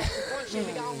on me on some fun shit,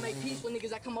 nigga. I don't make peace with niggas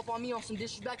that come up on me on some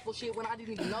disrespectful shit when I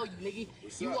didn't even know you, nigga.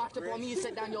 You walked up on me and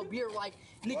set down your beer like,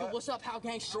 nigga, what's up? How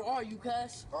gangster are you,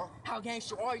 cuz? How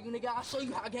gangster are you, nigga? I'll show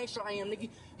you how gangster I am, nigga.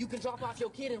 You can drop off your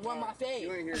kid and run my fade.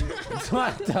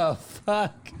 What the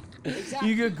fuck? Exactly.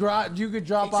 You could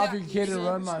drop off your kid and son.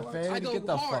 run my face. I go Get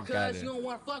the hard, fuck out of cuz here. you don't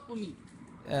want to fuck with me.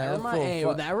 Yeah,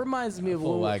 That reminds me of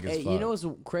full when whack as you fuck. know what's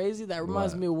crazy? That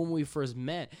reminds me of when we first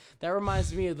met. That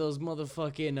reminds me of those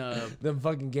motherfucking them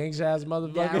fucking gangsta ass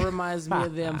motherfuckers. that reminds me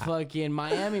of them fucking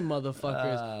Miami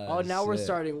motherfuckers. Oh, now we're shit.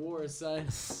 starting war, son.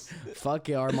 Fuck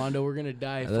it, Armando, we're gonna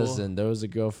die. Fool. Listen, there was a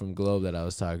girl from Globe that I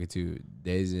was talking to,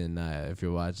 Daisy and I. If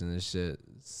you're watching this shit,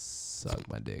 suck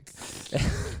my dick.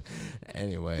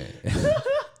 Anyway.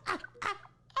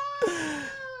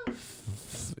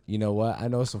 You know what? I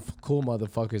know some cool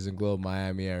motherfuckers in Globe,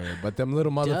 Miami area, but them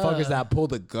little motherfuckers that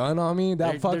pulled a gun on me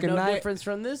that fucking there's no night. difference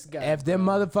from this guy. If them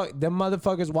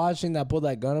motherfuckers watching that pulled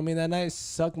that gun on me that night,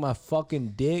 suck my fucking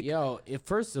dick. Yo,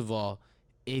 first of all,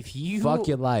 if you Fuck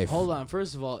your life. Hold on.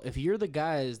 First of all, if you're the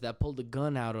guys that pulled the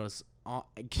gun out on us,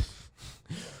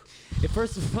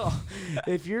 first of all,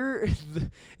 if you're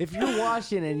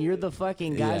watching and you're the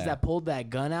fucking guys Yeah. that pulled that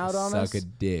gun out on us, Suck a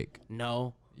dick.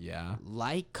 no. Yeah.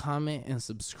 Like, comment, and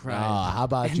subscribe. How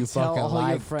about and you tell fucking all your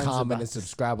like, friends comment, about and this.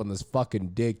 subscribe on this fucking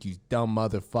dick, you dumb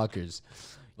motherfuckers.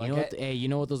 You know what? Hey, you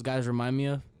know what those guys remind me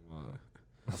of?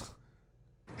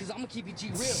 Cause I'm gonna keep it G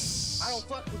real. I don't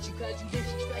fuck with you cause you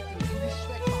disrespecting me. You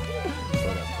disrespect my hood.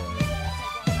 What up, bro?